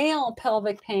Ending Male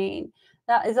Pelvic Pain.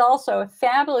 That is also a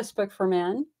fabulous book for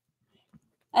men.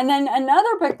 And then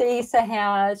another book that Isa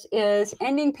has is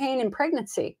Ending Pain in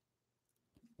Pregnancy.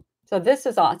 So this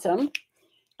is awesome.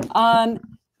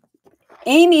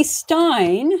 Amy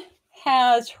Stein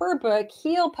has her book,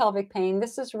 Heal Pelvic Pain.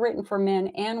 This is written for men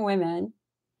and women.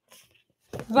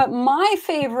 But my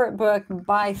favorite book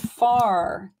by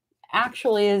far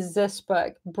actually is this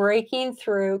book, Breaking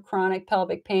Through Chronic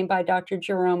Pelvic Pain by Dr.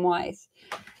 Jerome Weiss.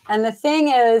 And the thing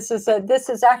is that this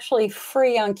is actually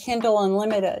free on Kindle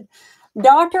Unlimited.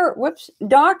 Dr.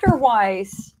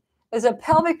 Weiss is a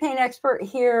pelvic pain expert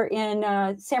here in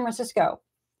San Francisco,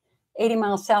 80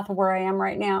 miles south of where I am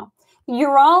right now.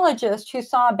 Urologist who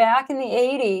saw back in the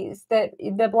 80s that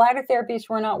the bladder therapies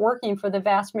were not working for the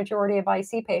vast majority of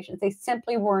IC patients. They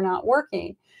simply were not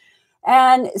working.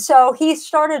 And so he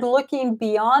started looking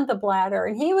beyond the bladder,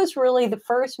 and he was really the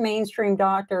first mainstream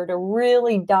doctor to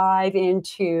really dive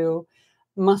into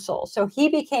muscle. So he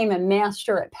became a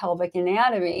master at pelvic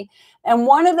anatomy. And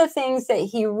one of the things that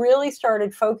he really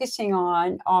started focusing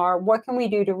on are what can we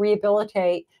do to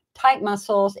rehabilitate tight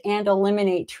muscles and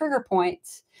eliminate trigger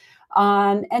points.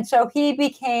 And so he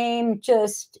became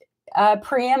just a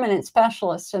preeminent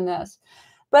specialist in this.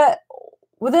 But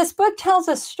this book tells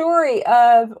a story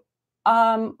of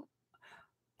um,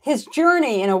 his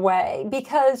journey in a way,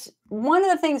 because one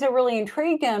of the things that really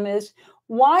intrigued him is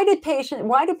why do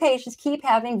patients keep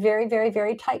having very, very,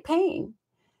 very tight pain?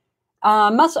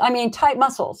 Tight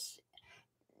muscles.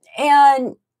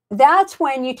 And that's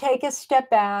when you take a step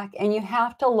back and you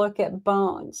have to look at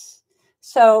bones.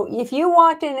 So if you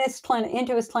walked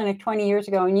into his clinic 20 years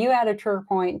ago and you had a trigger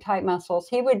point and tight muscles,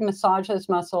 he would massage those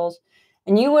muscles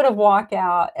and you would have walked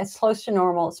out as close to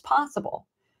normal as possible.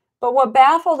 But what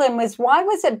baffled him was, why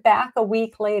was it back a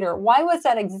week later? Why was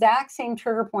that exact same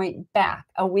trigger point back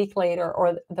a week later,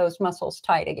 or those muscles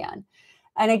tight again?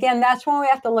 And again, that's when we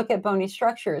have to look at bony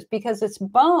structures, because it's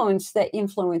bones that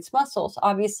influence muscles,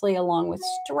 obviously, along with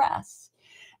stress.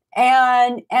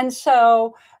 And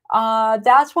so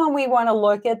that's when we want to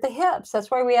look at the hips. That's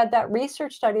why we had that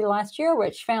research study last year,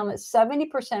 which found that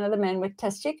 70% of the men with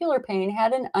testicular pain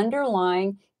had an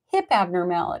underlying hip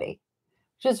abnormality,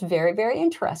 which is very, very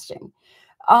interesting.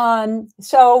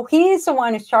 So he's the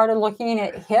one who started looking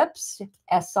at hips,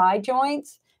 SI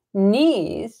joints,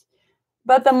 knees.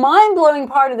 But the mind-blowing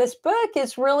part of this book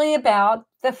is really about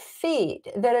the feet,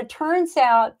 that it turns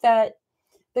out that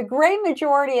the great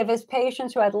majority of his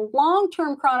patients who had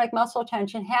long-term chronic muscle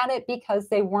tension had it because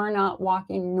they were not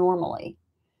walking normally.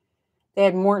 They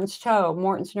had Morton's toe,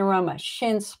 Morton's neuroma,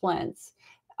 shin splints,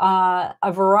 a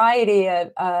variety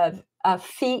of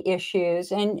feet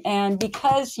issues. And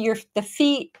because the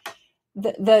feet,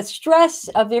 the stress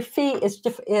of your feet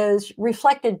is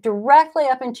reflected directly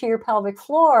up into your pelvic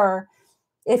floor.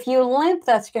 If you limp,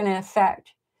 that's going to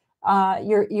affect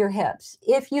your hips.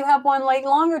 If you have one leg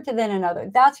longer than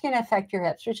another, that's going to affect your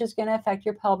hips, which is going to affect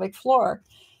your pelvic floor.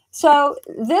 So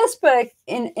this book,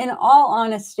 in all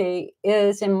honesty,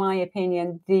 is, in my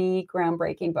opinion, the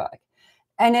groundbreaking book.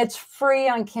 And it's free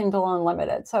on Kindle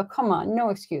Unlimited. So come on, no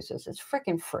excuses. It's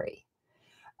freaking free.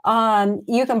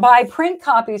 You can buy print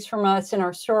copies from us in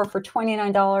our store for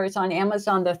 $29, on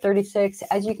Amazon, they're $36.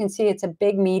 As you can see, it's a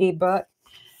big, meaty book.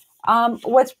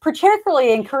 What's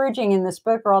particularly encouraging in this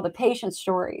book are all the patient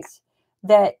stories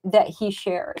that he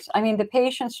shares. I mean, the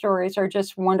patient stories are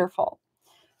just wonderful.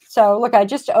 So look, I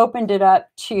just opened it up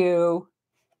to,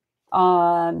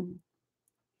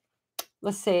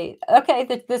 let's see.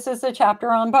 Okay, this is a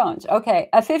chapter on bones. Okay,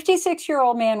 a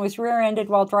 56-year-old man was rear-ended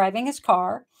while driving his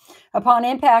car. Upon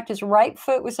impact, his right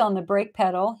foot was on the brake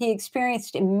pedal. He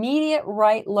experienced immediate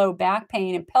right low back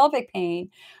pain and pelvic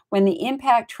pain when the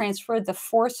impact transferred the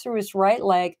force through his right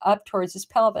leg up towards his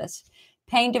pelvis.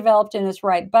 Pain developed in his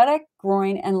right buttock,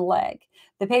 groin, and leg.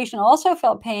 The patient also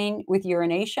felt pain with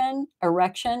urination,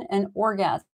 erection, and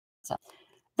orgasm.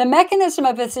 The mechanism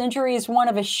of this injury is one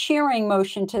of a shearing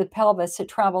motion to the pelvis that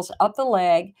travels up the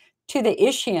leg to the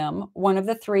ischium, one of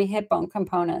the three hip bone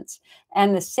components,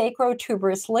 and the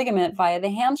sacrotuberous ligament via the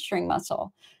hamstring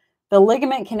muscle. The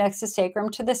ligament connects the sacrum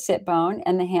to the sit bone,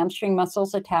 and the hamstring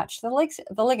muscles attach to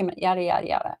the ligament, yada, yada,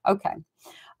 yada. Okay.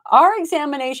 Our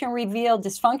examination revealed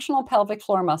dysfunctional pelvic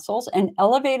floor muscles, an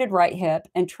elevated right hip,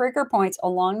 and trigger points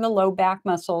along the low back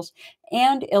muscles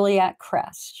and iliac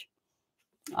crest.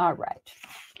 All right.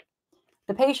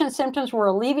 The patient's symptoms were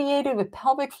alleviated with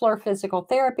pelvic floor physical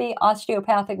therapy,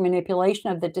 osteopathic manipulation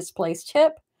of the displaced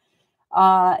hip,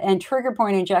 and trigger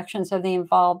point injections of the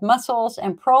involved muscles,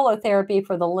 and prolotherapy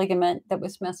for the ligament that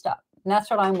was messed up. And that's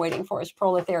what I'm waiting for, is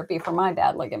prolotherapy for my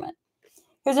bad ligament.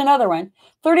 Here's another one.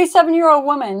 37-year-old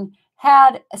woman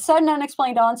had a sudden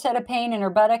unexplained onset of pain in her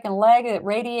buttock and leg that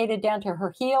radiated down to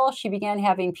her heel. She began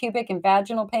having pubic and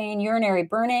vaginal pain, urinary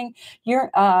burning,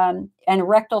 and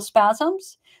rectal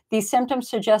spasms. These symptoms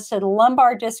suggested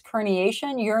lumbar disc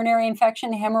herniation, urinary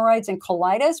infection, hemorrhoids, and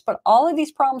colitis, but all of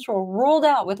these problems were ruled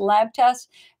out with lab tests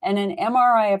and an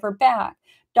MRI of her back.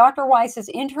 Dr. Weiss's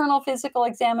internal physical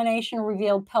examination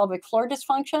revealed pelvic floor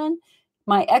dysfunction.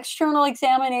 My external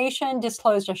examination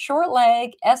disclosed a short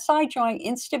leg, SI joint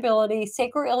instability,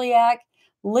 sacroiliac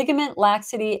ligament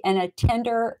laxity, and a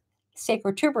tender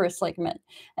sacrotuberous ligament.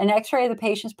 An x-ray of the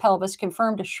patient's pelvis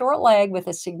confirmed a short leg with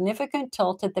a significant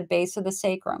tilt at the base of the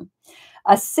sacrum.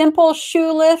 A simple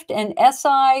shoe lift and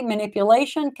SI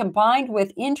manipulation combined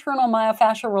with internal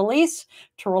myofascial release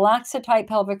to relax the tight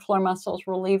pelvic floor muscles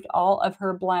relieved all of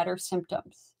her bladder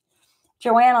symptoms.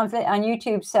 Joanne on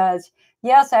YouTube says,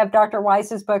 yes, I have Dr.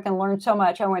 Weiss's book and learned so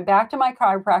much. I went back to my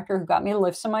chiropractor who got me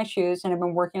lifts in my shoes and have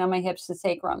been working on my hips and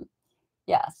sacrum.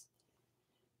 Yes.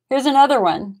 Here's another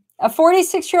one. A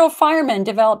 46-year-old fireman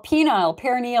developed penile,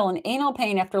 perineal, and anal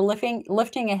pain after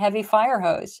lifting a heavy fire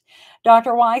hose.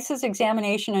 Dr. Weiss's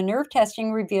examination and nerve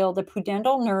testing revealed a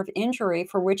pudendal nerve injury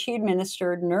for which he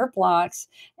administered nerve blocks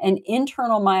and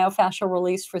internal myofascial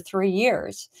release for 3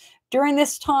 years. During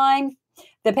this time,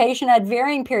 the patient had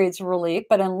varying periods of relief,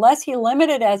 but unless he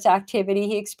limited his activity,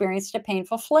 he experienced a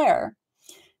painful flare.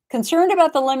 Concerned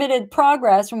about the limited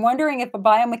progress and wondering if a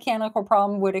biomechanical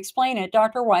problem would explain it,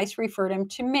 Dr. Weiss referred him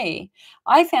to me.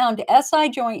 I found SI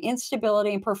joint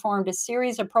instability and performed a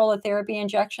series of prolotherapy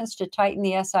injections to tighten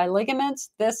the SI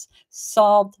ligaments. This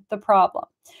solved the problem.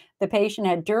 The patient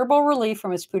had durable relief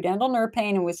from his pudendal nerve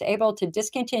pain and was able to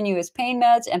discontinue his pain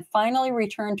meds and finally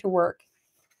return to work.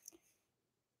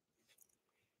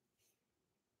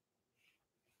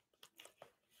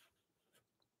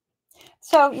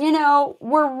 So,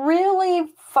 we're really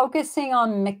focusing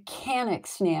on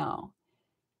mechanics now.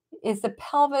 Is the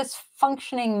pelvis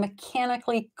functioning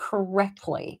mechanically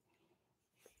correctly?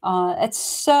 It's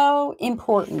so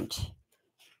important.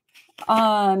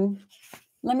 Let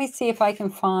me see if I can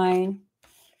find.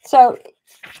 So,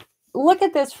 look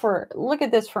at this for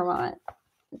a moment.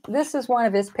 This is one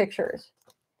of his pictures,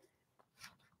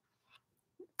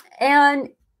 and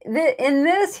in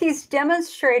this, he's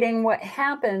demonstrating what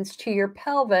happens to your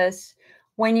pelvis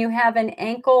when you have an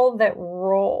ankle that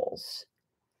rolls.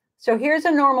 So here's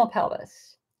a normal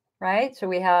pelvis, right? So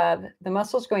we have the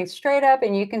muscles going straight up,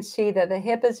 and you can see that the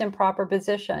hip is in proper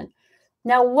position.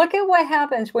 Now look at what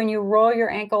happens when you roll your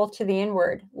ankle to the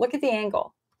inward. Look at the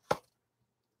angle.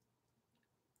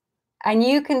 And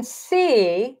you can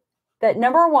see that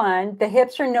number one, the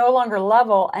hips are no longer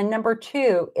level, and number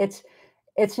two,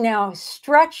 it's now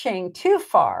stretching too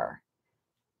far.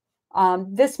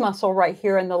 This muscle right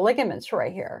here and the ligaments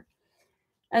right here.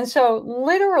 And so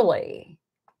literally,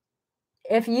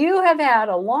 if you have had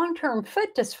a long-term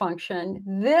foot dysfunction,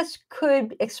 this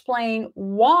could explain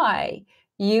why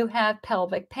you have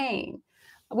pelvic pain.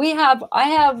 I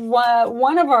have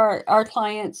one of our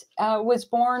clients was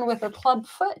born with a club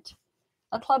foot,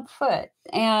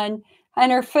 and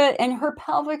her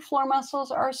pelvic floor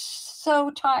muscles are so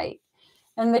tight.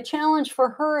 And the challenge for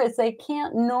her is they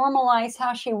can't normalize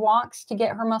how she walks to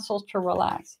get her muscles to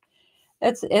relax.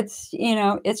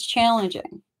 It's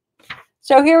challenging.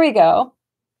 So here we go.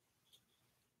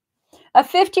 A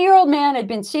 50-year-old man had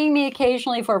been seeing me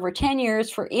occasionally for over 10 years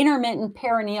for intermittent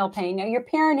perineal pain. Now, your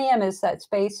perineum is that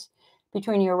space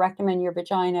between your rectum and your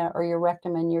vagina, or your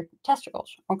rectum and your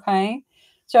testicles, okay?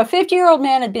 So a 50-year-old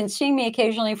man had been seeing me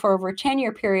occasionally for over a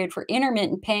 10-year period for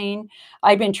intermittent pain.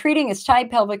 I'd been treating his tight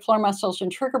pelvic floor muscles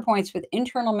and trigger points with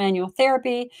internal manual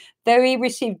therapy. Though he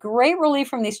received great relief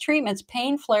from these treatments,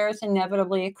 pain flares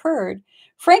inevitably occurred.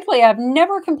 Frankly, I've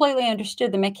never completely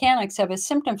understood the mechanics of his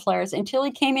symptom flares until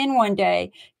he came in one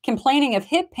day complaining of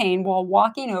hip pain while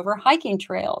walking over hiking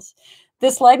trails.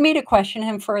 This led me to question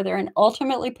him further and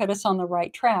ultimately put us on the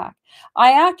right track.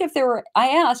 I asked if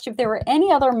there were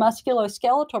any other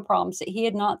musculoskeletal problems that he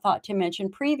had not thought to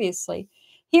mention previously.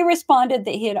 He responded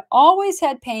that he had always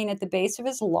had pain at the base of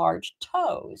his large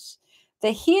toes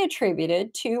that he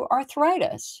attributed to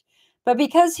arthritis. But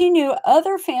because he knew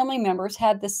other family members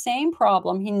had the same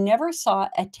problem, he never sought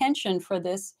attention for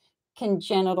this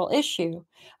congenital issue.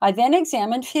 I then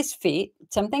examined his feet,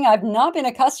 something I've not been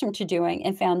accustomed to doing,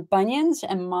 and found bunions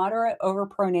and moderate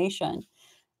overpronation.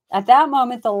 At that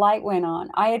moment, the light went on.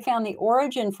 I had found the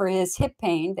origin for his hip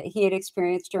pain that he had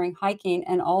experienced during hiking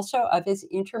and also of his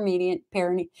intermittent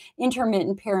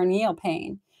perineal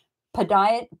pain.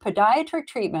 Podiatric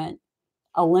treatment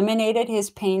eliminated his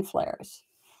pain flares.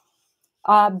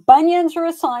 Bunions are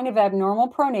a sign of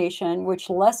abnormal pronation, which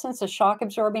lessens the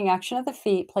shock-absorbing action of the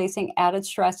feet, placing added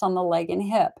stress on the leg and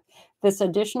hip. This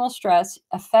additional stress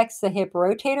affects the hip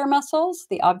rotator muscles,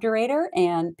 the obturator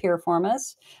and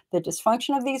piriformis. The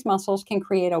dysfunction of these muscles can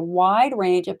create a wide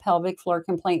range of pelvic floor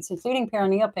complaints, including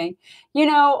perineal pain.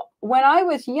 When I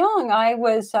was young, I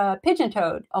was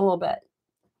pigeon-toed a little bit.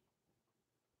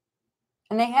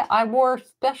 And I wore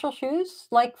special shoes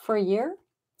like for a year.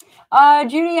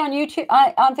 Judy on YouTube,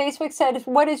 on Facebook said,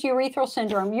 what is urethral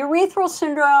syndrome? Urethral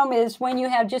syndrome is when you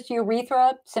have just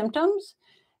urethra symptoms.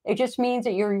 It just means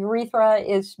that your urethra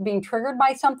is being triggered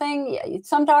by something.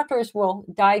 Some doctors will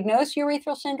diagnose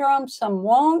urethral syndrome, some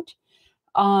won't.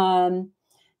 In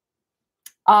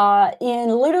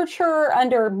literature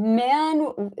under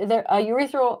men,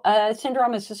 urethral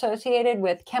syndrome is associated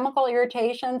with chemical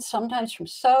irritations, sometimes from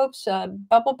soaps,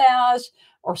 bubble baths,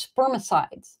 or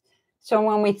spermicides. So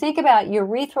when we think about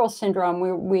urethral syndrome,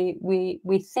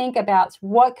 we think about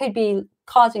what could be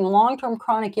causing long-term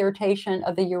chronic irritation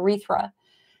of the urethra.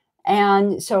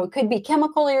 And so it could be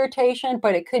chemical irritation,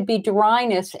 but it could be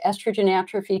dryness, estrogen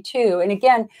atrophy too. And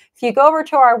again, if you go over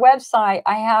to our website,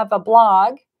 I have a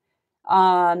blog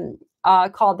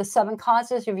called The 7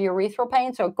 Causes of Urethral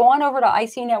Pain. So go on over to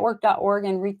icnetwork.org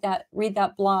and read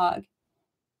that blog.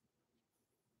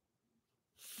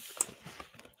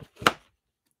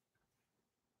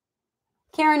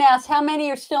 Karen asks, how many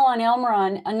are still on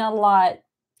Elmeron? Not a lot.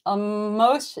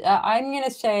 Most, I'm going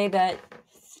to say that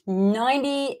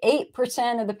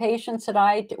 98% of the patients that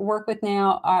I work with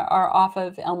now are off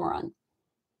of Elmeron.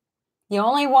 The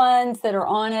only ones that are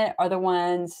on it are the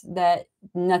ones that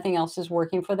nothing else is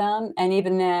working for them. And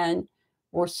even then,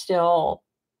 we're still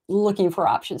looking for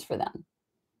options for them.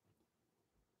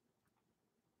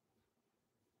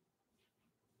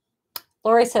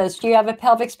 Lori says, do you have a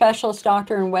pelvic specialist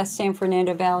doctor in West San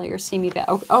Fernando Valley or Simi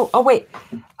Valley? Wait.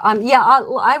 Yeah,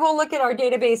 I will look at our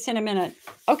database in a minute.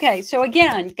 Okay, so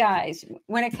again, guys,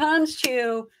 when it comes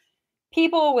to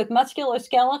people with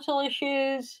musculoskeletal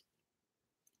issues,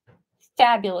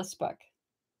 fabulous book.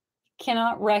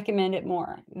 Cannot recommend it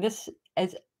more. This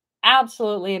is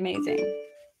absolutely amazing.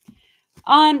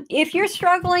 If you're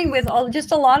struggling with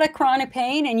just a lot of chronic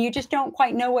pain and you just don't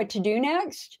quite know what to do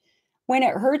next, When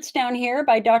It Hurts Down Here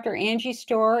by Dr. Angie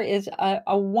Storr is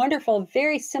a wonderful,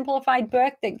 very simplified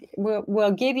book that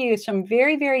will give you some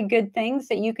very, very good things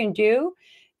that you can do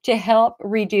to help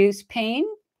reduce pain.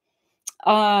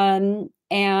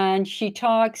 And she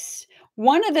talks,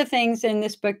 one of the things in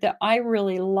this book that I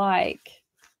really like,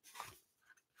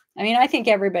 I mean, I think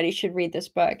everybody should read this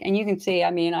book. And you can see,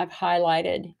 I mean, I've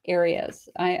highlighted areas.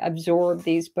 I absorb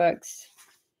these books.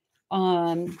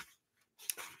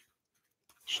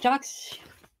 She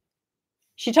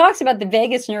talks about the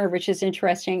vagus nerve, which is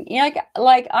interesting. You know,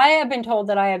 like I have been told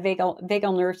that I have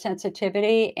vagal nerve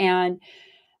sensitivity, and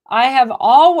I have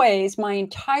always, my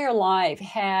entire life,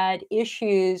 had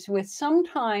issues with,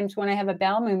 sometimes when I have a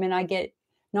bowel movement, I get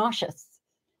nauseous.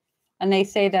 And they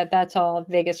say that that's all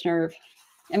vagus nerve.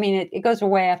 I mean, it goes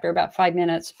away after about 5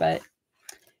 minutes, but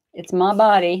it's my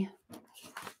body.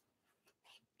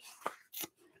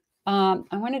 I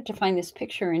wanted to find this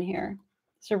picture in here.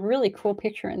 It's a really cool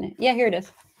picture in there. Yeah, here it is.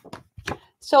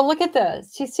 So look at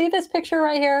this. You see this picture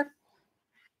right here?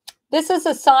 This is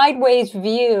a sideways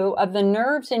view of the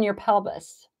nerves in your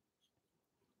pelvis.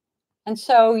 And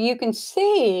so you can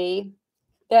see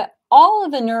that all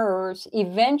of the nerves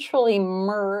eventually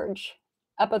merge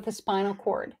up at the spinal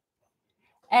cord.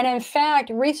 And in fact,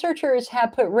 researchers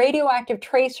have put radioactive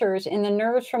tracers in the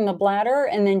nerves from the bladder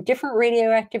and then different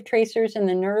radioactive tracers in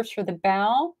the nerves for the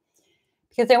bowel,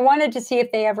 because they wanted to see if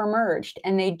they ever merged.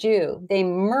 And they do. They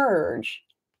merge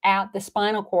at the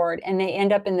spinal cord and they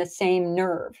end up in the same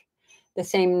nerve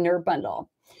bundle.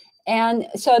 And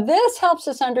so this helps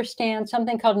us understand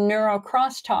something called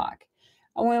neurocrosstalk.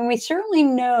 When we certainly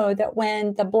know that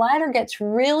when the bladder gets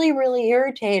really, really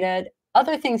irritated,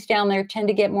 other things down there tend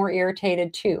to get more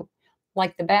irritated too,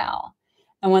 like the bowel.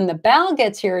 And when the bowel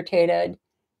gets irritated,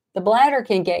 the bladder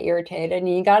can get irritated, and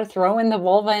you got to throw in the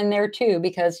vulva in there too,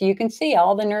 because you can see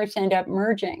all the nerves end up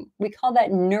merging. We call that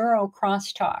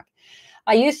neurocrosstalk.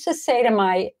 I used to say to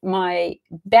my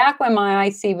back when my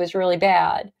IC was really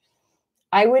bad,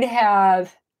 I would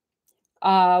have,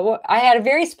 I had a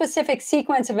very specific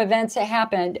sequence of events that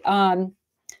happened.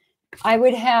 I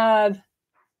would have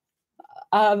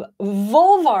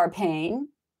vulvar pain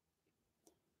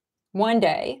one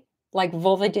day, like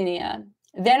vulvodynia.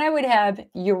 Then I would have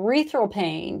urethral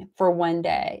pain for one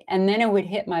day, and then it would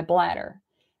hit my bladder,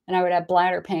 and I would have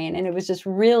bladder pain. And it was just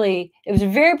really, it was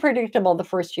very predictable the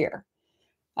first year.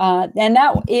 And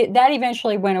that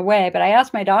eventually went away. But I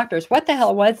asked my doctors, what the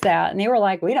hell was that? And they were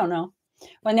like, we don't know.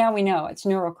 Well, now we know. It's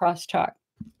neurocrosstalk.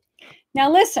 Now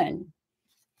listen,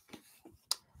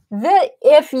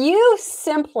 if you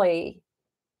simply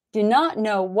do not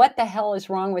know what the hell is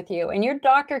wrong with you, and your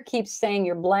doctor keeps saying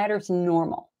your bladder's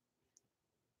normal,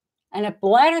 and if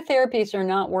bladder therapies are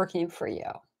not working for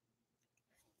you,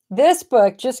 this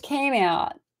book just came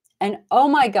out, and oh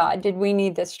my God, did we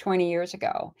need this 20 years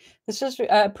ago. This was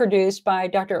produced by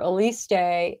Dr. Elise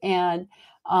Day and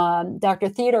Dr.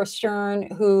 Theodore Stern,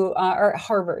 who are at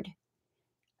Harvard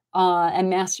and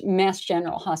Mass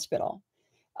General Hospital.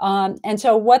 And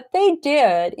so what they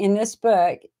did in this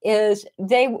book is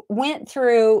they went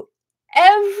through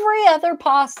every other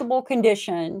possible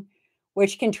condition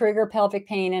which can trigger pelvic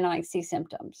pain and IC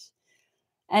symptoms.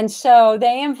 And so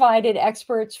they invited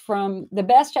experts from the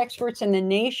best experts in the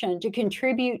nation to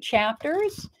contribute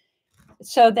chapters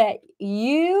so that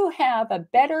you have a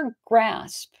better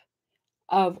grasp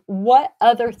of what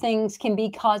other things can be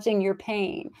causing your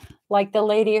pain. Like the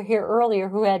lady here earlier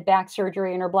who had back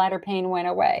surgery and her bladder pain went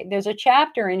away. There's a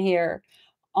chapter in here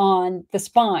on the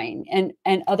spine and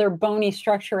other bony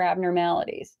structure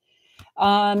abnormalities.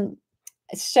 The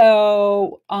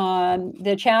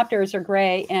chapters are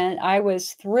great, and I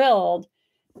was thrilled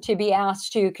to be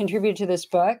asked to contribute to this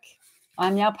book.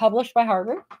 I'm now published by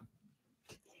Harvard.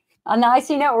 And the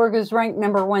IC Network was ranked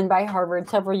 #1 by Harvard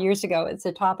several years ago. It's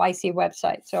a top IC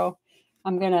website. So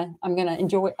I'm gonna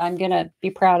be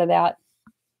proud of that.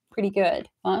 Pretty good,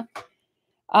 huh?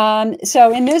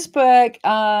 So in this book,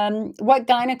 what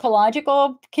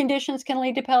gynecological conditions can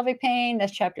lead to pelvic pain?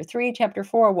 That's chapter 3. Chapter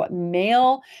 4, what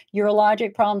male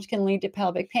urologic problems can lead to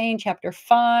pelvic pain? Chapter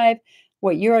 5,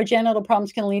 what urogenital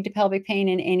problems can lead to pelvic pain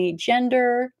in any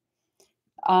gender?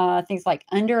 Things like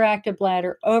underactive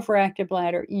bladder, overactive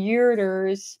bladder,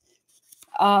 ureters,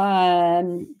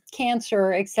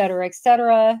 cancer, etc.,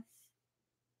 etc.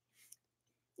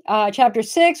 Chapter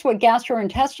 6, what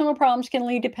gastrointestinal problems can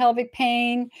lead to pelvic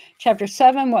pain. Chapter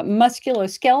 7, what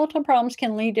musculoskeletal problems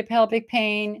can lead to pelvic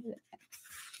pain.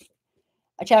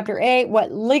 Chapter 8,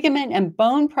 what ligament and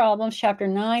bone problems. Chapter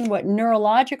 9, what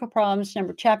neurological problems.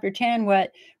 Chapter 10,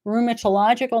 what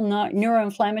rheumatological,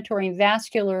 neuroinflammatory, and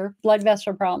vascular blood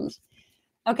vessel problems.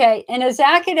 Okay, and as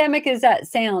academic as that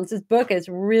sounds, this book is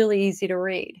really easy to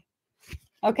read.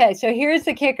 Okay, so here's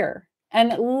the kicker.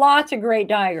 And lots of great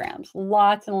diagrams,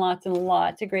 lots and lots and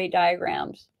lots of great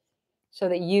diagrams so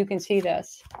that you can see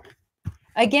this.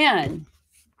 Again,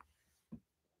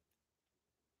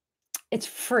 it's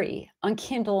free on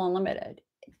Kindle Unlimited.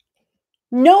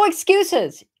 No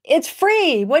excuses. It's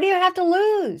free. What do you have to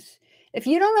lose? If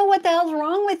you don't know what the hell's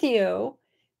wrong with you,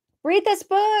 read this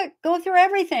book. Go through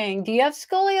everything. Do you have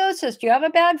scoliosis? Do you have a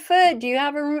bad foot? Do you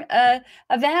have a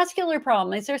vascular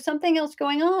problem? Is there something else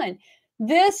going on?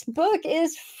 This book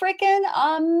is freaking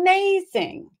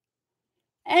amazing.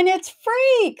 And it's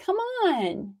free. Come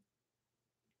on.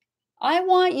 I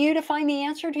want you to find the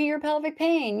answer to your pelvic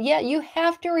pain. Yeah, you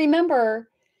have to remember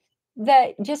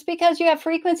that just because you have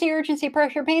frequency, urgency,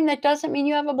 pressure, pain, that doesn't mean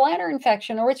you have a bladder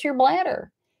infection or it's your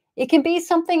bladder. It can be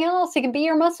something else. It can be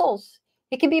your muscles.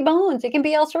 It can be bones. It can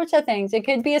be all sorts of things. It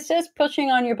could be a cyst pushing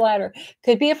on your bladder.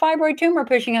 Could be a fibroid tumor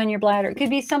pushing on your bladder. It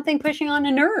could be something pushing on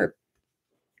a nerve.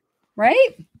 Right?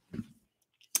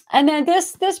 And then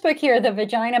this book here, the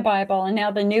Vagina Bible, and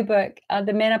now the new book,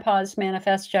 the Menopause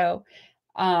Manifesto.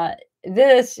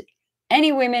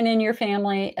 Any women in your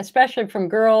family, especially from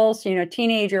girls,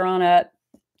 teenager on up,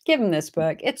 give them this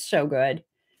book. It's so good.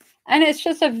 And it's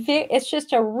just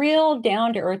a real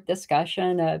down to earth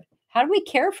discussion of how do we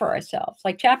care for ourselves?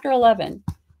 Like chapter 11,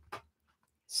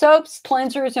 soaps,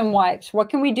 cleansers, and wipes. What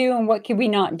can we do and what can we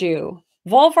not do?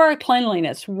 Vulvar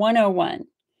cleanliness 101.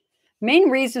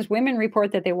 Main reasons women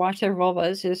report that they wash their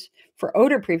vulvas is for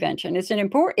odor prevention. It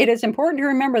is important to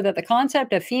remember that the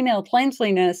concept of female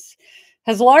cleanliness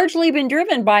has largely been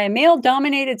driven by a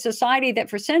male-dominated society that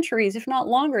for centuries, if not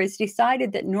longer, has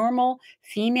decided that normal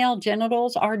female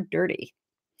genitals are dirty.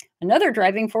 Another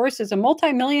driving force is a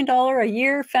multi-million-dollar a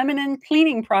year feminine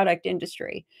cleaning product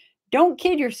industry. Don't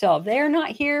kid yourself. They are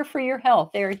not here for your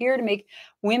health. They are here to make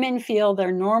women feel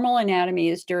their normal anatomy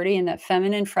is dirty and that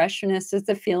feminine freshness is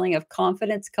the feeling of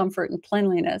confidence, comfort, and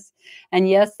cleanliness. And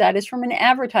yes, that is from an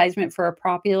advertisement for a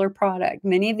popular product.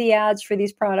 Many of the ads for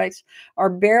these products are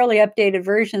barely updated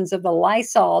versions of the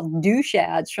Lysol douche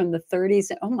ads from the 30s.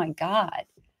 Oh my God.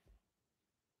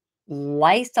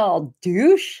 Lysol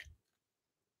douche?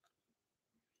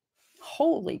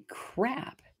 Holy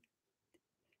crap.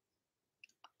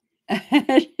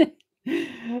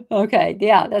 Okay,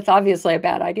 yeah, that's obviously a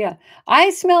bad idea. I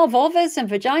smell vulvas and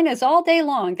vaginas all day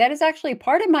long. That is actually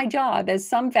part of my job, as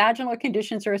some vaginal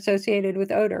conditions are associated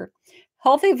with odor.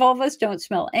 Healthy vulvas don't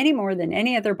smell any more than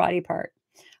any other body part.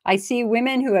 I see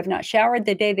women who have not showered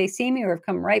the day they see me or have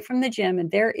come right from the gym,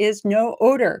 and there is no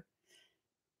odor.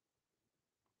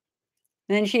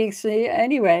 And she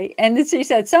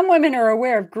said, some women are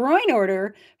aware of groin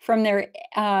odor from their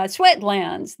sweat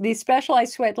glands, these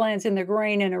specialized sweat glands in the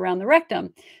groin and around the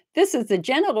rectum. This is the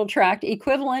genital tract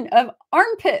equivalent of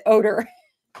armpit odor.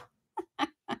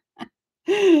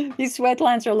 These sweat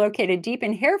glands are located deep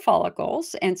in hair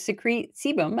follicles and secrete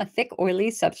sebum, a thick,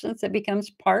 oily substance that becomes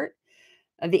part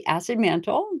of the acid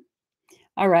mantle.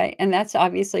 All right, and that's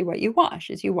obviously what you wash,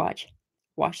 is you wash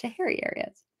the hairy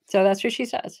areas. So that's what she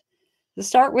says. To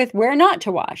start with, where not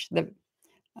to wash.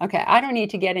 Okay, I don't need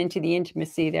to get into the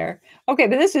intimacy there. Okay,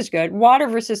 but this is good. Water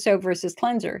versus soap versus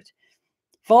cleansers.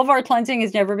 Vulvar cleansing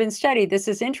has never been studied. This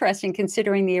is interesting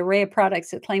considering the array of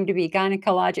products that claim to be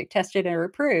gynecologic tested and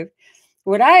approved.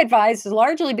 What I advise has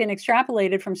largely been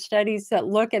extrapolated from studies that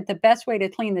look at the best way to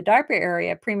clean the diaper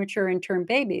area of premature and term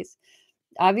babies.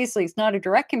 Obviously, it's not a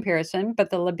direct comparison,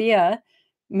 but the labia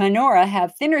minora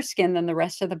have thinner skin than the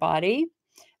rest of the body.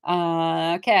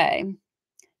 Okay.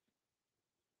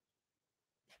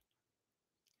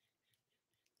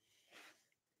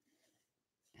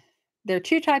 There are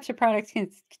two types of products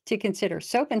to consider: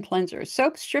 soap and cleansers.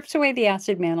 Soap strips away the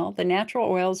acid mantle, the natural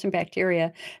oils and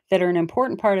bacteria that are an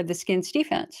important part of the skin's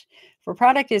defense. If a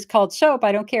product is called soap,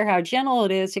 I don't care how gentle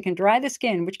it is, it can dry the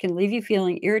skin, which can leave you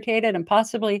feeling irritated and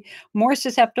possibly more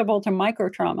susceptible to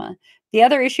microtrauma. The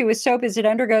other issue with soap is it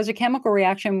undergoes a chemical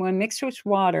reaction when mixed with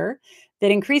water that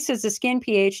increases the skin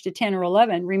pH to 10 or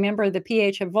 11. Remember, the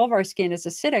pH of vulvar skin is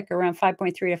acidic, around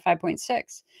 5.3 to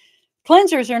 5.6.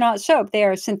 Cleansers are not soap. They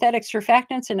are synthetic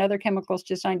surfactants and other chemicals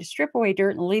designed to strip away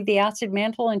dirt and leave the acid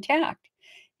mantle intact.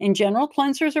 In general,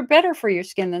 cleansers are better for your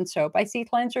skin than soap. I see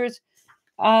cleansers.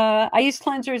 I use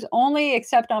cleansers only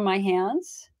except on my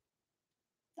hands.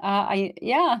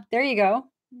 Yeah, there you go.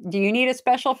 Do you need a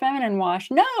special feminine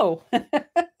wash? No.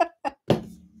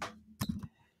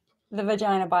 The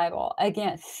Vagina Bible.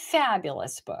 Again,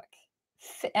 fabulous book.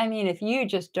 I mean, if you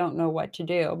just don't know what to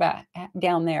do about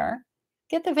down there,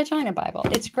 get the Vagina Bible.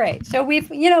 It's great. So we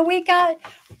got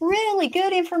really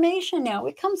good information now.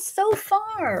 We've come so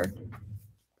far.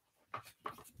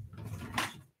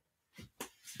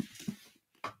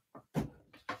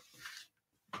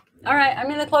 All right, I'm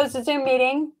going to close the Zoom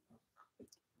meeting.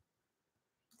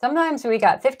 Sometimes we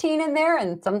got 15 in there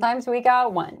and sometimes we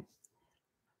got 1.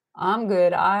 I'm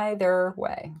good either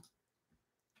way.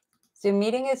 Zoom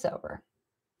meeting is over.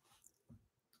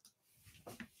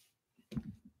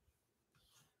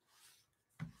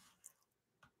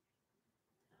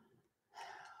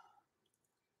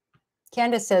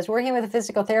 Candace says, working with a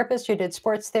physical therapist who did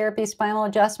sports therapy, spinal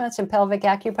adjustments, and pelvic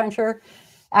acupuncture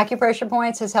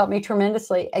points has helped me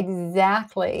tremendously.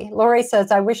 Exactly. Lori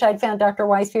says, I wish I'd found Dr.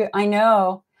 Weissfeld. I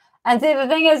know. And see, the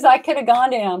thing is, I could have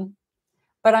gone to him,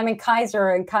 but I'm in Kaiser,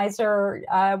 and Kaiser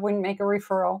wouldn't make a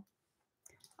referral.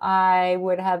 I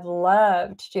would have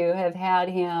loved to have had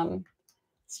him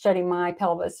study my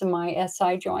pelvis and my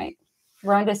SI joint.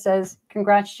 Rhonda says,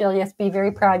 congrats, Jill. Yes, be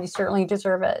very proud. You certainly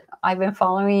deserve it. I've been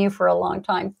following you for a long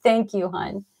time. Thank you,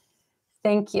 hon.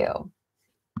 Thank you.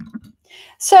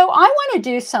 So I want to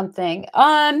do something.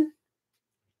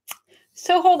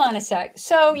 So hold on a sec.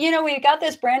 So, we've got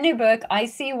this brand new book,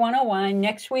 IC 101.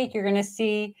 Next week, you're going to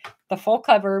see the full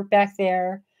cover back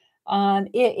there.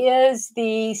 It is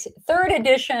the 3rd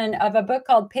edition of a book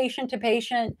called Patient to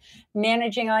Patient,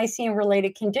 Managing IC and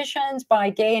Related Conditions by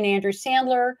Gay and Andrew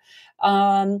Sandler.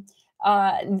 I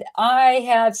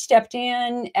have stepped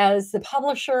in as the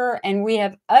publisher, and we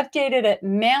have updated it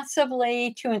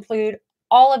massively to include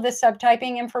all of the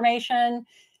subtyping information.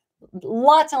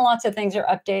 Lots and lots of things are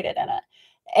updated in it.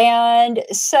 And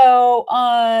so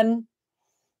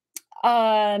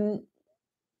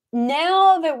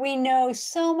now that we know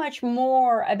so much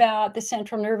more about the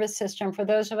central nervous system, for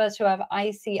those of us who have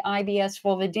IC, IBS,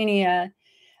 vulvodynia,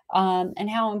 and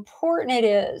how important it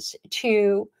is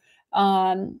to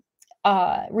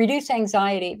reduce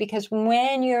anxiety, because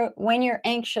when you're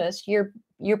anxious,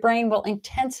 your brain will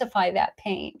intensify that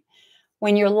pain.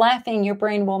 When you're laughing, your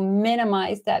brain will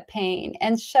minimize that pain.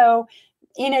 And so,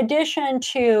 in addition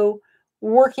to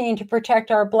working to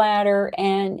protect our bladder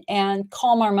and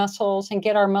calm our muscles and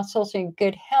get our muscles in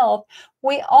good health,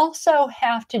 we also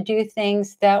have to do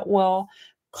things that will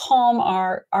calm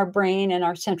our brain and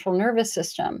our central nervous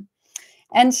system.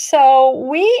 And so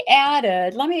we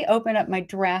added, let me open up my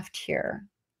draft here.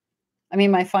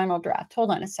 My final draft.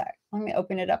 Hold on a sec. Let me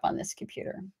open it up on this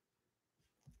computer.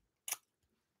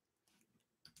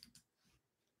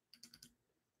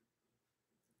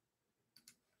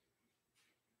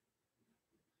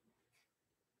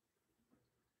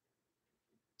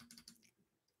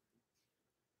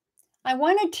 I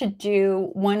wanted to do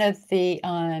one of the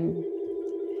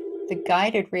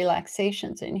guided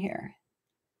relaxations in here.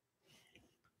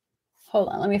 Hold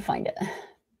on, let me find it.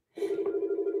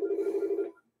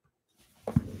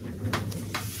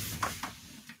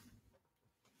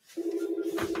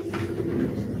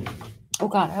 Oh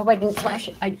God, I hope I didn't flash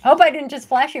it. I hope I didn't just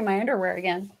flash you my underwear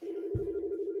again.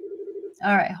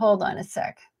 All right, hold on a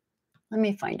sec. Let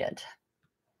me find it.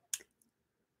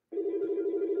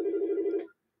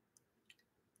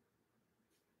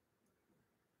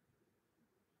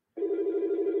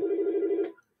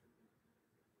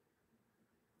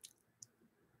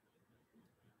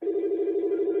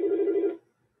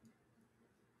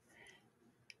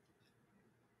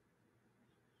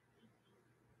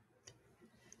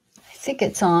 think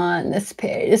it's on this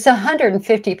page. It's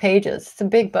 150 pages. It's a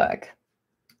big book.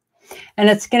 And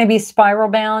it's going to be spiral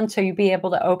bound, so you'll be able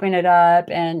to open it up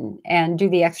and do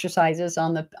the exercises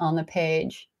on the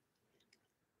page.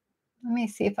 Let me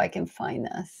see if I can find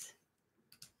this.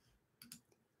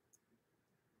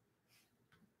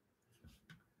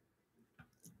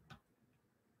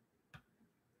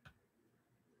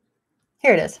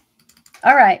 Here it is.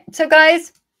 All right. So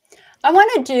guys, I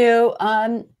want to do,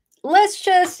 let's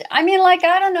just, I mean, like,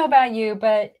 I don't know about you,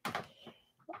 but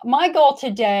my goal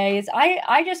today is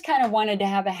I just kind of wanted to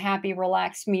have a happy,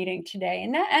 relaxed meeting today.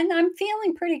 And I'm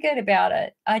feeling pretty good about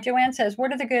it. Joanne says,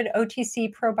 what are the good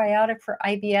OTC probiotic for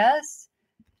IBS?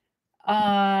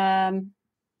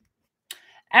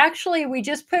 Actually, we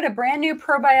just put a brand new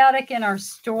probiotic in our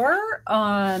store.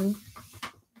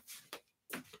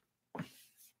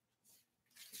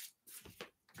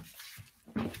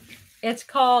 It's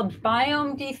called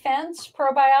Biome Defense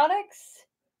Probiotics.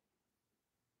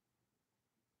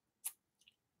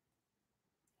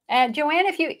 And Joanne,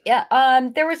 if you,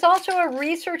 there was also a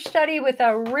research study with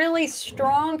a really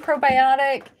strong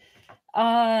probiotic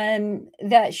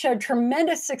that showed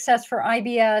tremendous success for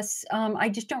IBS. I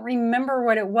just don't remember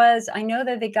what it was. I know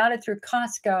that they got it through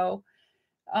Costco.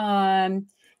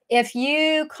 If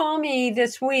you call me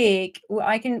this week,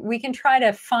 we can try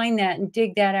to find that and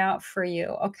dig that out for you.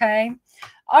 Okay.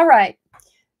 All right.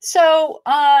 So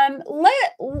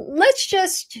let's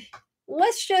just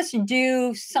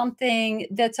do something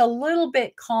that's a little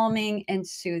bit calming and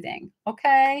soothing.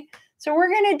 Okay. So we're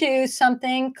going to do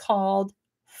something called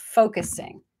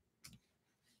focusing.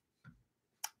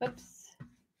 Oops.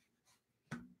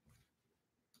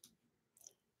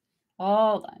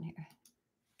 Hold on here.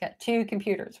 Got two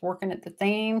computers working at the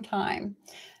same time.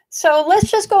 So let's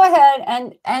just go ahead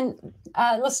and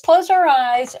let's close our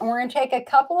eyes, and we're going to take a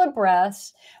couple of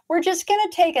breaths. We're just going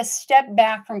to take a step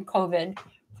back from COVID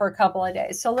for a couple of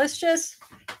days. So let's just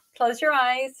close your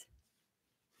eyes,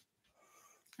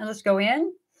 and let's go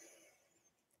in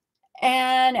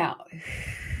and out.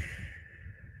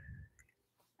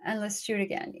 And let's do it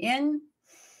again. In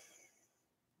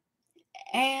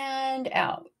and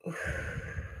out.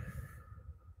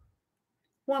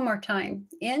 One more time.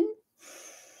 In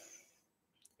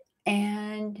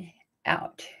and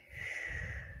out.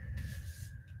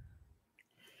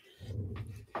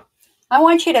 I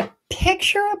want you to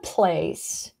picture a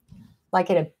place like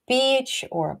at a beach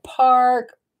or a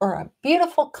park or a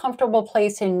beautiful, comfortable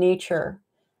place in nature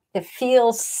that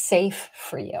feels safe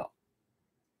for you.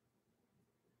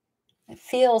 It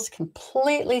feels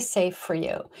completely safe for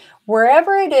you.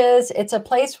 Wherever it is, it's a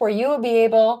place where you will be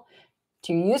able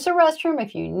to use the restroom.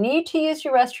 If you need to use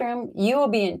your restroom, you will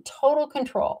be in total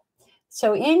control.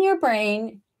 So in your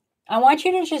brain, I want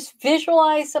you to just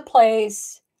visualize a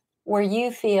place where you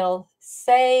feel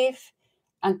safe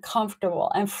and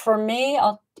comfortable. And for me,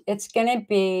 it's going to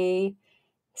be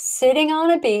sitting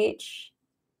on a beach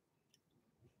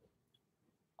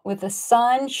with the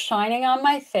sun shining on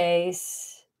my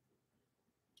face,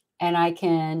 and I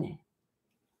can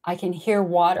hear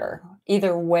water,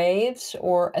 either waves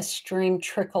or a stream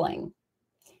trickling.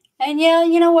 And yeah,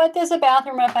 you know what? There's a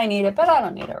bathroom if I need it, but I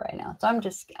don't need it right now. So I'm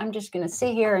just going to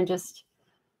sit here and just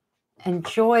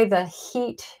enjoy the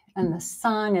heat and the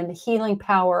sun and the healing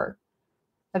power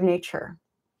of nature.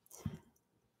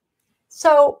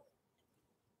 So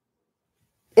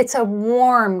it's a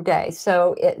warm day,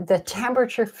 so the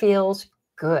temperature feels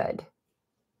good.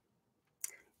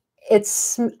 It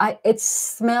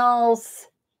smells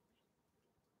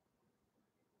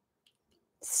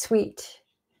sweet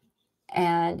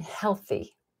and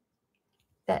healthy.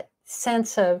 That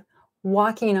sense of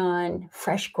walking on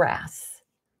fresh grass.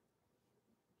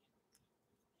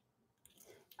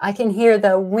 I can hear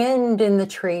the wind in the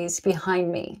trees behind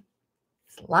me.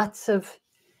 Lots of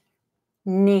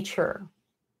nature.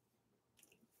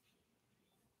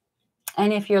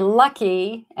 And if you're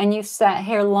lucky and you've sat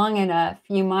here long enough,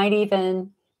 you might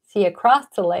even see across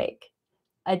the lake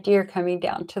a deer coming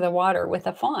down to the water with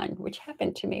a fawn, which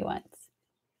happened to me once.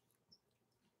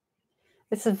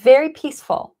 This is very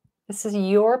peaceful. This is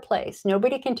your place.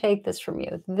 Nobody can take this from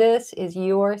you. This is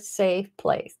your safe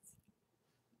place.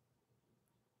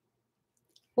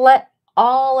 Let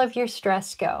all of your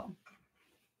stress go.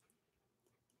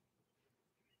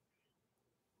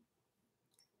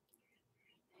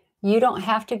 You don't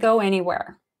have to go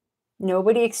anywhere.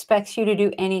 Nobody expects you to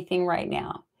do anything right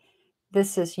now.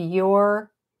 This is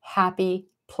your happy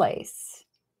place.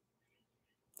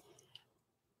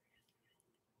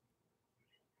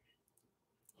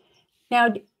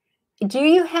 Now, do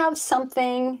you have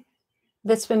something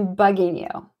that's been bugging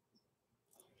you?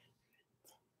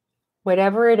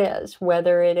 whatever it is,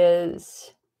 whether it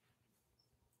is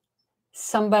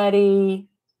somebody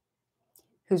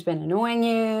who's been annoying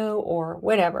you or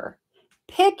whatever,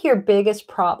 pick your biggest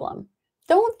problem.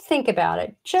 Don't think about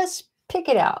it, just pick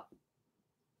it out.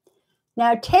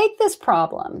 Now take this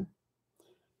problem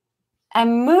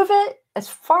and move it as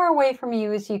far away from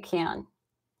you as you can.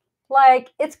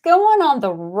 Like it's going on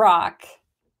the rock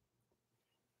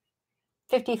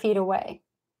 50 feet away.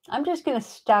 I'm just going to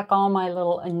stack all my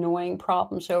little annoying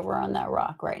problems over on that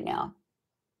rock right now.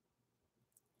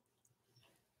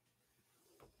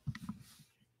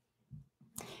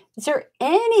 Is there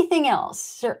anything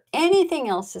else? Is there anything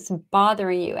else that's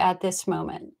bothering you at this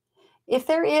moment? If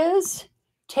there is,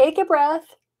 take a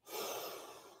breath.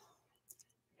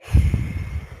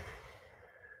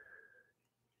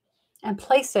 And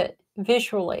place it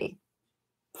visually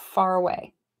far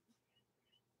away.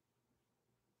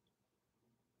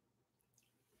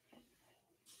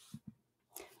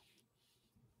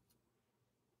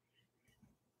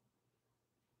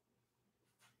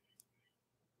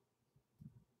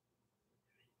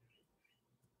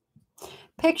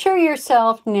 Picture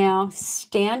yourself now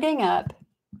standing up,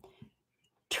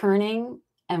 turning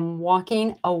and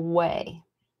walking away.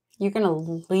 You're going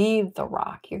to leave the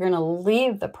rock. You're going to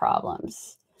leave the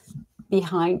problems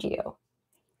behind you.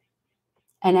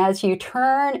 And as you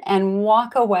turn and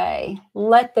walk away,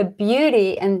 let the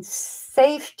beauty and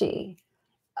safety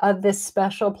of this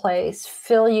special place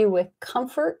fill you with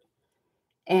comfort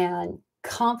and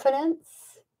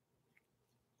confidence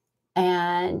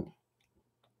and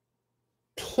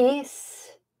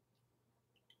peace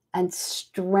and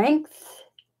strength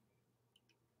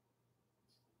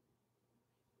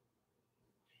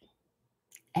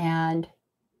and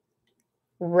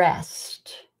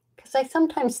rest. Because I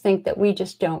sometimes think that we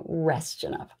just don't rest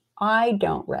enough. I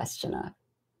don't rest enough.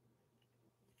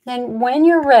 Then when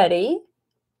you're ready,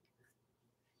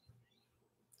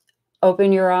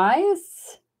 open your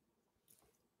eyes.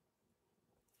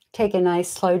 Take a nice,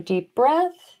 slow, deep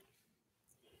breath.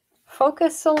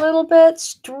 Focus a little bit,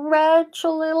 stretch a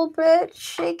little bit,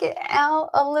 shake it out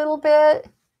a little bit.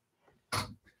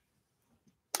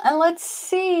 And let's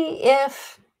see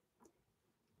if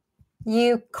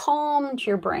you calmed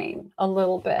your brain a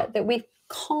little bit, that we've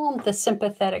calmed the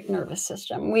sympathetic nervous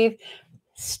system. We've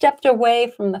stepped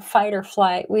away from the fight or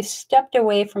flight. We've stepped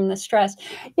away from the stress.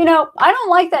 You know, I don't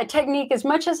like that technique as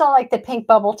much as I like the pink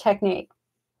bubble technique.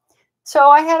 So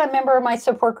I had a member of my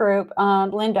support group,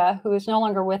 Linda, who is no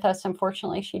longer with us,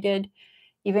 unfortunately. She did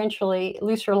eventually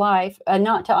lose her life,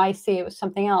 not to IC, it was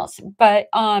something else. But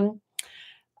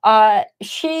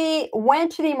she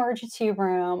went to the emergency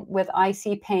room with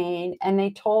IC pain, and they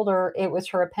told her it was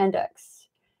her appendix,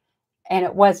 and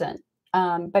it wasn't.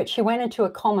 But she went into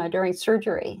a coma during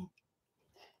surgery.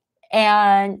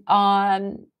 And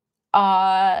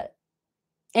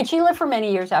she lived for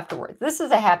many years afterwards. This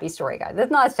is a happy story, guys. This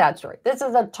is not a sad story. This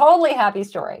is a totally happy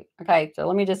story. Okay, so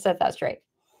let me just set that straight.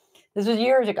 This was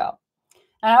years ago.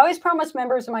 And I always promise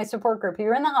members of my support group, if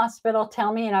you're in the hospital,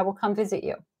 tell me and I will come visit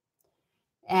you.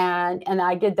 And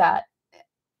I did that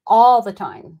all the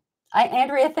time.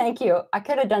 Andrea, thank you. I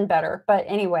could have done better. But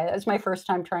anyway, that was my first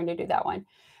time trying to do that one.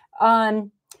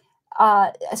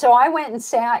 So I went and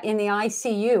sat in the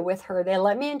ICU with her. They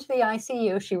let me into the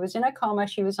ICU. She was in a coma.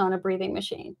 She was on a breathing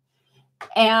machine.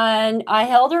 And I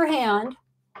held her hand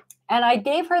and I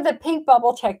gave her the pink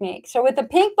bubble technique. So with the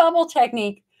pink bubble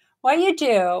technique, what you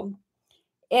do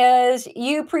is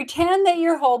you pretend that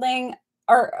you're holding,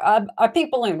 or a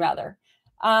pink balloon rather.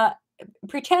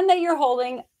 Pretend that you're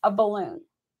holding a balloon.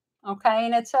 Okay.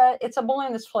 And it's a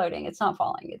balloon that's floating. It's not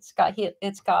falling. It's got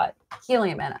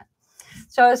helium in it.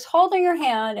 So I was holding her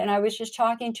hand and I was just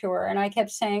talking to her and I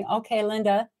kept saying, okay,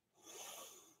 Linda,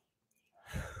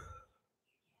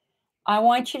 I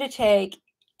want you to take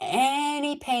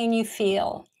any pain you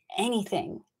feel,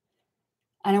 anything,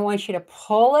 and I want you to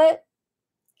pull it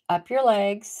up your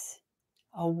legs,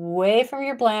 away from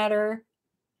your bladder,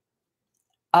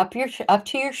 up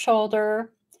to your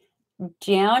shoulder,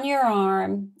 down your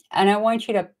arm, and I want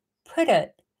you to put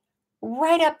it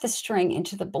right up the string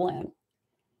into the balloon.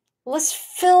 Let's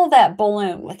fill that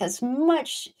balloon with as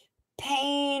much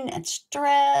pain and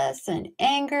stress and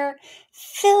anger.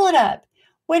 Fill it up.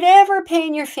 Whatever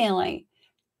pain you're feeling,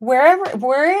 wherever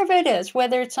it is,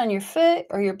 whether it's on your foot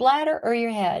or your bladder or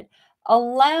your head,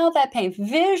 allow that pain,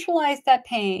 visualize that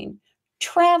pain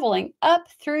traveling up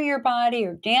through your body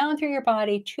or down through your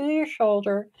body to your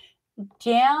shoulder,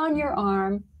 down your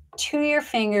arm, to your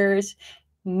fingers,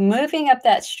 moving up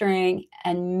that string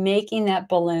and making that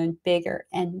balloon bigger.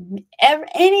 And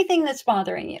anything that's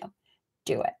bothering you,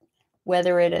 do it.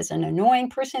 whether it is an annoying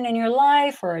person in your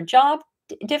life or a job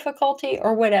difficulty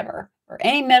or whatever, or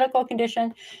any medical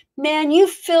condition, man, you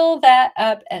fill that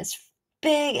up as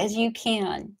big as you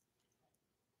can.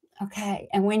 Okay.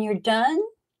 And when you're done,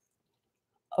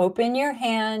 open your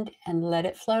hand and let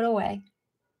it float away.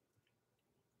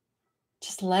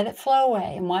 Just let it flow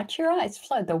away and watch your eyes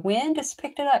float. The wind has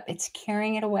picked it up. It's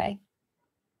carrying it away.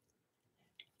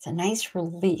 It's a nice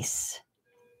release.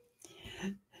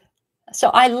 So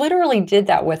I literally did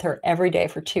that with her every day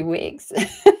for 2 weeks. And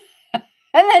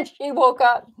then she woke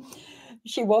up.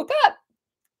 She woke up.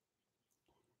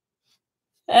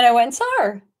 And I went and saw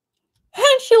her.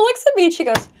 And she looks at me and she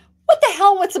goes, "What the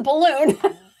hell? What's a balloon?"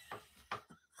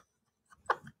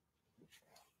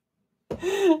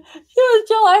 She was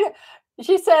delighted.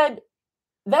 She said,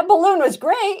 "That balloon was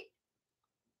great.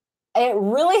 It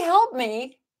really helped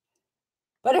me,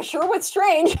 but it sure was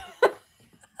strange."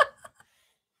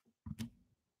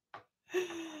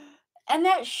 And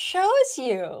that shows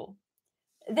you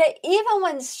that even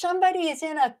when somebody is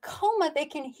in a coma, they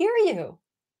can hear you.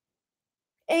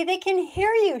 They can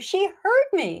hear you. She heard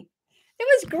me. It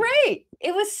was great.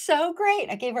 It was so great.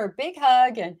 I gave her a big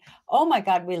hug, and oh my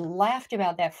God, we laughed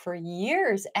about that for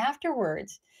years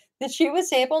afterwards, that she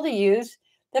was able to use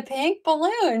the pink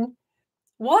balloon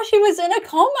while she was in a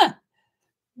coma.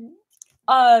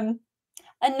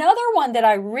 Another one that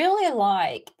I really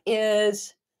like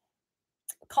is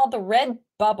called the red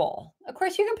bubble. Of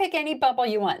course, you can pick any bubble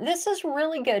you want. This is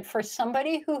really good for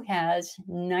somebody who has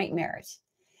nightmares.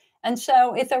 And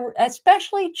so it's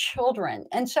especially children.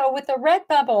 And so with the red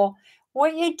bubble,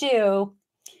 what you do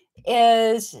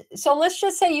is, so let's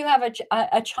just say you have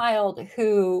a child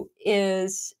who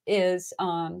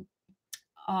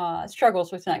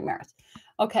struggles with nightmares.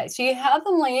 Okay, so you have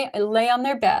them lay on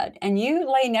their bed and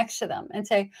you lay next to them and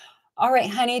say, "All right,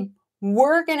 honey,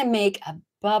 we're going to make a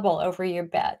bubble over your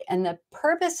bed." And the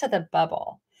purpose of the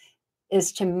bubble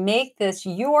is to make this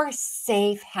your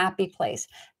safe, happy place.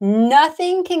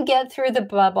 Nothing can get through the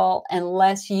bubble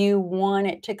unless you want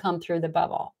it to come through the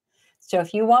bubble. So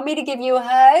if you want me to give you a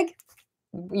hug,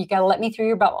 you got to let me through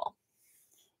your bubble.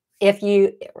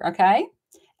 Okay?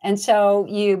 And so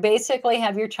you basically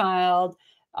have your child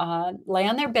lay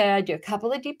on their bed, do a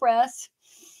couple of deep breaths.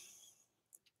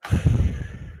 Do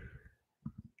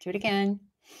it again.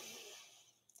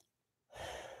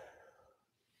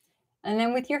 And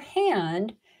then with your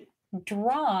hand,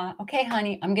 draw. Okay,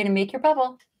 honey, I'm going to make your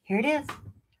bubble. Here it is.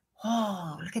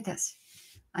 Oh, look at this.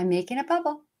 I'm making a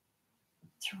bubble.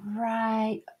 It's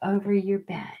right over your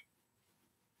bed.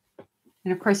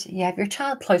 And of course, you have your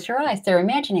child close your eyes. They're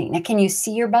imagining. Now, can you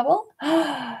see your bubble?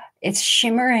 It's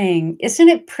shimmering. Isn't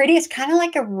it pretty? It's kind of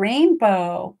like a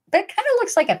rainbow. But it kind of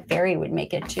looks like a fairy would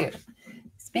make it too.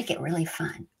 Let's make it really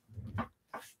fun.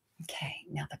 Okay,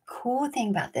 now the cool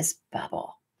thing about this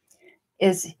bubble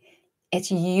is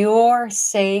it's your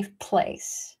safe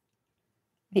place.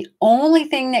 The only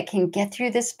thing that can get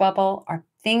through this bubble are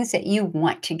things that you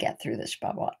want to get through this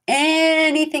bubble.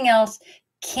 Anything else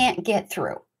can't get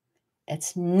through.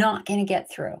 It's not going to get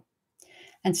through.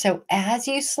 And so as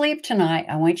you sleep tonight,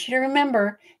 I want you to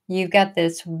remember you've got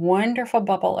this wonderful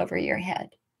bubble over your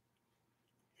head.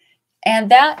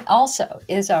 And that also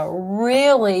is a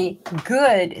really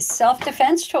good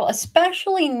self-defense tool,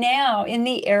 especially now in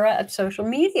the era of social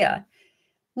media.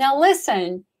 Now,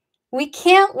 listen, we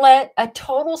can't let a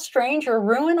total stranger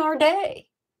ruin our day.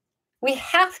 We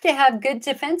have to have good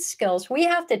defense skills. We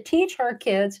have to teach our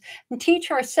kids and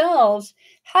teach ourselves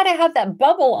how to have that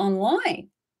bubble online.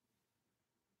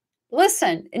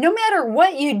 Listen, no matter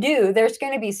what you do, there's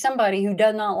going to be somebody who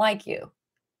does not like you.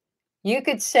 You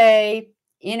could say,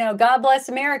 "God bless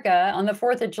America" on the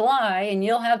 4th of July, and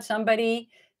you'll have somebody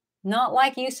not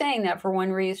like you saying that for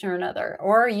one reason or another.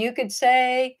 Or you could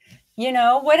say,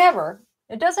 whatever.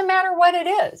 It doesn't matter what it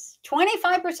is.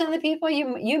 25% of the people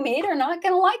you meet are not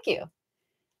going to like you.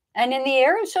 And in the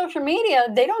era of social media,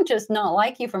 they don't just not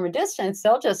like you from a distance.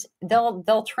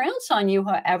 They'll trounce on you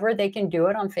however they can do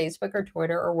it on Facebook or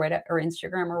Twitter or whatever, or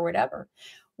Instagram or whatever.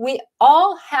 We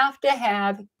all have to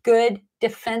have good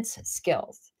defense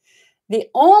skills. The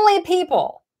only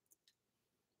people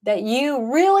that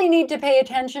you really need to pay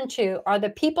attention to are the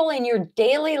people in your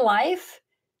daily life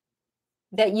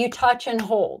that you touch and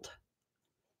hold.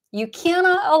 You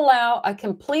cannot allow a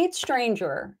complete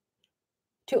stranger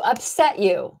to upset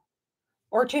you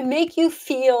or to make you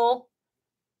feel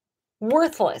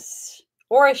worthless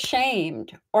or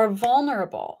ashamed or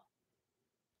vulnerable.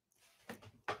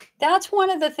 That's one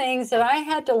of the things that I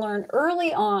had to learn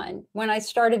early on when I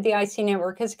started the IC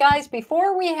Network. Because guys,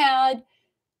 before we had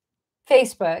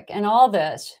Facebook and all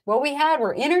this, what we had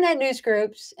were internet news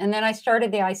groups, and then I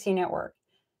started the IC network.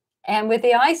 And with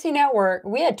the IC network,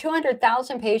 we had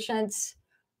 200,000 patients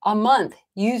a month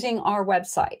using our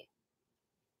website.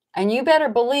 And you better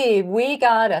believe we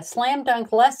got a slam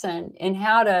dunk lesson in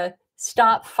how to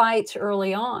stop fights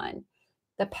early on.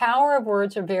 The power of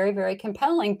words are very, very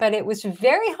compelling, but it was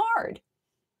very hard.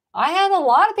 I had a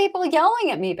lot of people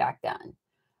yelling at me back then.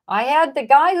 I had the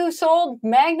guy who sold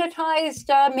magnetized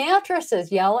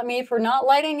mattresses yell at me for not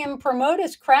letting him promote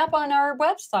his crap on our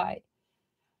website.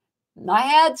 I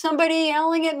had somebody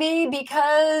yelling at me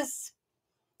because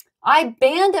I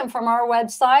banned him from our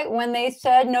website when they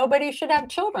said nobody should have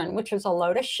children, which was a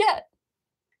load of shit.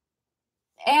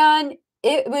 And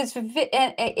it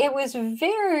was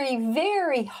very,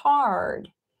 very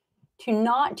hard to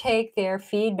not take their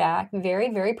feedback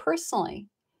very, very personally.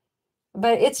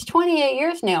 But it's 28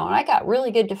 years now, and I got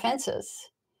really good defenses,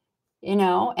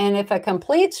 and if a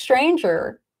complete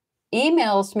stranger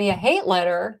emails me a hate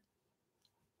letter,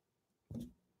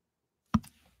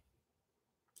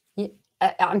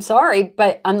 I'm sorry,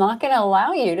 but I'm not going to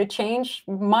allow you to change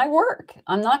my work.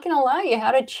 I'm not going to allow you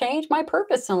how to change my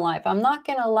purpose in life. I'm not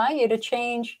going to allow you to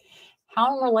change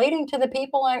how I'm relating to the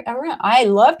people around. I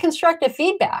love constructive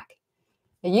feedback.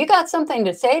 If you got something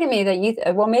to say to me that you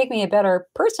will make me a better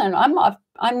person, I'm all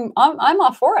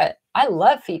for it. I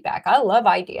love feedback. I love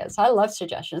ideas. I love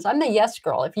suggestions. I'm the yes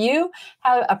girl. If you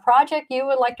have a project you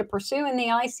would like to pursue in the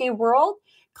IC world,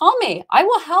 call me. I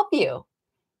will help you.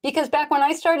 Because back when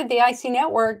I started the IC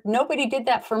network, nobody did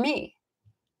that for me.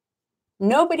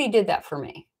 Nobody did that for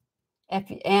me.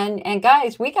 And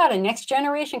guys, we got a next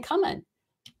generation coming.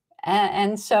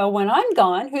 And so when I'm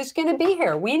gone, who's going to be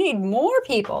here? We need more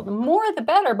people. The more, the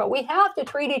better. But we have to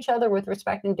treat each other with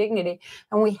respect and dignity.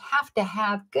 And we have to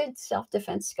have good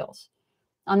self-defense skills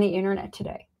on the internet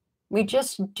today. We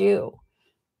just do.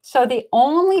 So the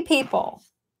only people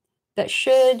that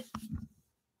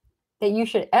you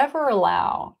should ever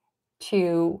allow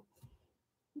to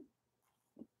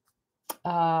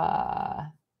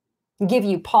give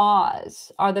you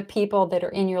pause are the people that are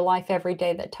in your life every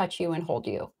day that touch you and hold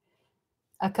you.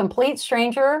 A complete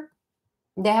stranger,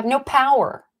 they have no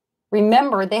power.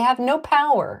 Remember, they have no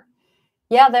power.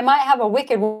 Yeah, they might have a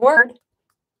wicked word.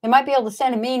 They might be able to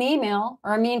send a mean email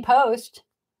or a mean post.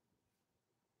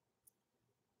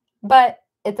 But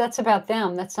that's about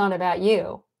them. That's not about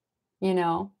you.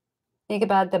 Think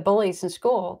about the bullies in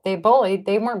school. They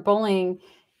weren't bullying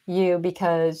you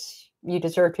because you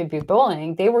deserve to be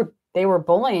bullying. They were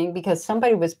bullying because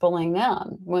somebody was bullying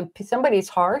them. When somebody's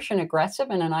harsh and aggressive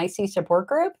in an IC support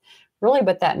group, really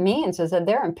what that means is that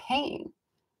they're in pain.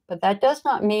 But that does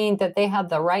not mean that they have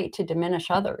the right to diminish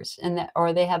others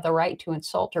or they have the right to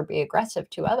insult or be aggressive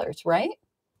to others, right?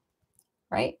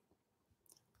 Right?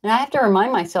 And I have to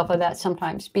remind myself of that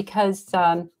sometimes because,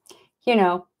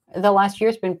 the last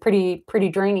year's been pretty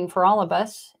draining for all of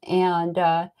us. And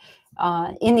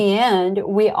in the end,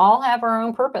 we all have our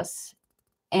own purpose.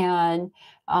 And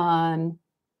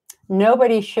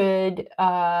nobody should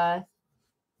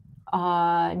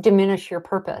diminish your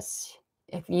purpose.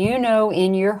 If you know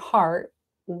in your heart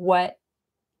what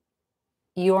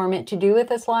you are meant to do with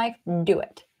this life, do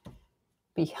it.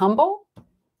 Be humble,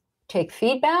 take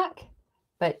feedback,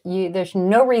 but there's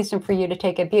no reason for you to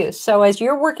take abuse. So as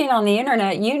you're working on the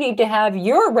internet, you need to have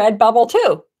your red bubble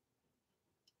too,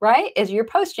 right? As you're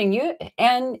posting,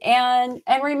 and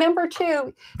remember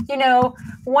too,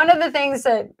 one of the things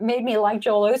that made me like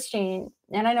Joel Osteen,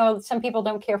 and I know some people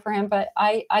don't care for him, but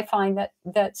I find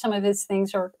that some of his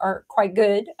things are quite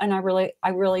good, and I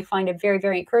really find it very,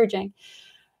 very encouraging.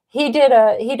 He did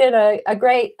a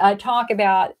great talk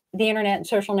about the internet and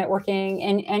social networking,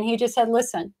 and he just said,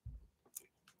 listen,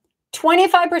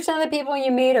 25% of the people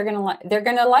you meet are they're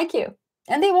gonna like you,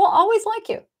 and they will always like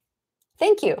you.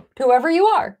 Thank you to whoever you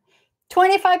are.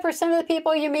 25% of the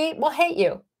people you meet will hate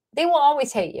you. They will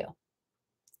always hate you.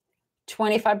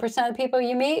 25% of the people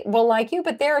you meet will like you,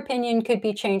 but their opinion could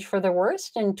be changed for the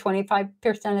worst. And 25%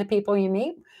 of the people you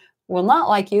meet will not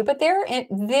like you, but their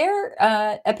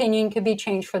opinion could be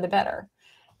changed for the better.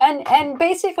 And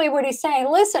basically what he's saying,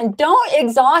 listen, don't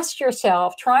exhaust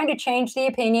yourself trying to change the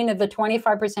opinion of the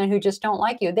 25% who just don't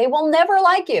like you. They will never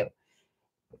like you.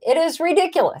 It is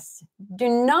ridiculous. Do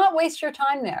not waste your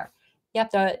time there. You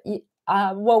have to,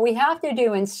 what we have to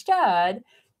do instead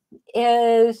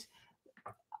is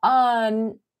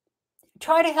try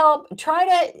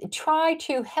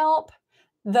to help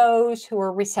those who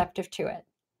are receptive to it.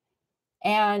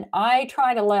 And I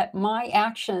try to let my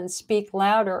actions speak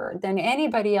louder than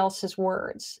anybody else's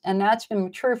words. And that's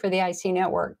been true for the IC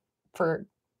network for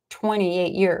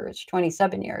 28 years,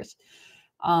 27 years.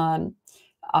 Um,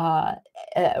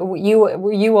 you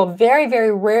will very,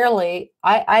 very rarely,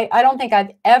 I don't think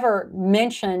I've ever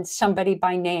mentioned somebody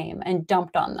by name and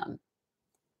dumped on them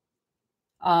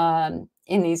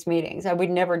in these meetings. I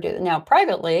would never do that. Now,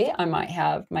 privately, I might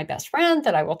have my best friend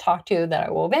that I will talk to, that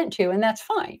I will vent to, and that's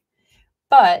fine.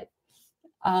 But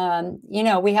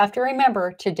we have to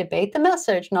remember to debate the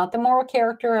message, not the moral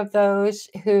character of those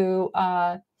who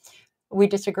we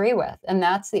disagree with. And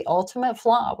that's the ultimate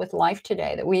flaw with life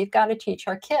today that we've got to teach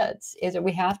our kids, is that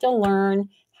we have to learn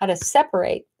how to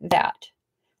separate that.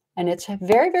 And it's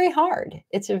very, very hard.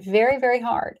 It's very, very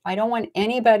hard. I don't want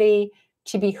anybody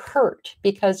to be hurt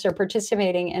because they're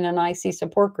participating in an IC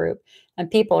support group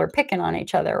and people are picking on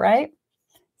each other, right?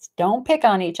 Don't pick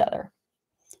on each other.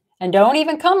 And don't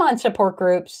even come on support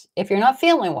groups if you're not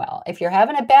feeling well. If you're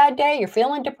having a bad day, you're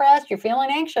feeling depressed, you're feeling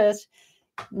anxious,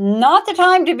 not the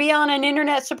time to be on an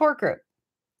internet support group.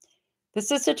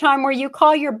 This is the time where you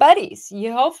call your buddies.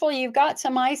 Hopefully you've got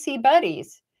some IC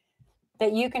buddies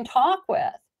that you can talk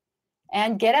with,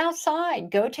 and get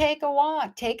outside, go take a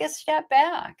walk, take a step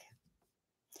back.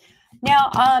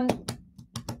 Now,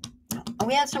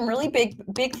 we have some really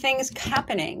big things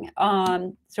happening.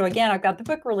 So again, I've got the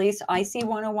book release, IC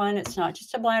 101. It's not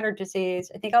just a bladder disease.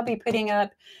 I think I'll be putting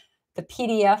up the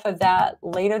PDF of that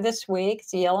later this week.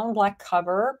 It's a yellow and black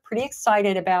cover. Pretty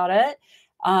excited about it.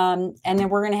 And then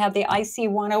we're going to have the IC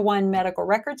 101 medical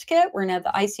records kit. We're going to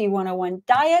have the IC 101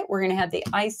 diet. We're going to have the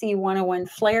IC 101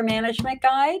 flare management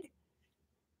guide.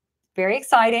 Very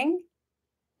exciting.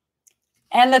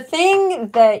 And the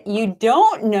thing that you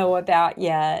don't know about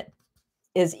yet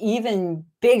is even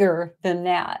bigger than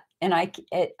that. And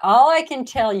all I can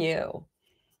tell you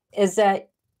is that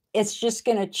it's just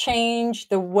going to change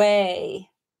the way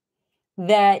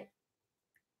that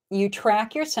you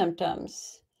track your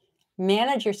symptoms,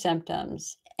 manage your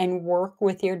symptoms, and work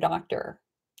with your doctor.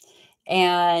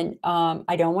 And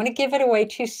I don't want to give it away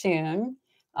too soon.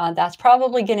 That's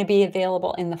probably going to be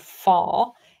available in the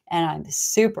fall. And I'm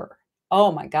super,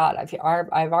 oh my God, I've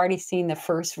already seen the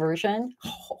first version.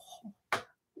 Oh,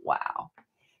 wow.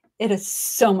 It is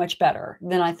so much better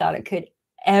than I thought it could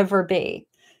ever be.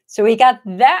 So we got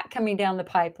that coming down the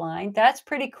pipeline. That's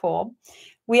pretty cool.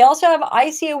 We also have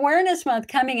IC Awareness Month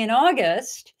coming in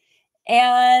August.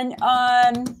 And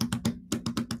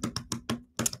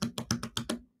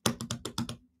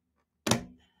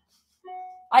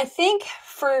I think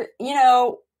for,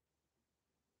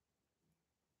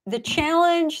 the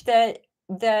challenge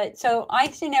so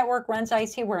IC Network runs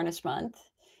IC Awareness Month.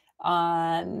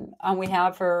 And we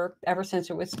have ever since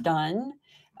it was done.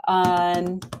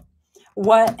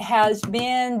 What has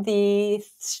been the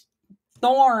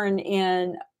thorn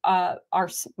in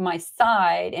my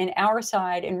side and our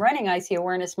side in running IC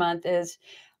Awareness Month is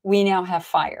we now have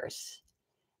fires.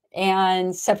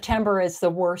 And September is the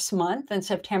worst month, and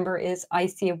September is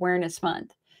IC Awareness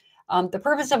Month. The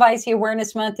purpose of IC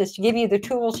Awareness Month is to give you the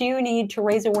tools you need to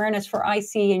raise awareness for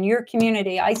IC in your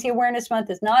community. IC Awareness Month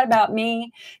is not about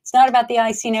me. It's not about the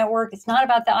IC Network. It's not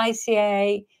about the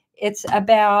ICA. It's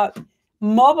about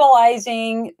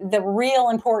mobilizing the real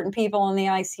important people in the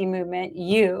IC movement,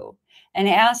 you, and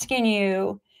asking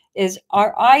you,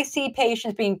 are IC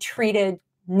patients being treated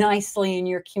nicely in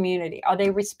your community? Are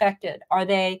they respected? Are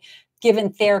they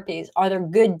given therapies? Are there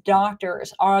good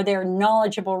doctors? Are there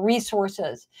knowledgeable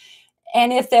resources?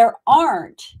 And if there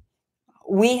aren't,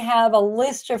 we have a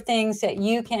list of things that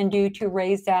you can do to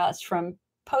raise that, from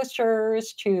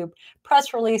posters to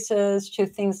press releases to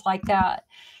things like that.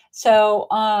 So,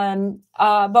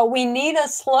 but we need a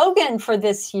slogan for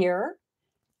this year.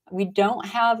 We don't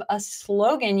have a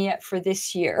slogan yet for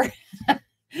this year.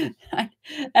 And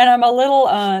I'm a little,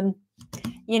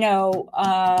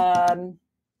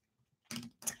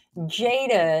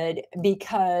 jaded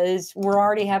because we're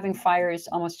already having fires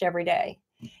almost every day.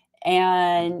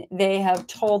 And they have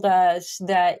told us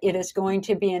that it is going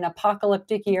to be an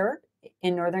apocalyptic year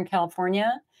in Northern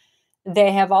California.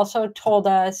 They have also told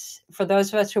us, for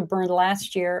those of us who burned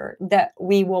last year, that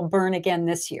we will burn again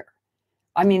this year.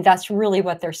 I mean, that's really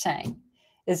what they're saying,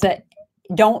 is that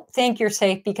don't think you're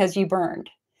safe because you burned.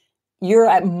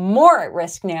 You're more at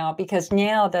risk now because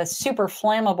now the super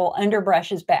flammable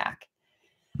underbrush is back.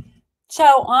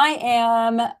 So I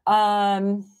am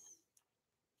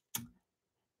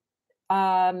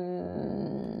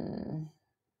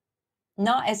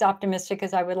not as optimistic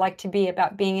as I would like to be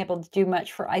about being able to do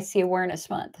much for IC Awareness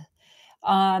Month.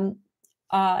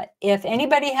 If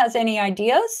anybody has any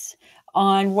ideas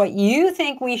on what you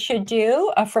think we should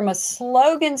do from a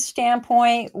slogan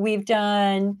standpoint, we've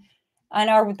done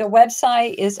on the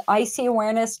website is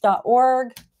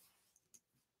icawareness.org.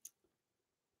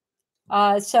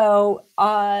 Last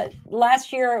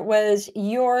year it was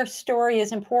your story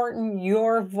is important,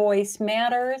 your voice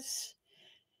matters,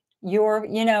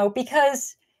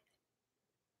 because,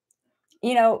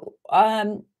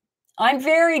 I'm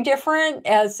very different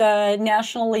as a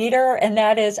national leader, and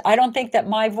that is, I don't think that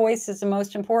my voice is the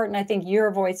most important. I think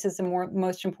your voice is the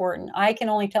most important. I can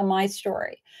only tell my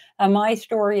story, and my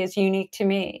story is unique to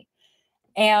me.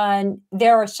 And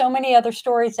there are so many other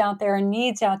stories out there and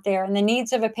needs out there, and the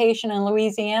needs of a patient in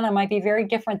Louisiana might be very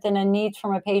different than the needs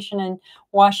from a patient in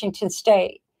Washington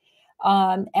State.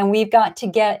 And we've got to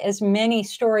get as many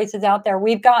stories as out there.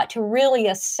 We've got to really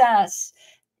assess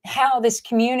how this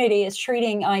community is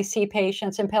treating IC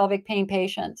patients and pelvic pain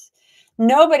patients.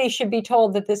 Nobody should be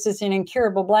told that this is an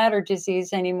incurable bladder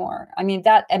disease anymore. I mean,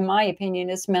 that, in my opinion,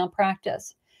 is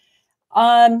malpractice.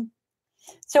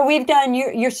 So we've done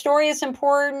your story is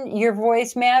important, your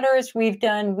voice matters. We've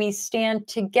done we stand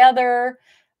together.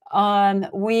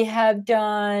 We have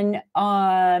done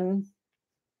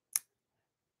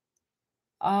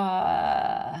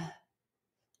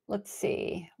let's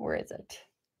see, where is it?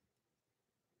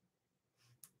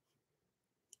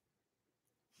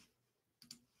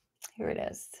 Here it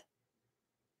is.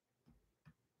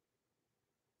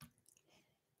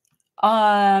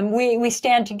 We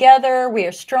stand together. We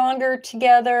are stronger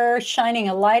together, shining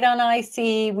a light on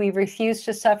IC. We refuse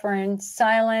to suffer in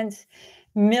silence.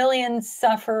 Millions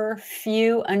suffer,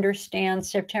 few understand.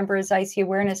 September is IC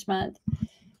Awareness Month.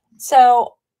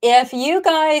 So if you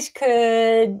guys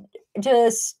could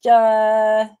just,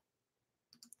 anybody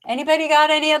got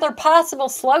any other possible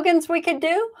slogans we could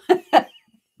do?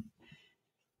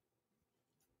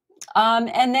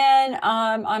 And then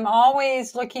I'm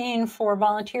always looking for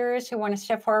volunteers who want to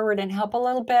step forward and help a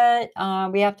little bit.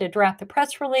 We have to draft the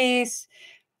press release.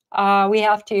 We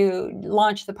have to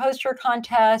launch the poster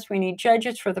contest. We need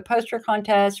judges for the poster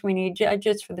contest. We need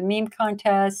judges for the meme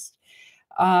contest.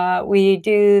 We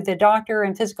do the Doctor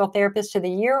and Physical Therapist of the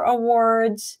Year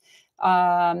awards,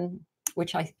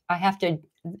 which I have to,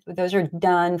 those are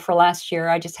done for last year.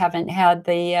 I just haven't had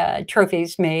the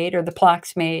trophies made or the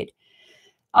plaques made.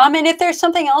 And if there's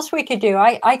something else we could do,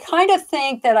 I kind of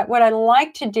think that what I'd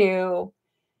like to do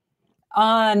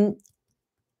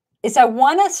is I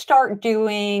want to start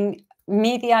doing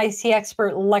Meet the IC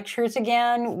Expert lectures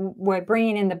again. We're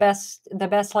bringing in the best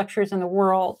lectures in the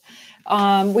world,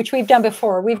 which we've done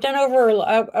before. We've done over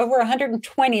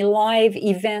 120 live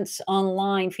events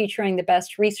online featuring the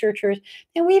best researchers,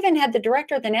 and we even had the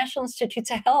director of the National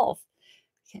Institutes of Health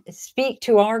speak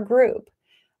to our group.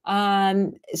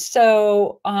 I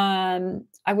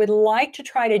would like to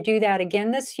try to do that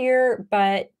again this year,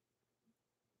 but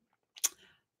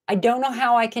I don't know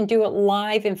how I can do it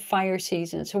live in fire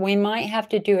season. So we might have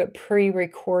to do it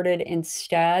pre-recorded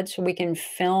instead, so we can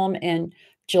film in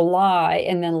July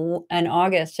and then in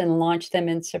August and launch them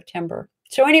in September.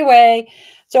 So anyway,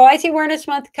 so IC Awareness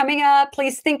Month coming up.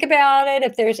 Please think about it.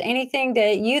 If there's anything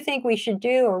that you think we should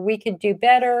do or we could do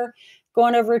better,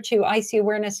 going over to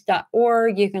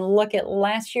icawareness.org. You can look at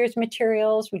last year's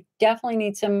materials. We definitely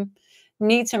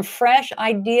need some fresh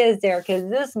ideas there, because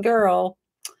this girl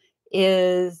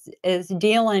is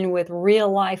dealing with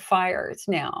real life fires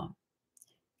now.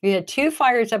 We had 2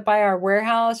 fires up by our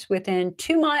warehouse within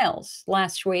 2 miles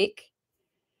last week.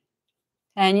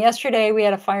 And yesterday we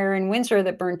had a fire in Windsor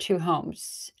that burned 2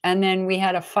 homes. And then we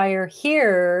had a fire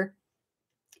here,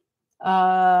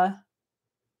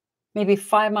 maybe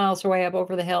 5 miles away up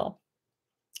over the hill.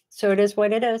 So it is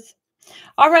what it is.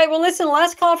 All right. Well, listen,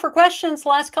 last call for questions.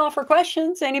 Last call for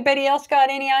questions. Anybody else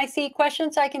got any IC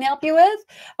questions I can help you with?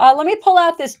 Let me pull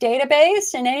out this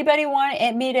database, and anybody want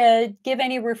me to give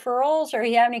any referrals or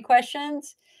you have any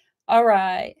questions? All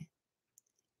right.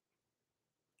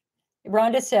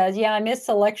 Rhonda says, yeah, I missed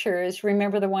the lectures.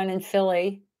 Remember the one in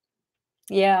Philly?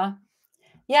 Yeah.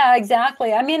 Yeah,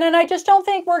 exactly. I mean, and I just don't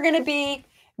think we're going to be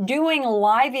doing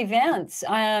live events.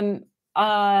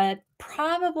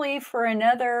 Probably for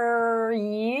another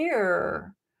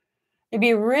year. It'd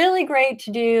be really great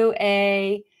to do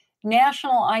a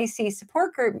national IC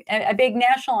support group, a big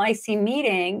national IC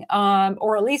meeting,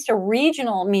 or at least a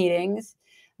regional meetings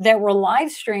that were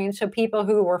live streamed so people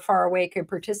who were far away could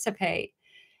participate.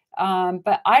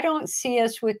 But I don't see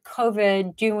us with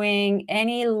COVID doing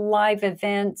any live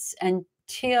events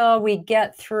until we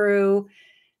get through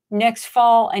next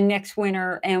fall and next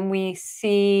winter and we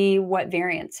see what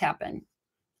variants happen.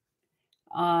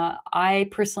 I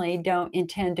personally don't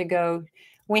intend to go.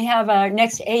 We have our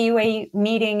next AUA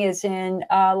meeting is in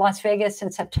Las Vegas in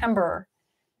September,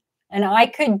 and I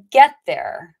could get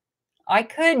there. I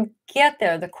could get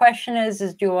there. The question is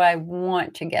do I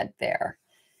want to get there?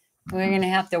 We're going to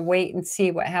have to wait and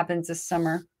see what happens this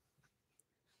summer.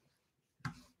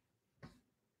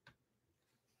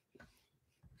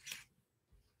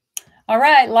 All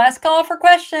right, last call for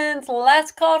questions.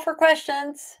 Last call for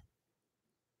questions.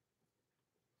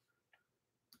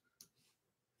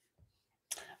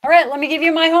 All right, let me give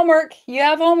you my homework. You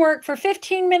have homework for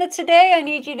 15 minutes a day. I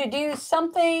need you to do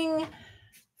something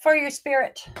for your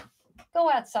spirit. Go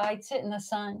outside, sit in the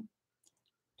sun.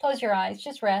 Close your eyes,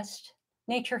 just rest.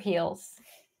 Nature heals.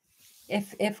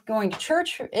 If going to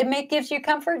church gives you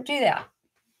comfort, do that.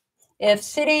 If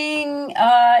sitting in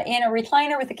a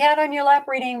recliner with a cat on your lap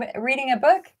reading a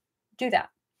book, do that.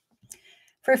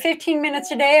 For 15 minutes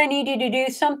a day, I need you to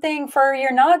do something for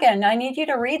your noggin. I need you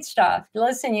to read stuff.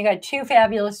 Listen, you got 2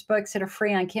 fabulous books that are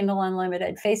free on Kindle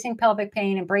Unlimited, Facing Pelvic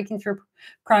Pain and Breaking Through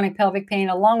Chronic Pelvic Pain,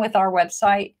 along with our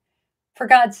website. For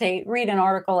God's sake, read an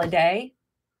article a day.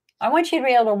 I want you to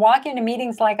be able to walk into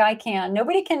meetings like I can.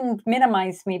 Nobody can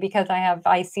minimize me because I have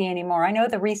IC anymore. I know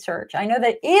the research. I know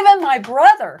that even my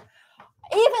brother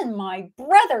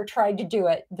tried to do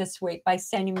it this week by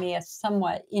sending me a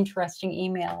somewhat interesting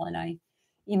email, and I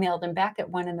emailed him back at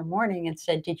 1 a.m. and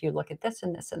said, did you look at this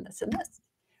and this and this and this,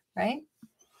 right?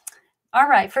 All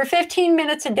right, for 15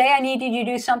 minutes a day, I need you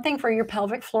to do something for your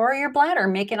pelvic floor or your bladder.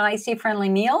 Make an IC-friendly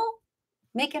meal.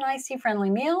 Make an IC-friendly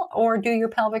meal, or do your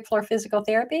pelvic floor physical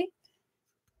therapy.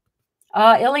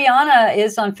 Ileana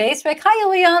is on Facebook. Hi,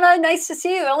 Ileana. Nice to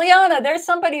see you. Ileana, there's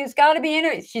somebody who's got to be in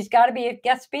it. She's got to be a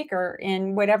guest speaker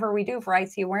in whatever we do for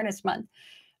IC Awareness Month.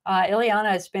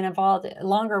 Ileana has been involved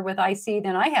longer with IC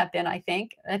than I have been, I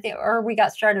think, or we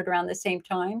got started around the same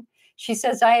time. She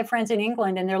says, I have friends in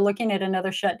England and they're looking at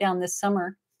another shutdown this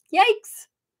summer. Yikes.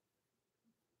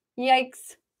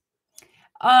 Yikes.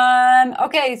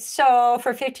 Okay, so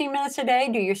for 15 minutes a day,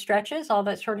 do your stretches, all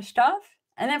that sort of stuff.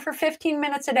 And then for 15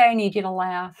 minutes a day, I need you to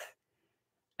laugh.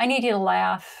 I need you to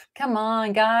laugh. Come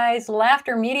on, guys.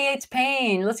 Laughter mediates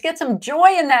pain. Let's get some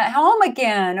joy in that home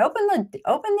again. Open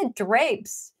the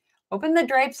drapes. Open the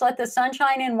drapes, let the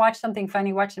sunshine in, watch something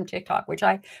funny, watch some TikTok, which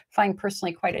I find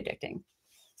personally quite addicting.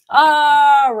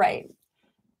 All right.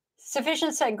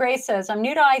 Sufficient Grace says, I'm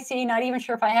new to IC, not even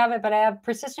sure if I have it, but I have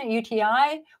persistent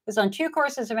UTI, was on 2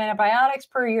 courses of antibiotics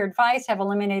per your advice, have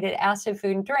eliminated acid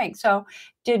food and drink. So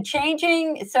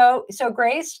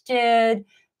Grace, did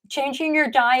changing your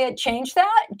diet change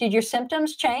that? Did your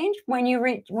symptoms change when you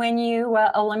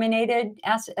eliminated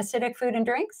acidic food and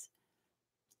drinks?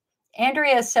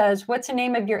 Andrea says, what's the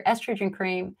name of your estrogen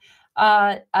cream?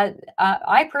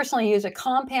 I personally use a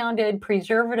compounded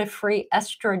preservative-free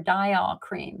estradiol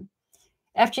cream.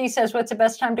 FG says, what's the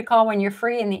best time to call when you're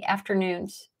free? In the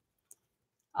afternoons.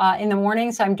 In the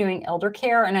mornings, I'm doing elder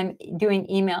care and I'm doing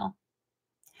email.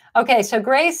 Okay, so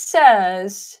Grace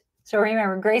says, so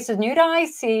remember, Grace is new to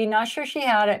IC, not sure she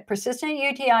had it, persistent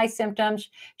UTI symptoms.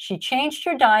 She changed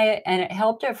her diet and it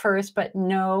helped at first, but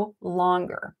no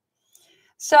longer.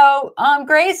 So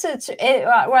Grace,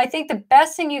 I think the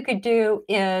best thing you could do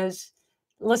is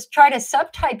let's try to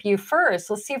subtype you first.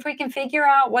 Let's see if we can figure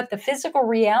out what the physical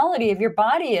reality of your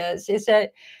body is.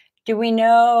 Do we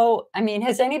know,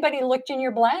 has anybody looked in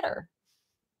your bladder?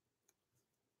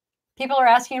 People are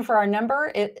asking for our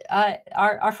number.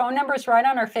 Our phone number is right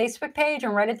on our Facebook page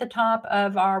and right at the top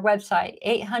of our website,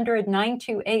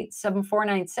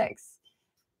 800-928-7496.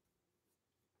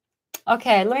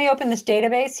 Okay, let me open this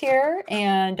database here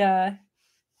and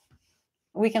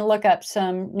we can look up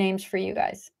some names for you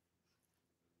guys.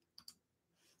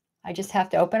 I just have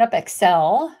to open up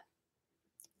Excel.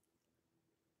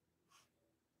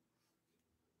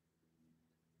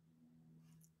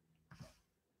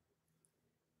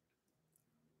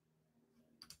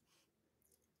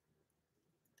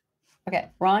 Okay,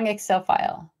 wrong Excel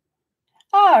file.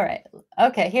 All right,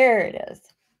 okay, here it is.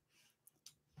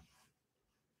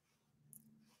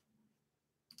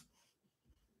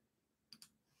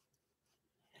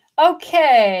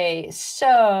 Okay,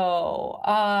 so,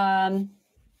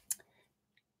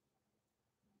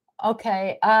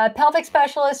 pelvic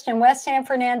specialist in West San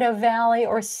Fernando Valley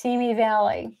or Simi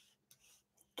Valley,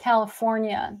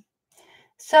 California.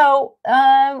 So,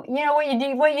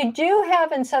 what you do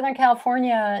have in Southern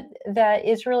California that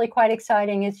is really quite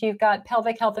exciting is you've got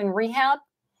Pelvic Health and Rehab.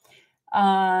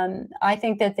 I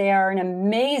think that they are an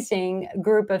amazing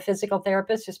group of physical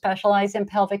therapists who specialize in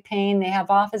pelvic pain. They have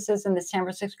offices in the San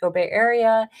Francisco Bay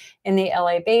Area, in the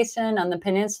LA Basin, on the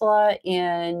peninsula,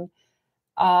 in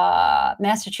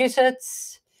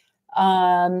Massachusetts.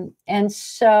 And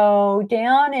so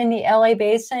down in the LA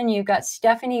Basin, you've got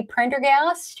Stephanie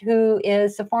Prendergast, who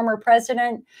is the former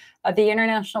president of the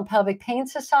International Pelvic Pain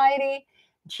Society.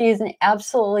 She is an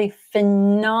absolutely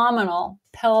phenomenal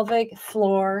pelvic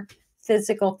floor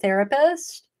physical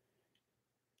therapist.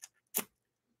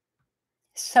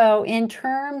 So in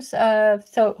terms of,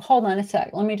 so hold on a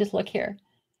sec. Let me just look here.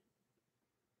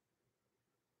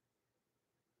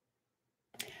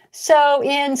 So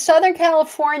in Southern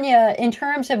California, in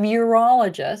terms of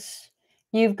urologists,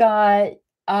 you've got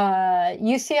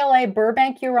UCLA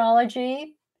Burbank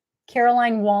Urology,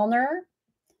 Caroline Wallner,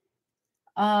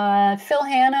 Phil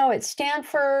Hanno at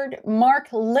Stanford, Mark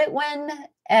Litwin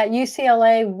at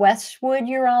UCLA Westwood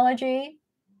Urology,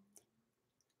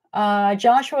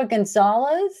 Joshua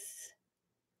Gonzalez,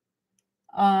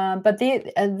 but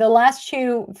the last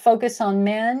two focus on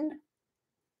men.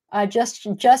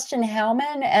 Justin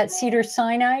Howman at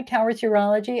Cedars-Sinai Towers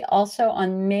Urology, also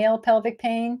on male pelvic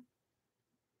pain.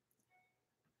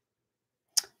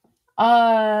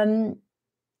 Akini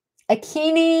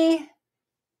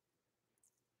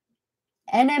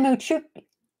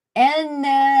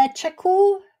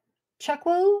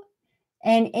Chukwu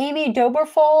and Amy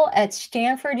Doberfol at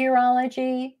Stanford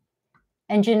Urology,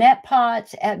 and Jeanette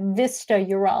Potts at Vista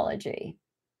Urology.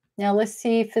 Now let's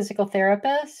see physical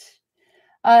therapists.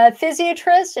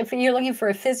 Physiatrist, if you're looking for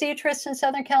a physiatrist in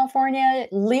Southern California,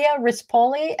 Leah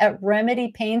Rispoli at Remedy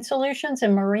Pain Solutions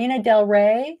in Marina del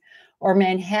Rey or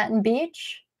Manhattan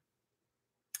Beach.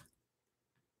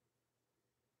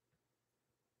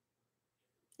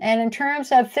 And in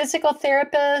terms of physical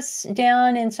therapists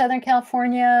down in Southern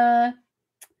California,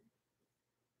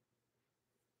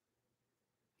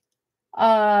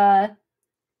 Ventura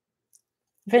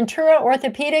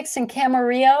Orthopedics in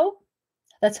Camarillo,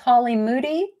 that's Holly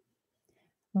Moody.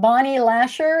 Bonnie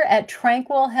Lasher at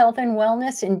Tranquil Health and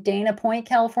Wellness in Dana Point,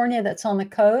 California, that's on the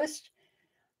coast.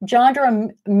 Jandra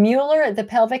Mueller at the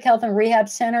Pelvic Health and Rehab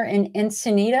Center in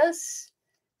Encinitas.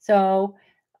 So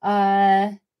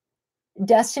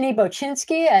Destiny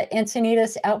Bochinsky at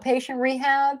Encinitas Outpatient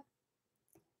Rehab.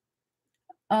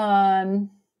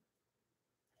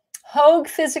 Hogue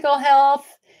Physical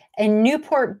Health in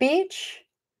Newport Beach.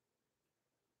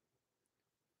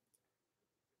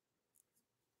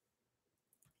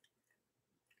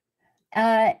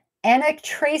 Anna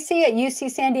Tracy at UC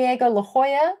San Diego La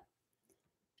Jolla.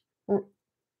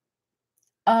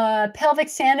 Pelvic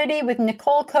Sanity with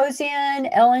Nicole Kozian,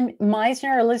 Ellen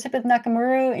Meisner, Elizabeth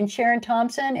Nakamura, and Sharon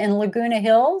Thompson in Laguna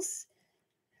Hills.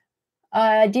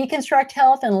 Deconstruct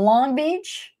Health in Long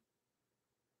Beach.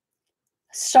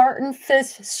 Sarton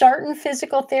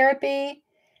Physical Therapy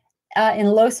in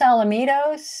Los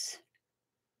Alamitos.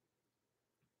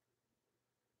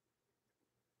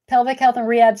 Pelvic Health and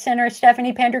Rehab Center,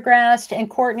 Stephanie Pendergrast and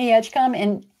Courtney Edgecombe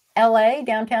in LA,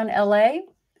 downtown LA.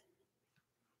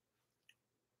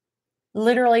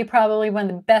 Literally probably one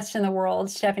of the best in the world,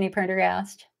 Stephanie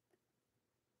Pendergast.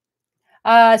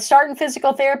 Sarton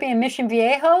Physical Therapy in Mission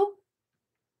Viejo.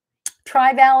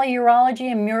 Tri-Valley Urology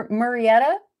in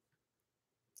Murrieta.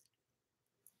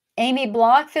 Amy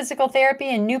Block Physical Therapy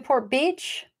in Newport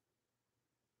Beach.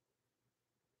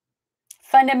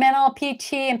 Fundamental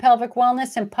PT and Pelvic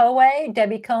Wellness in Poway,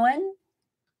 Debbie Cohen.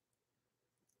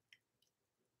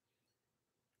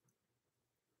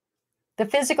 The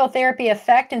Physical Therapy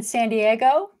Effect in San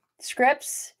Diego,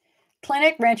 Scripps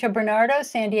Clinic, Rancho Bernardo,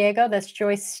 San Diego, that's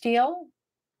Joyce Steele.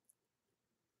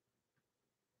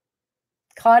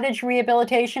 Cottage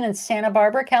Rehabilitation in Santa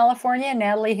Barbara, California,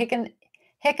 Natalie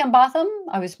Hickenbotham.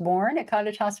 I was born at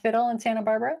Cottage Hospital in Santa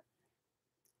Barbara.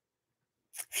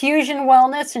 Fusion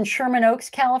Wellness in Sherman Oaks,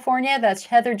 California. That's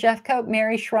Heather Jeffcoat,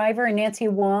 Mary Shriver, and Nancy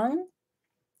Wong.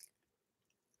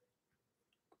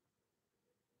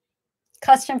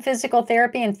 Custom Physical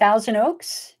Therapy in Thousand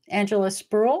Oaks, Angela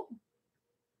Spruill.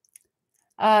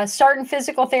 Sarton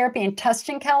Physical Therapy in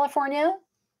Tustin, California.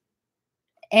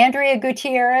 Andrea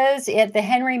Gutierrez at the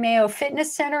Henry Mayo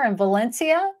Fitness Center in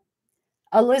Valencia.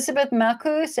 Elizabeth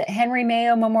Macus at Henry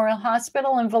Mayo Memorial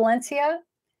Hospital in Valencia.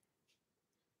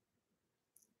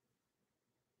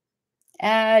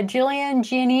 Jillian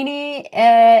Giannini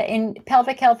in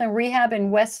Pelvic Health and Rehab in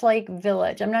Westlake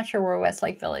Village. I'm not sure where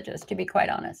Westlake Village is, to be quite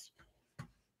honest.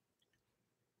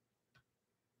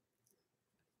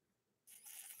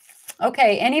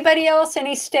 Okay, anybody else,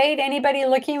 any state, anybody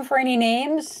looking for any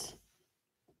names?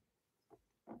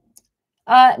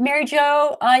 Mary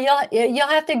Jo, you'll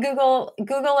have to Google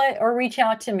it or reach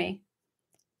out to me.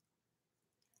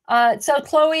 So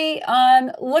Chloe,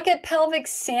 look at Pelvic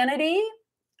Sanity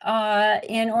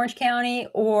in Orange County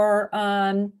or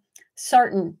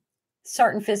Sarton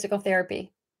Physical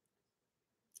Therapy.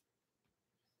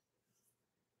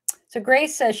 So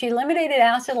Grace says she eliminated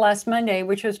acid last Monday,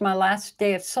 which was my last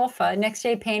day of sulfa. Next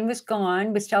day, pain was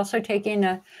gone. Was also taking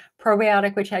a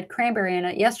probiotic, which had cranberry in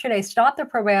it. Yesterday, stopped the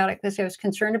probiotic because I was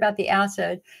concerned about the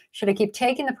acid. Should I keep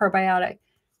taking the probiotic?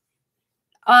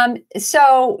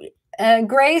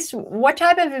 Grace, what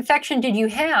type of infection did you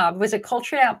have? Was it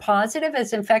cultured out positive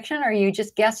as infection, or are you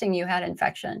just guessing you had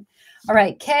infection? All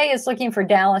right, Kay is looking for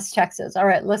Dallas, Texas. All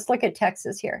right, let's look at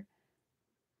Texas here.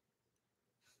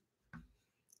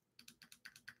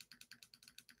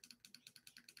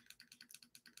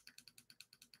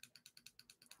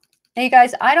 Hey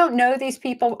guys, I don't know these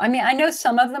people. I mean, I know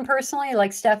some of them personally,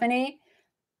 like Stephanie,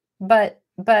 but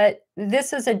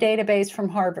this is a database from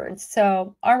Harvard.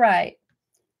 So, all right.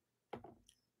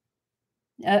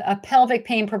 A pelvic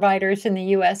pain providers in the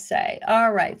USA.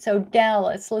 All right, so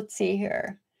Dallas, let's see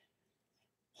here.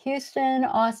 Houston,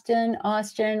 Austin,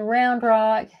 Round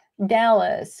Rock,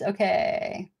 Dallas.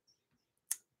 Okay.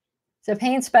 So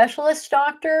pain specialist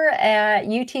doctor at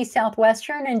UT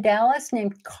Southwestern in Dallas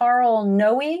named Carl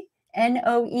Noe,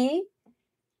 N-O-E.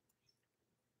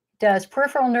 Does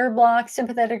peripheral nerve blocks,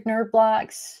 sympathetic nerve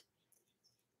blocks,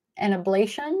 and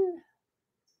ablation.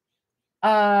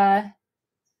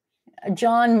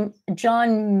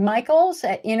 John Michaels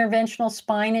at Interventional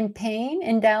Spine and Pain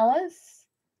in Dallas.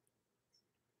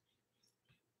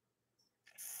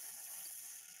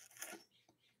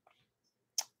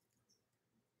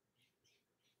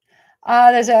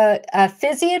 There's a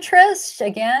physiatrist,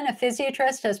 again, a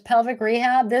physiatrist does pelvic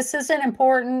rehab. This is an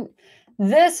important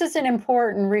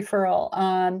referral.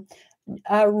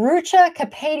 Rucha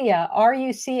Kapadia,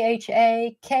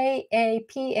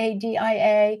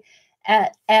 Rucha-Kapadia,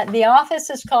 at the office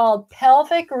is called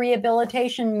Pelvic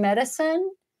Rehabilitation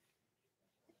Medicine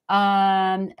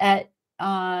right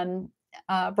on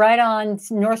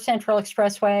North Central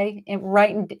Expressway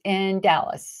in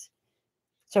Dallas.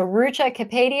 So Rucha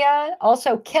Kapadia.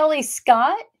 Also Kelly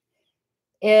Scott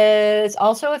is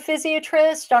also a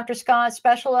physiatrist. Dr. Scott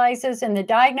specializes in the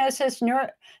diagnosis,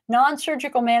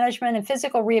 non-surgical management, and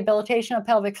physical rehabilitation of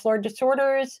pelvic floor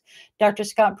disorders. Dr.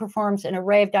 Scott performs an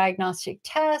array of diagnostic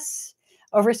tests,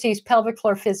 oversees pelvic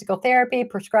floor physical therapy,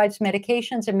 prescribes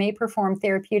medications, and may perform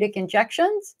therapeutic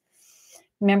injections.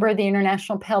 Member of the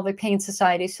International Pelvic Pain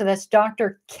Society. So that's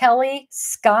Dr. Kelly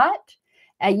Scott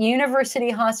at University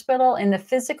Hospital in the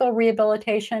Physical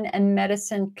Rehabilitation and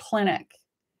Medicine Clinic.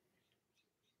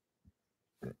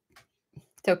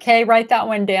 It's okay, write that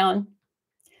one down.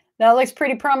 That looks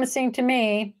pretty promising to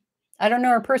me. I don't know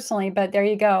her personally, but there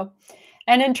you go.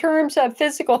 And in terms of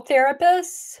physical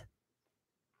therapists,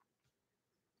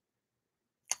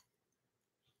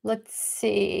 let's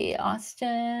see,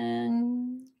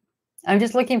 Austin. I'm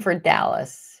just looking for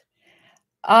Dallas.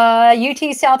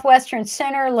 UT Southwestern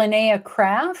Center, Linnea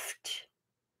Kraft.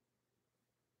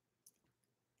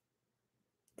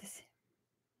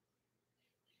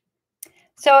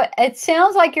 So it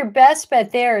sounds like your best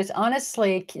bet there is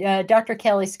honestly Dr.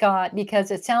 Kelly Scott, because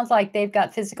it sounds like they've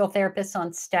got physical therapists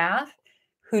on staff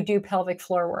who do pelvic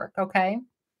floor work, okay?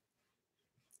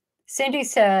 Cindy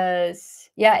says,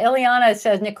 yeah, Ileana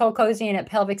says Nicole Kozian at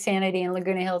Pelvic Sanity in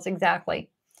Laguna Hills, exactly.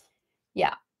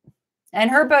 Yeah. And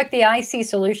her book, The IC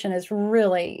Solution, is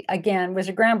really, again, was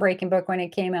a groundbreaking book when it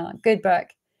came out. Good book.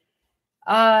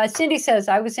 Cindy says,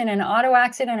 I was in an auto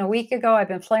accident a week ago. I've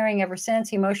been flaring ever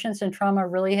since. Emotions and trauma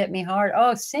really hit me hard.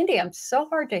 Oh, Cindy, I'm so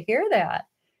hard to hear that.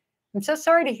 I'm so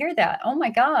sorry to hear that. Oh my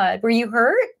God. Were you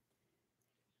hurt?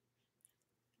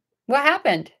 What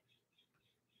happened?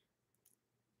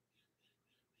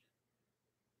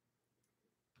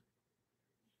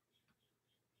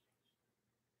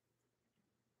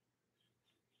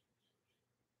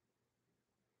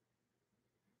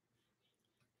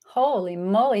 Holy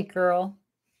moly, girl.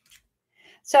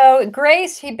 So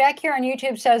Grace, back here on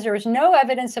YouTube, says there was no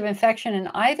evidence of infection in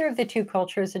either of the two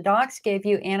cultures. The docs gave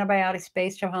you antibiotics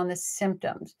based upon the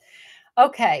symptoms.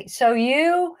 Okay, so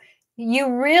you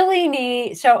really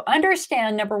need, so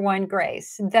understand, number one,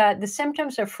 Grace, that the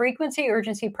symptoms of frequency,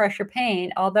 urgency, pressure,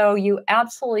 pain, although you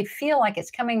absolutely feel like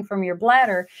it's coming from your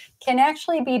bladder, can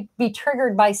actually be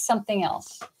triggered by something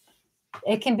else.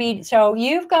 It can be, so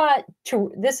you've got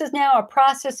to, this is now a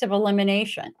process of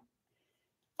elimination.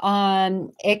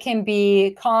 It can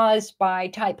be caused by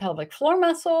tight pelvic floor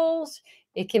muscles.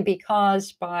 It can be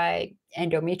caused by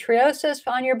endometriosis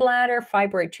on your bladder,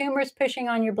 fibroid tumors pushing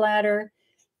on your bladder,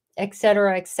 et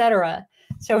cetera, et cetera.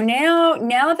 So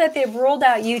now that they've ruled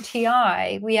out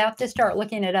UTI, we have to start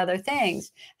looking at other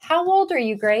things. How old are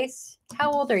you, Grace?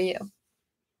 How old are you?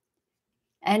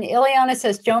 And Ileana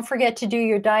says, don't forget to do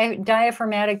your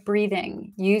diaphragmatic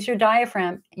breathing. Use your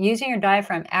diaphragm. Using your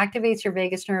diaphragm activates your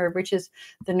vagus nerve, which is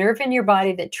the nerve in your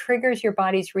body that triggers your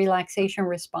body's relaxation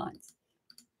response.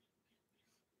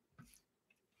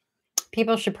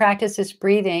 People should practice this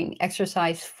breathing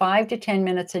exercise 5 to 10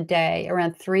 minutes a day,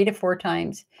 around 3 to 4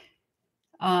 times.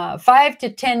 5 to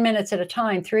 10 minutes at a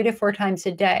time, 3 to 4 times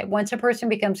a day. Once a person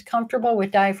becomes comfortable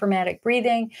with diaphragmatic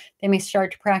breathing, they may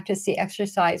start to practice the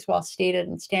exercise while seated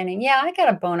and standing. Yeah, I got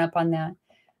a bone up on that.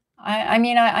 I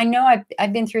mean, I know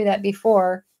I've been through that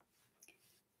before.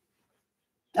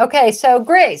 Okay, so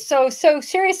Grace, so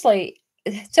seriously,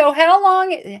 so how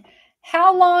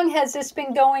long has this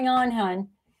been going on, hon?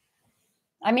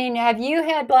 I mean, have you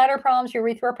had bladder problems,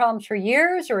 urethra problems for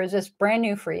years, or is this brand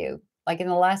new for you, like in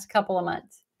the last couple of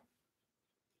months?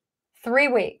 3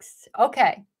 weeks.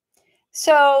 Okay.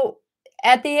 So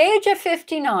at the age of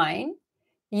 59,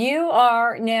 you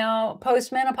are now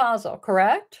postmenopausal,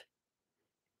 correct?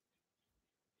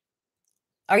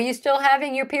 Are you still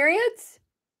having your periods?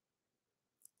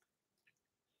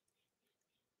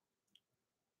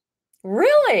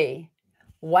 Really?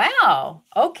 Wow.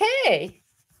 Okay.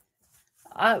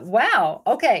 Wow.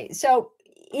 Okay. So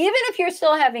even if you're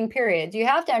still having periods, you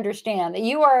have to understand that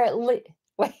you are at least.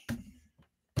 Wait.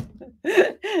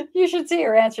 You should see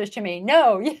your answers to me.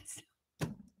 No. Yes.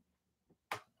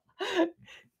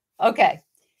 Okay.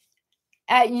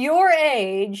 At your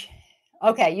age,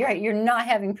 okay, you're not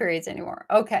having periods anymore.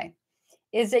 Okay.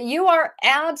 Is that you are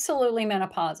absolutely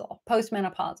menopausal,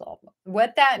 postmenopausal.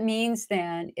 What that means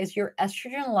then is your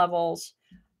estrogen levels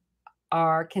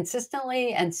are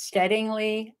consistently and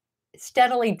steadily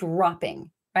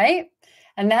dropping, right?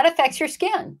 And that affects your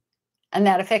skin, and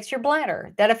that affects your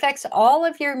bladder. That affects all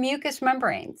of your mucous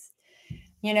membranes.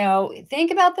 You know,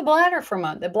 think about the bladder for a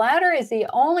moment. The bladder is the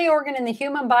only organ in the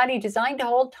human body designed to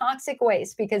hold toxic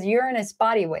waste because urine is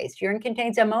body waste. Urine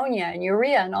contains ammonia and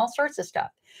urea and all sorts of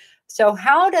stuff. So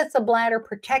how does the bladder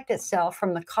protect itself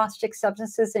from the caustic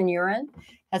substances in urine?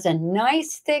 It has a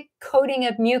nice thick coating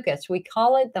of mucus. We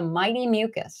call it the mighty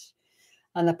mucus.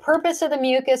 And the purpose of the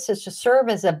mucus is to serve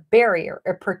as a barrier.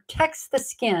 It protects the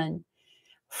skin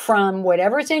from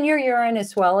whatever's in your urine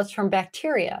as well as from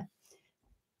bacteria.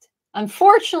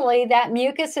 Unfortunately, that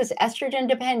mucus is estrogen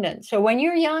dependent. So when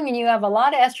you're young and you have a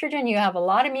lot of estrogen, you have a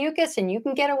lot of mucus and you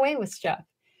can get away with stuff.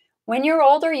 When you're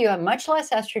older, you have much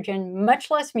less estrogen,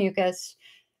 much less mucus.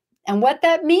 And what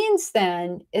that means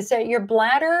then is that your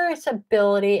bladder's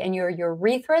ability and your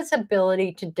urethra's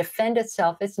ability to defend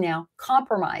itself is now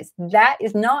compromised. That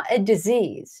is not a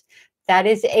disease. That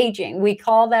is aging. We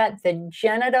call that the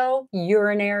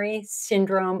genitourinary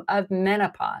syndrome of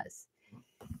menopause.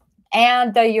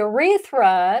 And the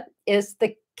urethra is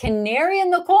the canary in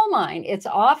the coal mine. It's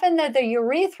often that the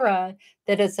urethra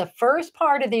that is the first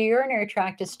part of the urinary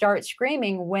tract to start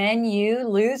screaming when you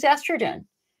lose estrogen.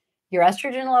 Your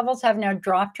estrogen levels have now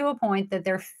dropped to a point that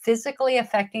they're physically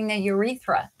affecting the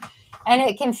urethra. And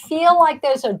it can feel like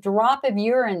there's a drop of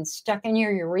urine stuck in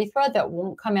your urethra that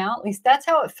won't come out. At least that's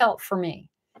how it felt for me.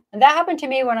 And that happened to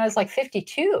me when I was like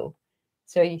 52.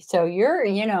 So you're,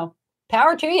 you know,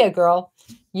 power to you, girl.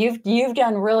 You've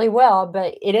done really well,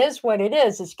 but it is what it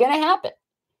is. It's going to happen.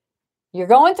 You're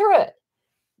going through it.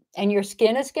 And your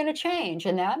skin is going to change.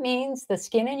 And that means the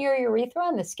skin in your urethra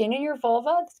and the skin in your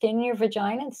vulva, the skin in your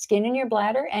vagina, the skin in your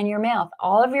bladder and your mouth.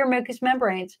 All of your mucous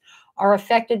membranes are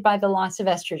affected by the loss of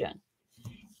estrogen.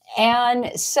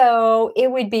 And so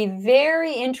it would be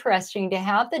very interesting to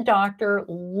have the doctor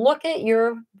look at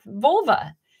your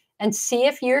vulva and see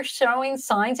if you're showing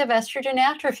signs of estrogen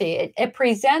atrophy. It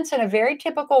presents in a very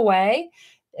typical way.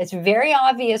 It's very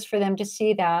obvious for them to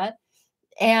see that.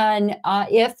 And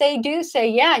if they do say,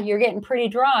 yeah, you're getting pretty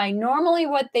dry, normally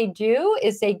what they do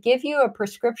is they give you a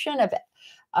prescription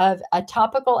of a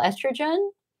topical estrogen.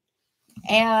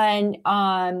 And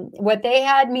what they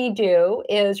had me do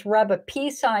is rub a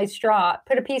pea-sized drop,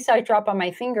 put a pea-sized drop on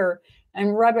my finger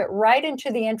and rub it right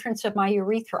into the entrance of my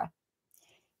urethra.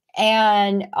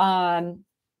 And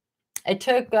it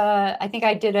took, I think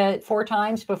I did it 4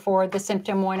 times before the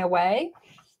symptom went away.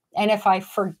 And if I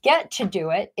forget to do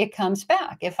it, it comes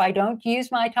back. If I don't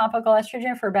use my topical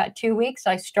estrogen for about 2 weeks,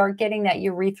 I start getting that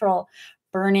urethral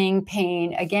burning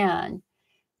pain again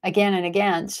and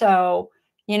again. So,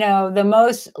 you know, the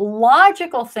most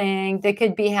logical thing that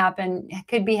could be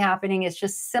happening is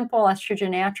just simple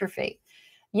estrogen atrophy.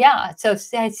 Yeah, so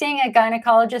seeing a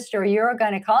gynecologist or a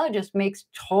urogynecologist makes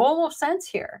total sense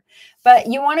here. But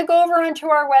you want to go over onto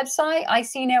our website,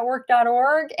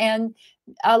 icnetwork.org, and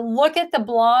look at the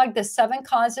blog, The 7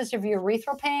 Causes of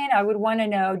Urethral Pain. I would want to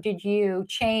know, did you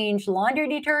change laundry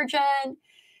detergent?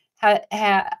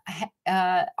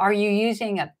 Are you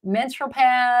using a menstrual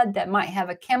pad that might have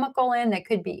a chemical in that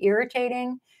could be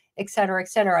irritating, et cetera, et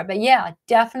cetera. But yeah,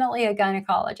 definitely a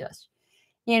gynecologist.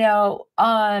 You know,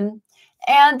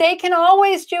 And they can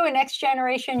always do a next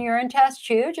generation urine test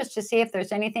too, just to see if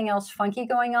there's anything else funky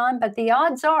going on. But the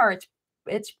odds are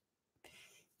it's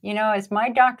as my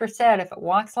doctor said, if it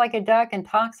walks like a duck and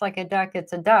talks like a duck,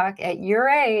 it's a duck. At your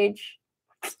age,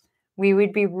 we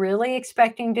would be really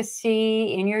expecting to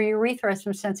see in your urethra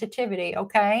some sensitivity,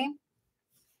 okay?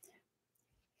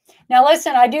 Now,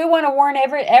 listen, I do want to warn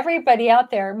everybody out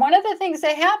there. One of the things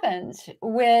that happens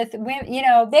with women,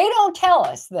 they don't tell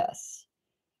us this.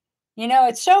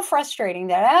 It's so frustrating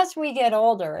that as we get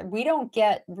older, we don't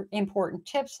get important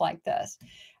tips like this.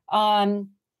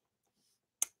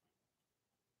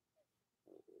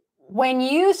 When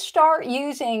you start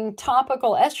using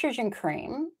topical estrogen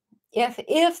cream,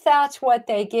 if that's what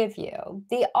they give you,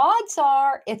 the odds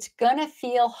are it's going to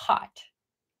feel hot.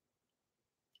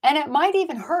 And it might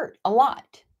even hurt a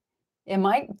lot. It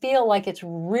might feel like it's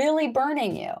really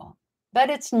burning you, but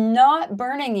it's not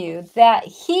burning you. That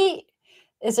heat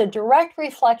is a direct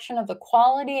reflection of the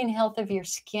quality and health of your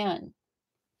skin.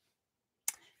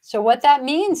 So what that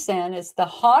means then is the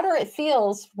hotter it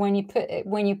feels when you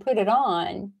put it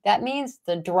on, that means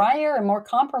the drier and more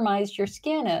compromised your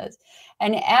skin is.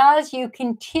 And as you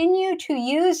continue to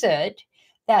use it,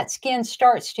 that skin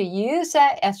starts to use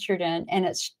that estrogen and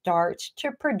it starts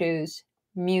to produce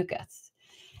mucus.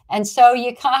 And so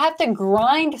you have to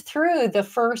grind through the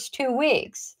first 2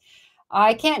 weeks.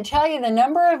 I can't tell you the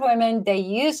number of women, they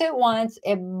use it once,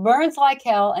 it burns like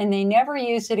hell, and they never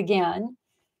use it again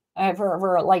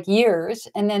for like years.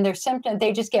 And then their symptoms,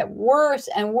 they just get worse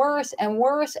and worse and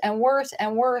worse and worse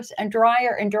and worse and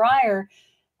drier and drier.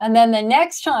 And then the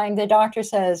next time the doctor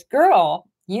says, girl,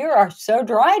 you are so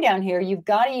dry down here, you've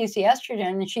got to use the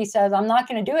estrogen. And she says, I'm not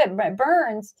going to do it, but it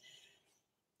burns.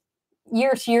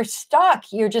 You're stuck.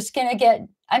 You're just going to get,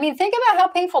 think about how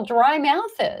painful dry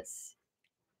mouth is.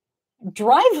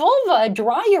 Dry vulva,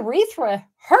 dry urethra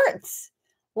hurts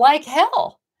like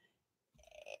hell.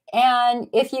 And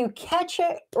if you catch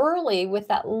it early with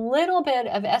that little bit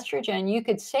of estrogen, you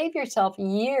could save yourself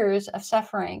years of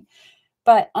suffering.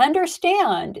 But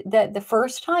understand that the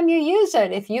first time you use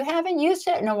it, if you haven't used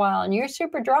it in a while and you're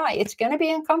super dry, it's going to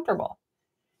be uncomfortable.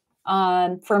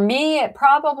 For me, it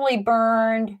probably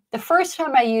burned, the first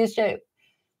time I used it,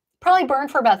 probably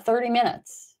burned for about 30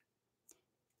 minutes.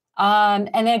 And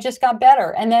then it just got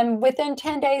better. And then within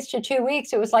 10 days to 2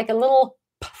 weeks, it was like a little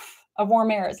puff of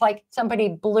warm air. It's like somebody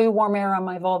blew warm air on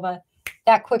my vulva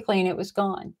that quickly and it was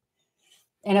gone.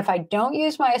 And if I don't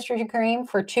use my estrogen cream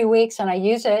for 2 weeks and I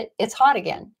use it, it's hot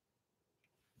again.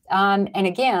 And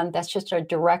again, that's just a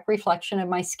direct reflection of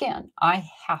my skin. I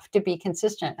have to be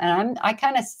consistent. And I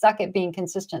kind of suck at being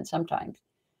consistent sometimes.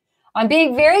 I'm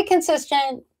being very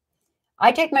consistent.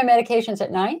 I take my medications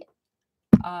at night.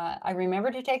 I remember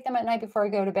to take them at night before I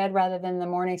go to bed rather than in the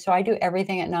morning. So I do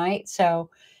everything at night. So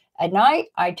at night,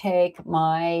 I take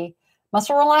my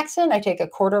muscle relaxant. I take a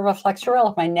quarter of a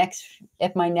Flexeril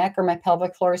if my neck or my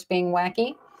pelvic floor is being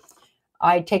wacky.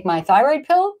 I take my thyroid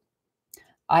pill.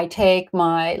 I take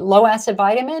my low acid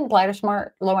vitamin, Bladder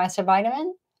Smart low acid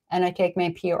vitamin, and I take my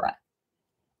Peora.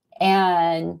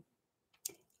 And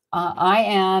I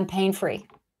am pain-free.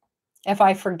 If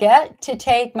I forget to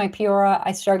take my Peora,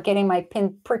 I start getting my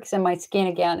pricks in my skin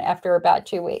again after about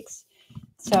 2 weeks.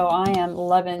 So I am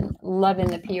loving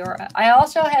the Peora. I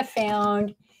also have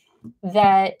found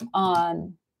that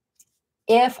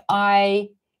if I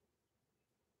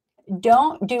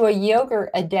don't do a yogurt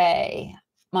a day,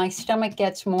 my stomach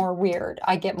gets more weird.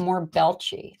 I get more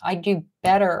belchy. I do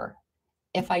better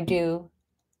if I do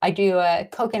a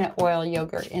coconut oil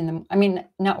yogurt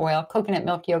coconut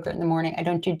milk yogurt in the morning. I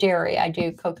don't do dairy. I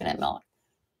do coconut milk.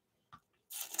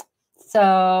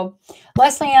 So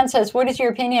Leslie Ann says, what is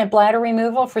your opinion of bladder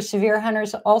removal for severe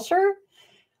Hunter's ulcer?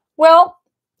 Well,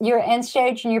 you're end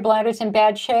stage and your bladder's in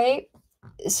bad shape.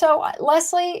 So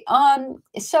Leslie,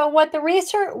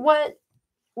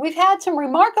 we've had some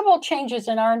remarkable changes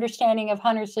in our understanding of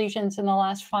Hunter's lesions in the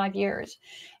last 5 years.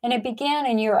 And it began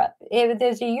in Europe.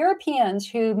 There's the Europeans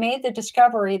who made the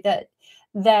discovery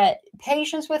that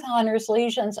patients with Hunter's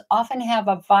lesions often have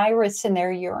a virus in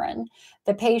their urine.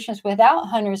 The patients without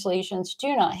Hunter's lesions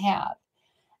do not have.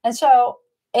 And so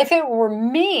if it were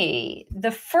me, the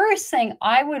first thing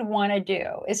I would want to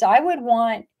do is I would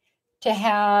want to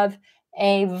have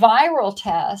a viral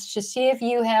test to see if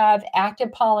you have active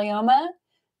polyoma.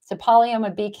 It's a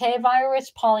polyoma BK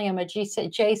virus, polyoma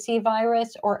JC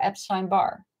virus, or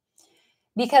Epstein-Barr.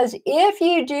 Because if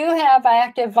you do have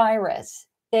active virus,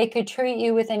 they could treat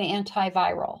you with an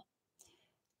antiviral.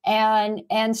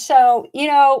 And so,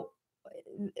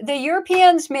 the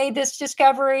Europeans made this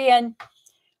discovery. And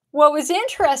what was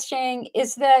interesting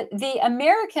is that the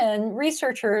American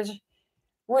researchers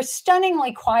were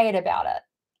stunningly quiet about it.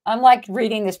 I'm like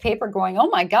reading this paper going, oh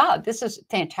my God, this is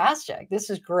fantastic. This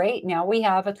is great. Now we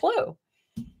have a clue.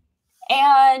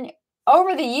 And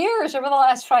over the years, over the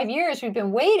last 5 years, we've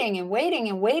been waiting and waiting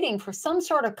and waiting for some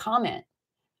sort of comment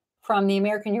from the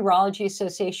American Urology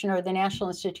Association or the National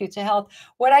Institutes of Health.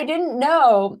 What I didn't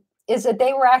know is that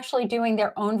they were actually doing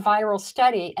their own viral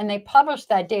study, and they published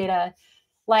that data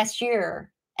last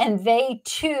year. And they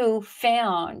too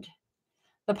found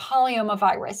the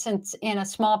polyomavirus in a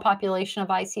small population of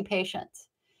IC patients.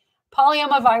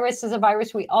 Polyomavirus is a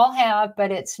virus we all have,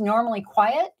 but it's normally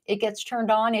quiet. It gets turned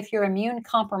on if you're immune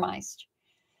compromised.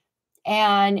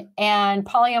 And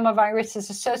polyomavirus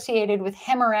is associated with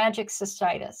hemorrhagic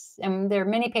cystitis. And there are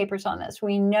many papers on this.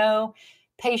 We know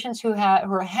patients who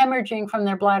are hemorrhaging from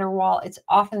their bladder wall, it's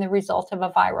often the result of a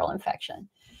viral infection.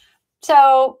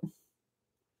 So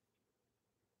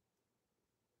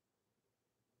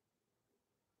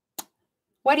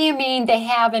what do you mean they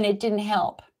have and it didn't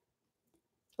help?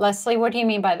 Leslie, what do you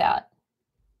mean by that?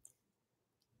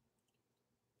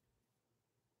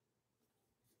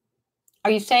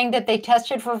 Are you saying that they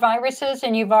tested for viruses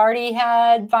and you've already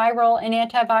had viral and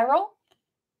antiviral?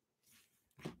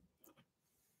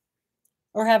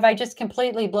 Or have I just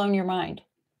completely blown your mind?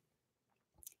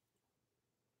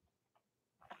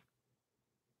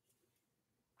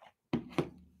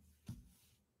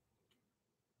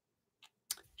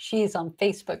 She's on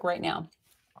Facebook right now.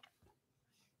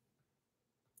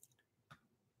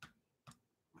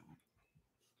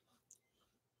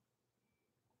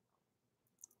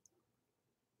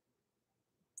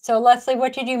 So Leslie,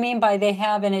 what did you mean by they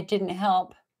have and it didn't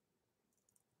help?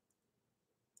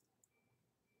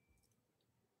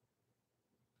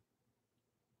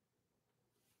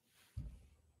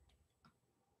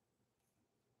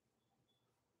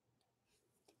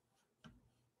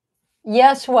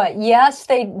 Yes, what? Yes,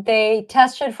 they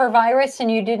tested for virus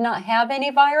and you did not have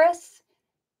any virus?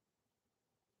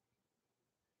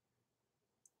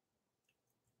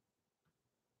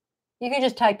 You can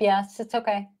just type yes, it's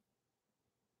okay.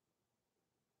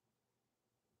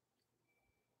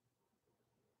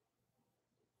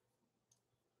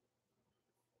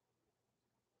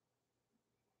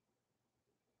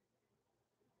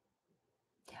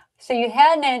 So you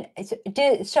hadn't,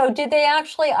 did they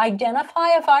actually identify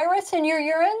a virus in your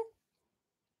urine?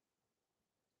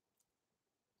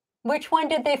 Which one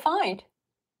did they find?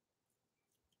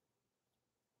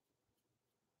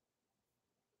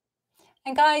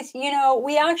 And guys, you know,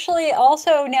 we actually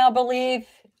also now believe,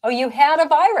 oh, you had a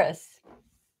virus.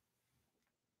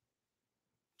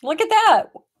 Look at that.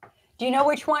 Do you know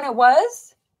which one it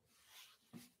was?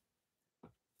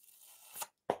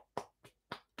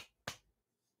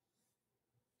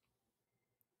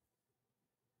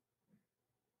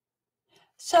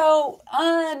 So,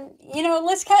 you know,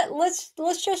 let's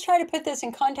just try to put this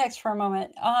in context for a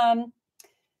moment.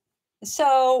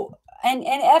 So, and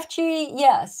FG,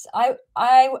 yes, I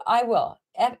will.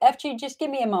 FG, just give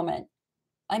me a moment.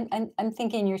 I'm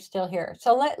thinking you're still here.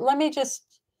 So let me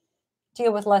just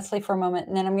deal with Leslie for a moment,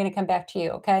 and then I'm going to come back to you.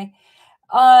 Okay.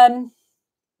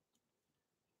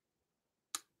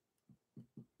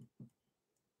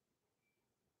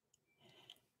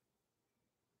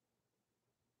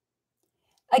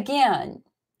 Again,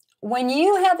 when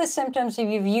you have the symptoms of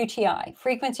UTI,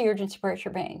 frequency urgency pressure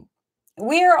pain,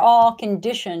 we are all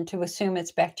conditioned to assume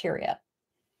it's bacteria.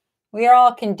 We are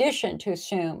all conditioned to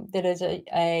assume that it's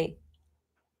a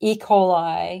E.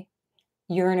 coli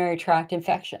urinary tract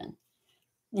infection.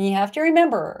 You have to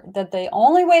remember that the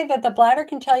only way that the bladder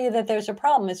can tell you that there's a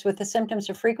problem is with the symptoms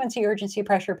of frequency urgency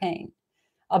pressure pain.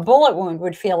 A bullet wound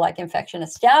would feel like infection. A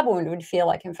stab wound would feel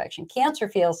like infection. Cancer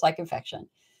feels like infection.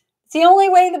 It's the only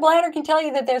way the bladder can tell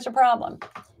you that there's a problem.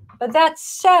 But that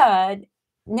said,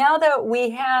 now that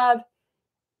we have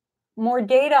more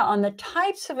data on the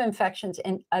types of infections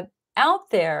out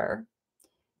there,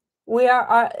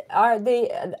 our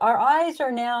eyes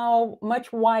are now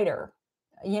much wider.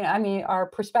 You know, I mean, our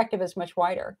perspective is much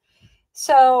wider.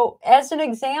 So, as an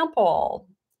example,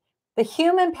 the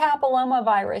human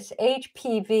papillomavirus,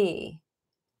 HPV,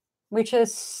 which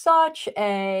is such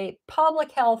a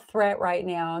public health threat right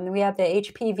now, and we have the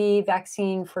HPV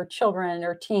vaccine for children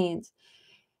or teens.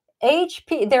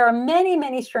 There are many,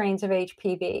 many strains of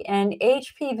HPV, and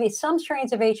some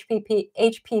strains of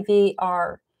HPV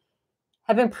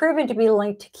have been proven to be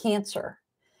linked to cancer.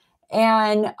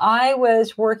 And I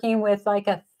was working with like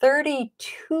a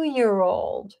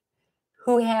 32-year-old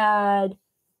who had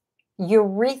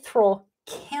urethral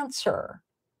cancer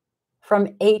from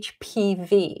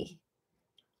HPV.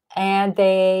 And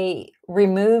they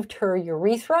removed her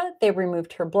urethra, they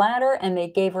removed her bladder, and they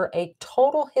gave her a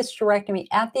total hysterectomy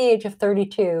at the age of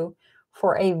 32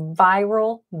 for a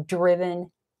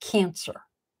viral-driven cancer.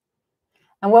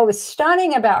 And what was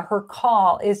stunning about her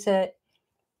call is that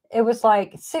it was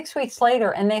like 6 weeks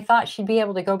later, and they thought she'd be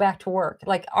able to go back to work.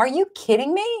 Like, are you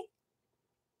kidding me?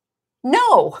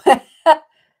 No, not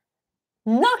going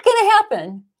to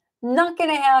happen. Not going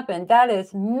to happen. That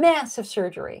is massive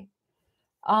surgery.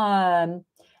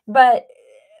 But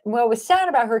what was sad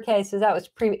about her case is that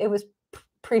it was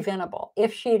preventable.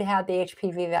 If she'd had the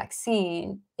HPV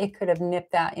vaccine, it could have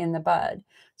nipped that in the bud.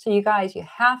 So you guys, you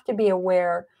have to be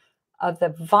aware of the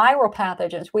viral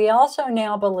pathogens. We also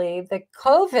now believe that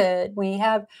COVID, we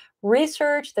have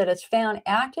research that has found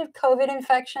active COVID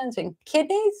infections in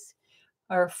kidneys,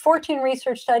 or 14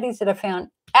 research studies that have found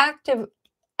active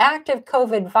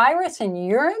COVID virus in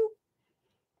urine.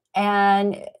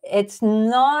 And it's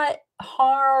not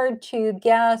hard to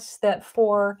guess that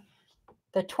for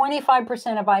the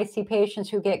 25% of IC patients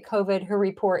who get COVID who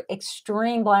report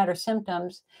extreme bladder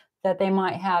symptoms, that they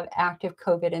might have active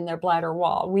COVID in their bladder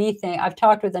wall. We think, I've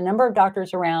talked with a number of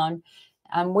doctors around,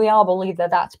 and we all believe that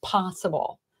that's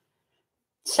possible.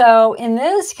 So in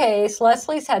this case,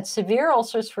 Leslie's had severe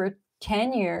ulcers for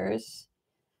 10 years.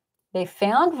 They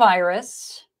found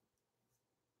virus.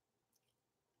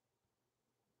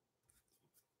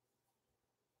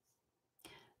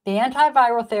 The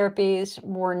antiviral therapies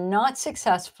were not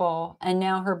successful, and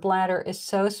now her bladder is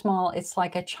so small, it's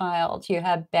like a child. You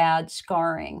have bad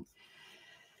scarring.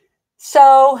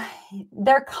 So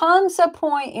there comes a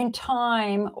point in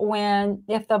time when,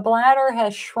 if the bladder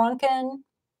has shrunken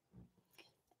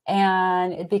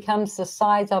and it becomes the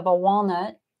size of a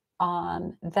walnut,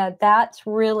 that's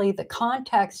really the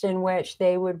context in which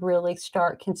they would really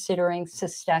start considering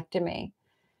cystectomy.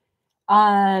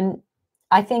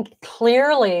 I think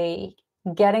clearly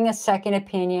getting a second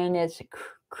opinion is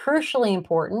crucially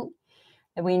important.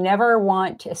 And we never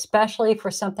want to, especially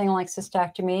for something like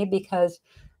cystectomy, because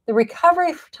the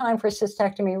recovery time for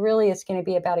cystectomy really is going to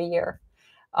be about a year.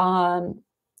 We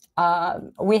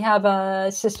have a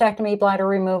cystectomy bladder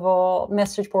removal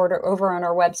message board over on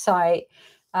our website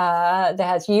that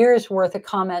has years worth of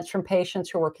comments from patients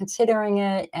who were considering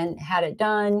it and had it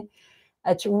done.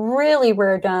 It's really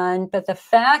rare done, but the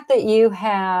fact that you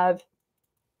have,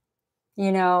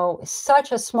 you know,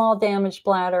 such a small damaged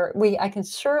bladder, I can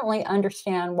certainly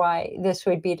understand why this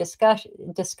would be discussed.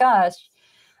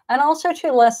 And also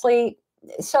to Leslie,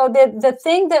 so the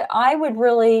thing that I would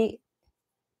really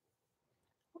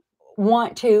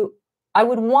want to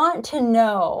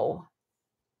know,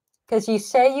 because you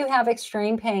say you have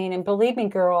extreme pain, and believe me,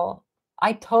 girl,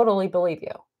 I totally believe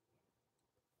you.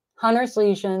 Hunner's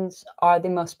lesions are the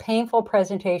most painful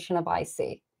presentation of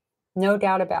IC. No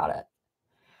doubt about it.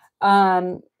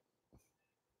 I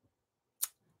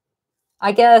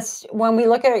guess when we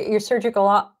look at your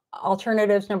surgical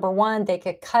alternatives, number one, they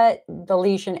could cut the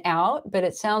lesion out, but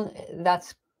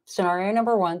that's scenario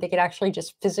number one. They could actually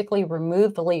just physically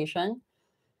remove the lesion.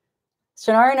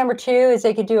 Scenario number two is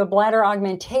they could do a bladder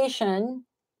augmentation.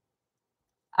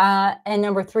 And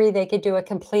number three, they could do a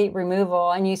complete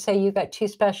removal. And you say you got two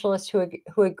specialists who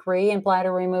agree in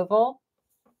bladder removal.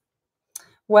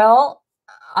 Well,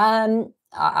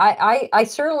 I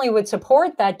certainly would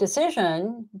support that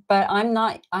decision, but I'm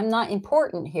not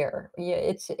important here.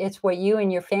 It's what you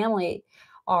and your family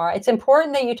are. It's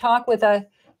important that you talk with it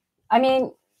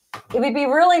would be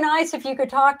really nice if you could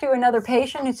talk to another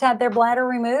patient who's had their bladder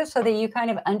removed so that you kind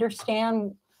of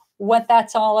understand what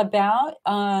that's all about.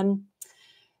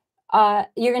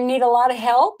 You're going to need a lot of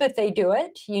help if they do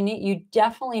it. You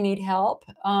definitely need help.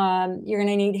 You're going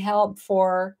to need help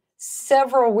for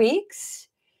several weeks.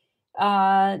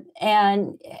 Whether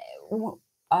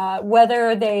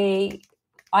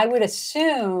I would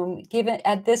assume, given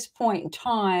at this point in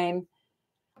time,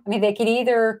 they could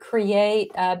either create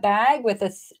a bag with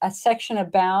a section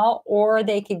of bowel, or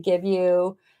they could give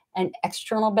you an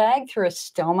external bag through a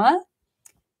stoma.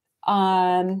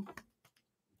 And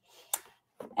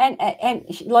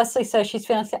Leslie says she's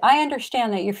feeling sad. I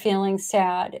understand that you're feeling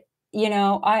sad.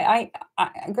 Girl,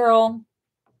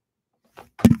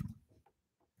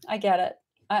 I get it.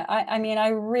 I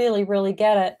really, really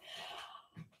get it.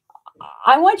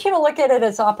 I want you to look at it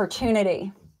as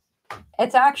opportunity.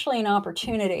 It's actually an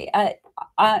opportunity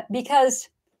because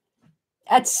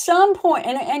at some point,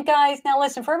 and guys, now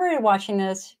listen, for everybody watching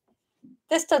this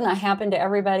doesn't happen to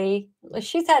everybody.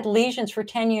 She's had lesions for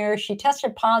 10 years. She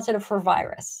tested positive for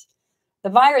virus. The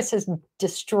virus has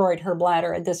destroyed her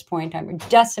bladder at this point in time, or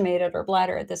decimated her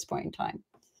bladder at this point in time.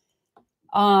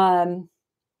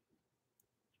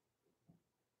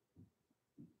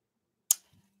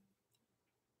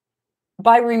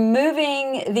 by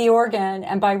removing the organ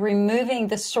and by removing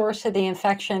the source of the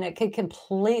infection, it could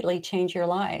completely change your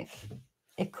life.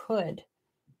 It could.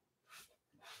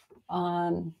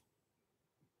 I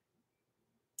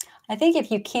think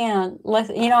if you can,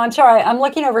 I'm sorry, I'm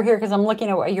looking over here because I'm looking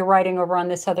at what you're writing over on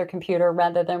this other computer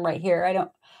rather than right here.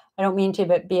 I don't mean to,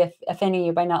 but be offending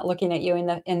you by not looking at you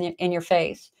in your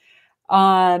face.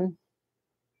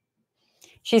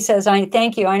 She says, "I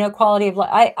thank you. I know quality of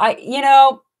life.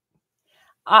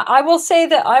 I will say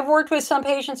that I've worked with some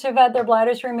patients who've had their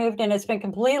bladders removed, and it's been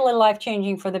completely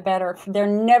life-changing for the better. They're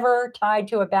never tied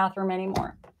to a bathroom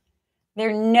anymore.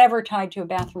 They're never tied to a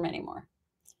bathroom anymore.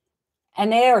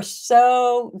 And they are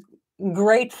so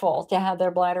grateful to have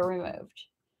their bladder removed.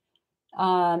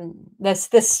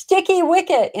 The sticky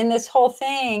wicket in this whole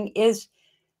thing is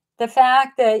the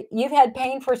fact that you've had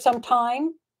pain for some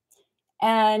time,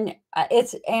 and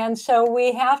so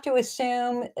we have to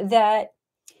assume that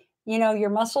your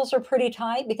muscles are pretty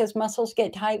tight, because muscles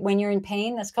get tight when you're in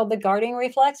pain. That's called the guarding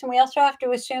reflex. And we also have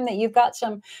to assume that you've got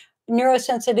some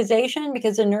neurosensitization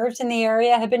because the nerves in the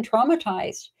area have been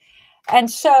traumatized.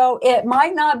 And so it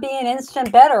might not be an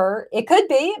instant better. It could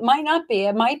be, it might not be.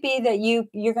 It might be that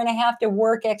you're going to have to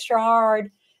work extra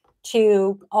hard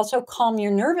to also calm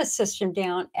your nervous system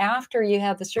down after you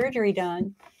have the surgery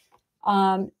done.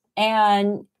 And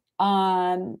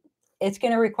it's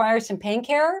going to require some pain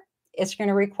care. It's going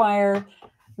to require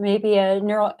maybe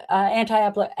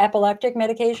anti-epileptic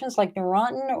medications like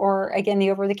Neurontin, or again,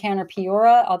 the over-the-counter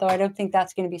Piora, although I don't think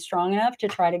that's going to be strong enough to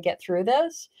try to get through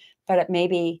this, but it may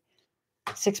be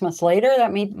 6 months later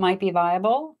that might be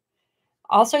viable.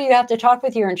 Also, you have to talk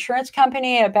with your insurance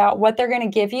company about what they're going to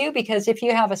give you, because if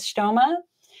you have a stoma,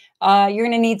 you're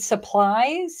going to need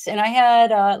supplies. And I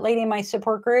had a lady in my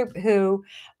support group who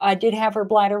did have her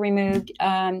bladder removed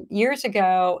years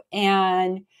ago,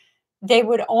 and they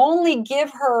would only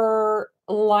give her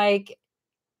like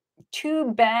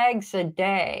 2 bags a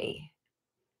day.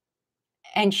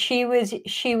 And she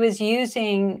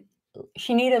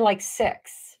needed like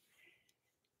 6.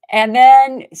 And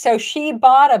then, so she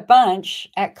bought a bunch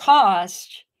at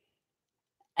cost,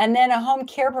 and then a home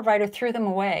care provider threw them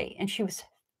away, and she was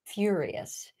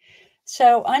furious.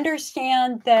 So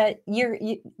understand that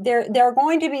there are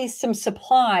going to be some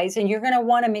supplies, and you're going to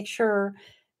want to make sure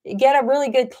you get a really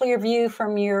good clear view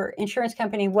from your insurance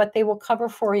company what they will cover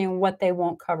for you and what they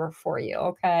won't cover for you.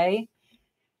 Okay.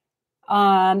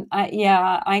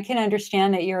 I can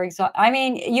understand that you're exhausted. I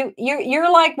mean,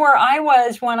 you're like where I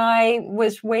was when I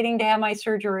was waiting to have my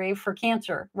surgery for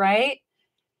cancer, right?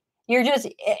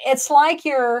 It's like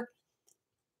you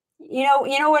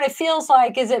know what it feels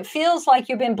like is it feels like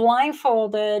you've been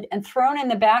blindfolded and thrown in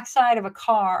the backside of a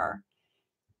car,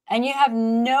 and you have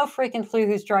no freaking clue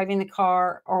who's driving the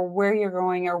car or where you're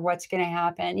going or what's going to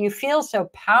happen. You feel so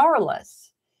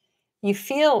powerless. You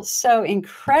feel so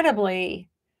incredibly,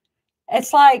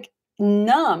 it's like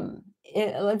numb.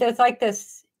 There's like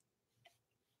this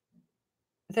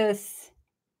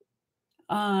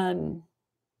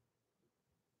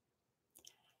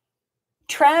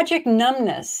tragic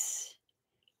numbness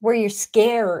where you're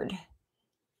scared.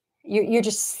 You're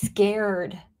just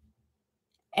scared.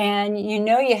 And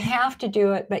you have to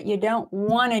do it, but you don't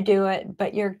want to do it,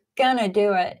 but you're going to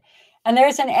do it. And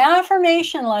there's an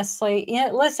affirmation, Leslie.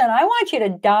 Listen, I want you to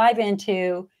dive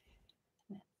into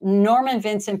Norman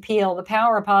Vincent Peale, The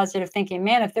Power of Positive Thinking.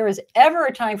 Man, if there was ever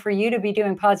a time for you to be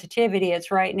doing positivity, it's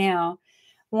right now.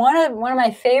 One of my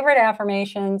favorite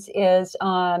affirmations is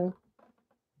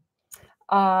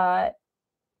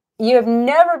you have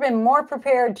never been more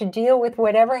prepared to deal with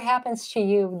whatever happens to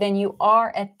you than you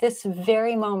are at this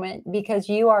very moment, because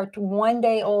you are one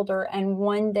day older and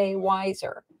one day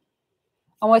wiser.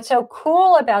 And what's so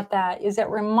cool about that is it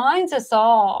reminds us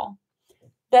all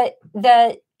that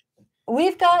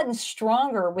we've gotten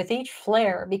stronger with each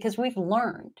flare because we've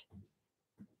learned.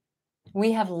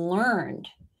 We have learned.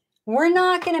 We're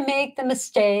not going to make the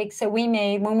mistakes that we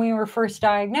made when we were first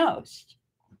diagnosed.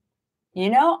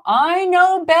 I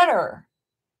know better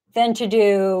than to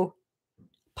do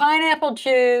pineapple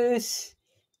juice,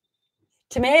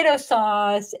 tomato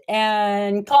sauce,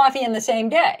 and coffee in the same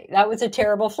day. That was a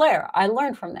terrible flare. I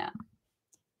learned from that.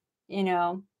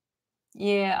 Yeah.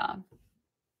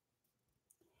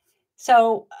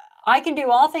 So I can do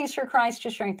all things through Christ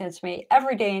who strengthens me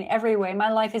every day in every way.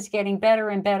 My life is getting better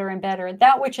and better and better.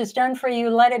 That which is done for you,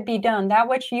 let it be done. That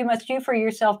which you must do for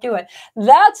yourself, do it.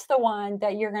 That's the one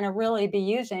that you're going to really be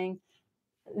using.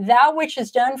 That which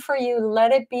is done for you,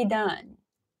 let it be done.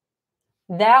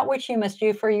 That which you must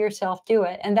do for yourself, do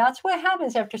it. And that's what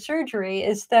happens after surgery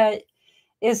is that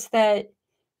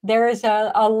There is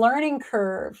a learning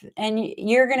curve, and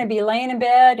you're going to be laying in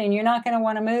bed and you're not going to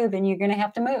want to move, and you're going to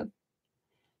have to move.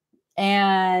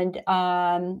 And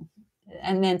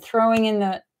then throwing in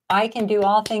the, I can do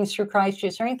all things through Christ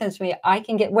who strengthens me. I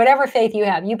can get whatever faith you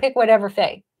have. You pick whatever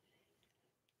faith.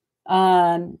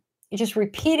 You're just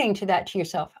repeating that to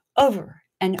yourself over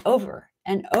and over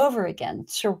and over again.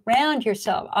 Surround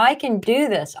yourself. I can do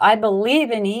this. I believe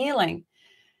in healing.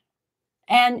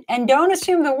 And don't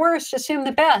assume the worst. Assume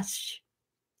the best.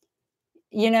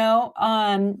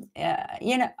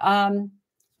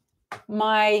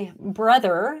 My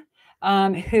brother,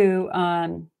 who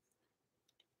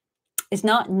is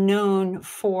not known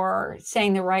for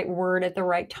saying the right word at the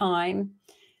right time.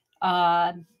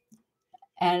 And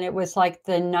it was like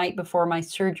the night before my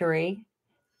surgery.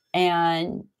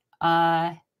 And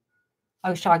I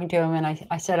was talking to him, and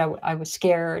I said I was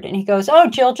scared. And he goes, "Oh,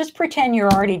 Jill, just pretend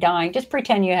you're already dying. Just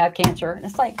pretend you have cancer." And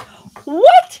it's like,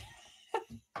 what?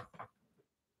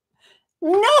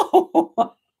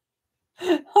 No.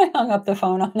 I hung up the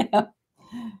phone on him.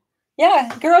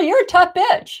 Yeah, girl, you're a tough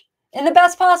bitch in the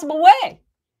best possible way.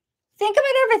 Think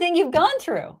about everything you've gone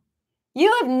through.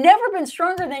 You have never been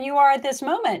stronger than you are at this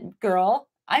moment, girl.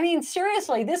 I mean,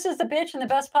 seriously, this is the bitch in the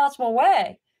best possible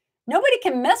way. Nobody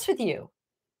can mess with you.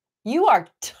 You are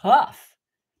tough.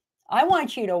 I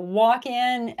want you to walk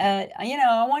in, I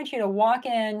want you to walk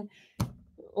in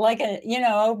like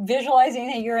visualizing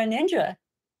that you're a ninja.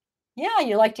 Yeah,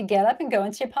 you like to get up and go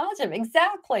and stay positive.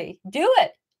 Exactly. Do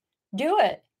it. Do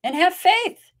it. And have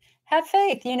faith. Have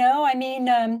faith.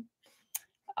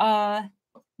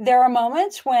 There are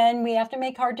moments when we have to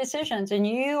make hard decisions, and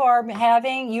you are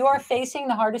facing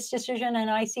the hardest decision an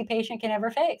IC patient can ever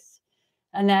face.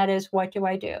 And that is, what do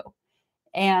I do?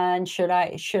 And should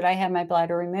I have my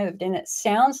bladder removed? And it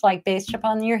sounds like, based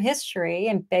upon your history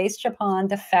and based upon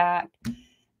the fact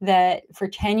that for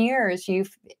 10 years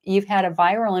you've had a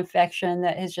viral infection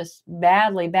that has just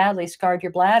badly scarred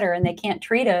your bladder, and they can't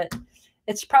treat it,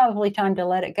 it's probably time to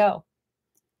let it go.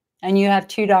 And you have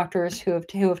 2 doctors who have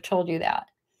told you that.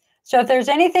 So if there's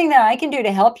anything that I can do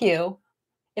to help you,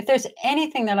 please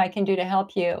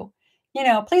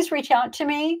reach out to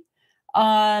me.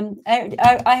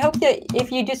 I hope that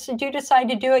if you do decide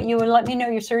to do it, you would let me know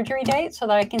your surgery date so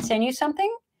that I can send you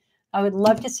something. I would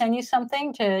love to send you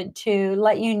something to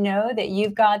let you know that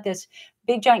you've got this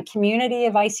big giant community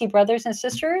of IC brothers and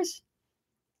sisters.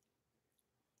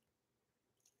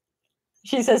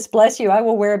 She says, "Bless you. I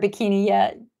will wear a bikini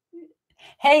yet."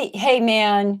 Hey,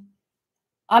 man,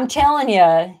 I'm telling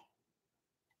you,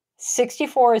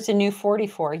 64 is the new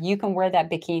 44. You can wear that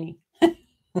bikini.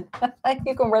 You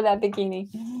can wear that bikini.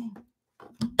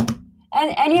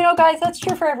 And guys, that's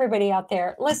true for everybody out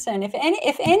there. Listen, if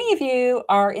any of you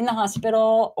are in the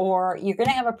hospital, or you're going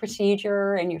to have a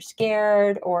procedure and you're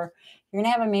scared, or you're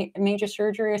going to have a major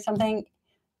surgery or something,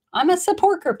 I'm a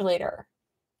support group leader.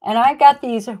 And I've got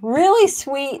these really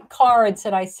sweet cards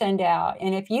that I send out.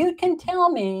 And if you can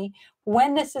tell me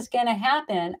when this is going to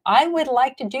happen, I would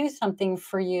like to do something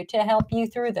for you to help you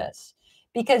through this,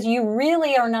 because you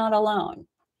really are not alone.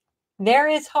 There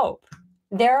is hope.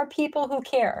 There are people who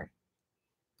care.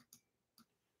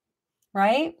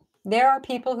 Right? There are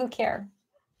people who care.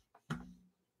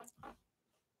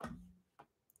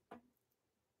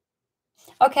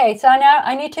 Okay, so now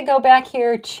I need to go back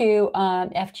here to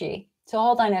FG. So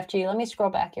hold on, FG. Let me scroll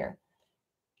back here.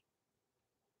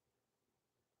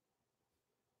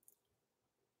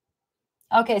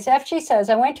 Okay, so FG says,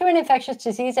 "I went to an infectious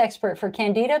disease expert for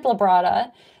Candida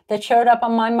glabrata that showed up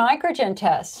on my microgen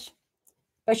test,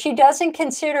 but she doesn't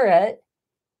consider it."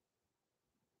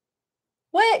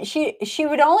 What? She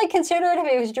would only consider it if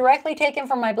it was directly taken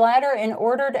from my bladder and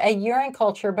ordered a urine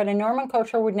culture, but a normal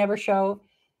culture would never show.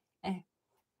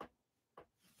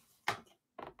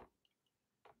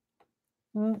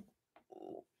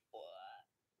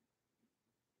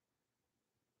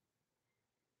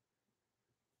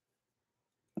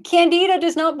 Candida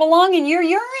does not belong in your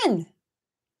urine.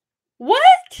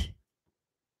 What?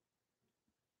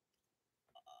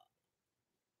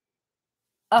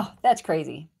 Oh, that's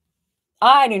crazy.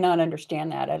 I do not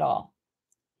understand that at all.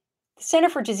 The Center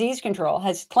for Disease Control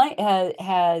has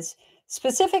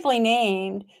specifically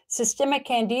named systemic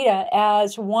candida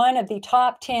as one of the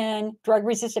top 10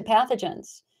 drug-resistant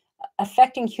pathogens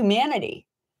affecting humanity.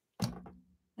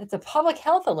 It's a public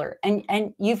health alert,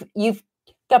 and you've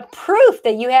got proof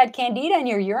that you had candida in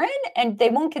your urine, and they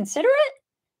won't consider it.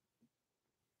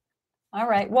 All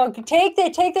right. Well, take the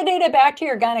data back to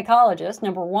your gynecologist.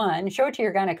 Number one, show it to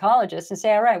your gynecologist and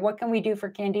say, "All right, what can we do for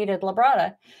Candida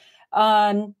glabrata?"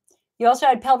 You also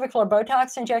had pelvic floor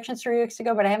Botox injections 3 weeks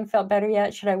ago, but I haven't felt better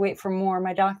yet. Should I wait for more?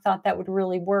 My doc thought that would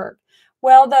really work.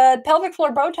 Well, the pelvic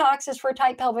floor Botox is for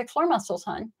tight pelvic floor muscles,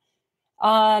 hon.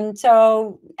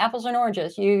 So apples and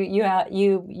oranges.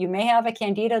 You may have a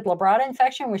Candida glabrata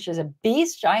infection, which is a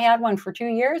beast. I had one for 2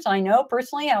 years. I know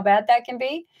personally how bad that can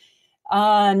be.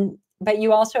 But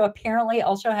you also apparently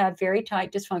also have very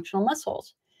tight dysfunctional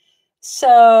muscles.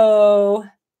 So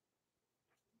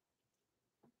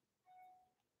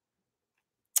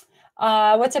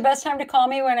what's the best time to call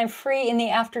me? When I'm free in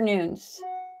the afternoons.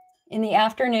 In the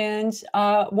afternoons,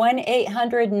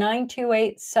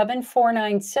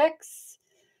 1-800-928-7496.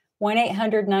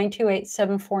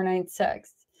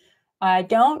 1-800-928-7496. I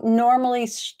don't normally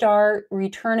start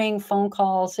returning phone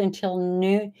calls until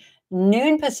noon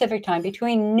Pacific time.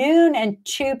 Between noon and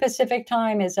 2 Pacific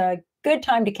time is a good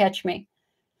time to catch me.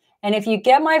 And if you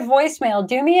get my voicemail,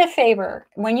 do me a favor.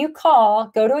 When you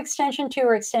call, go to extension 2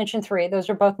 or extension 3. Those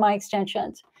are both my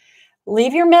extensions.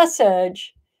 Leave your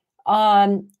message.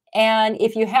 And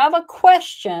if you have a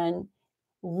question,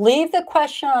 leave the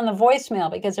question on the voicemail,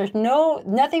 because there's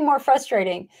nothing more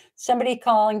frustrating. Somebody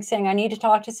calling saying, I need to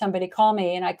talk to somebody, call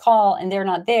me. And I call and they're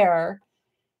not there.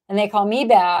 And they call me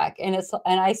back and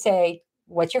I say,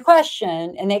 what's your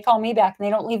question? And they call me back and they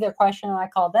don't leave their question, and I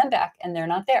call them back and they're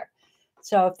not there.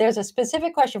 So if there's a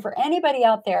specific question for anybody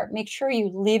out there, make sure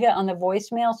you leave it on the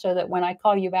voicemail so that when I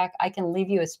call you back, I can leave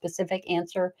you a specific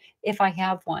answer if I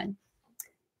have one.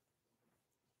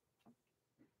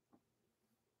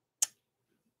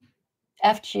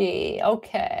 FG,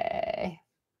 okay.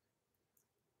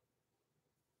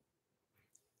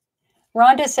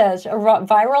 Rhonda says, a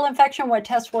viral infection, what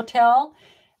test will tell?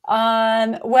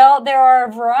 Well, there are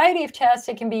a variety of tests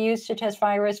that can be used to test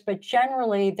virus, but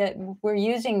generally that we're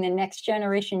using the next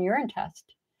generation urine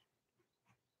test.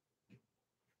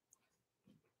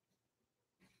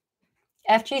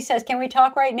 FG says, can we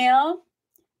talk right now?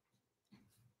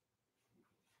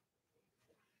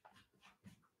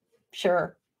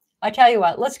 Sure. I tell you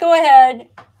what, let's go ahead.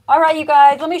 All right, you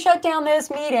guys, let me shut down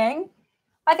this meeting.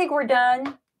 I think we're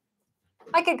done.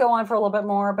 I could go on for a little bit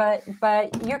more, but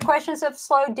your questions have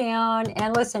slowed down.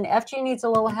 And listen, FG needs a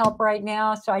little help right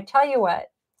now. So I tell you what,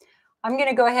 I'm going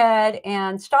to go ahead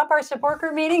and stop our support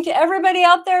group meeting. To everybody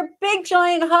out there, big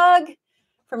giant hug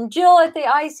from Jill at the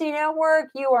IC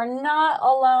Network. You are not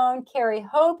alone. Carry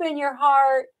hope in your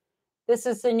heart. This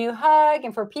is the new hug.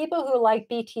 And for people who like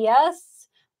BTS,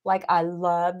 like I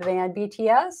love the band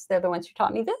BTS, they're the ones who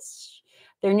taught me this.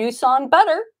 Their new song,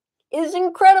 Butter, is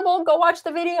incredible. Go watch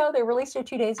the video. They released it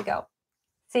 2 days ago.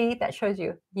 See, that shows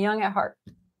you young at heart.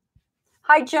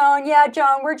 Hi, Joan. Yeah,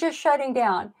 Joan, we're just shutting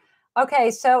down.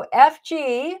 Okay, so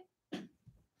FG,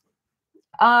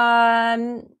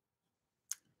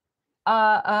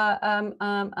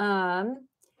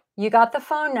 you got the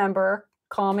phone number.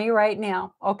 Call me right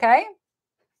now, okay?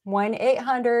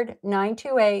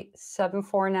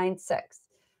 1-800-928-7496.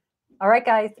 All right,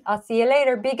 guys, I'll see you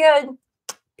later. Be good.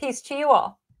 Peace to you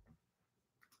all.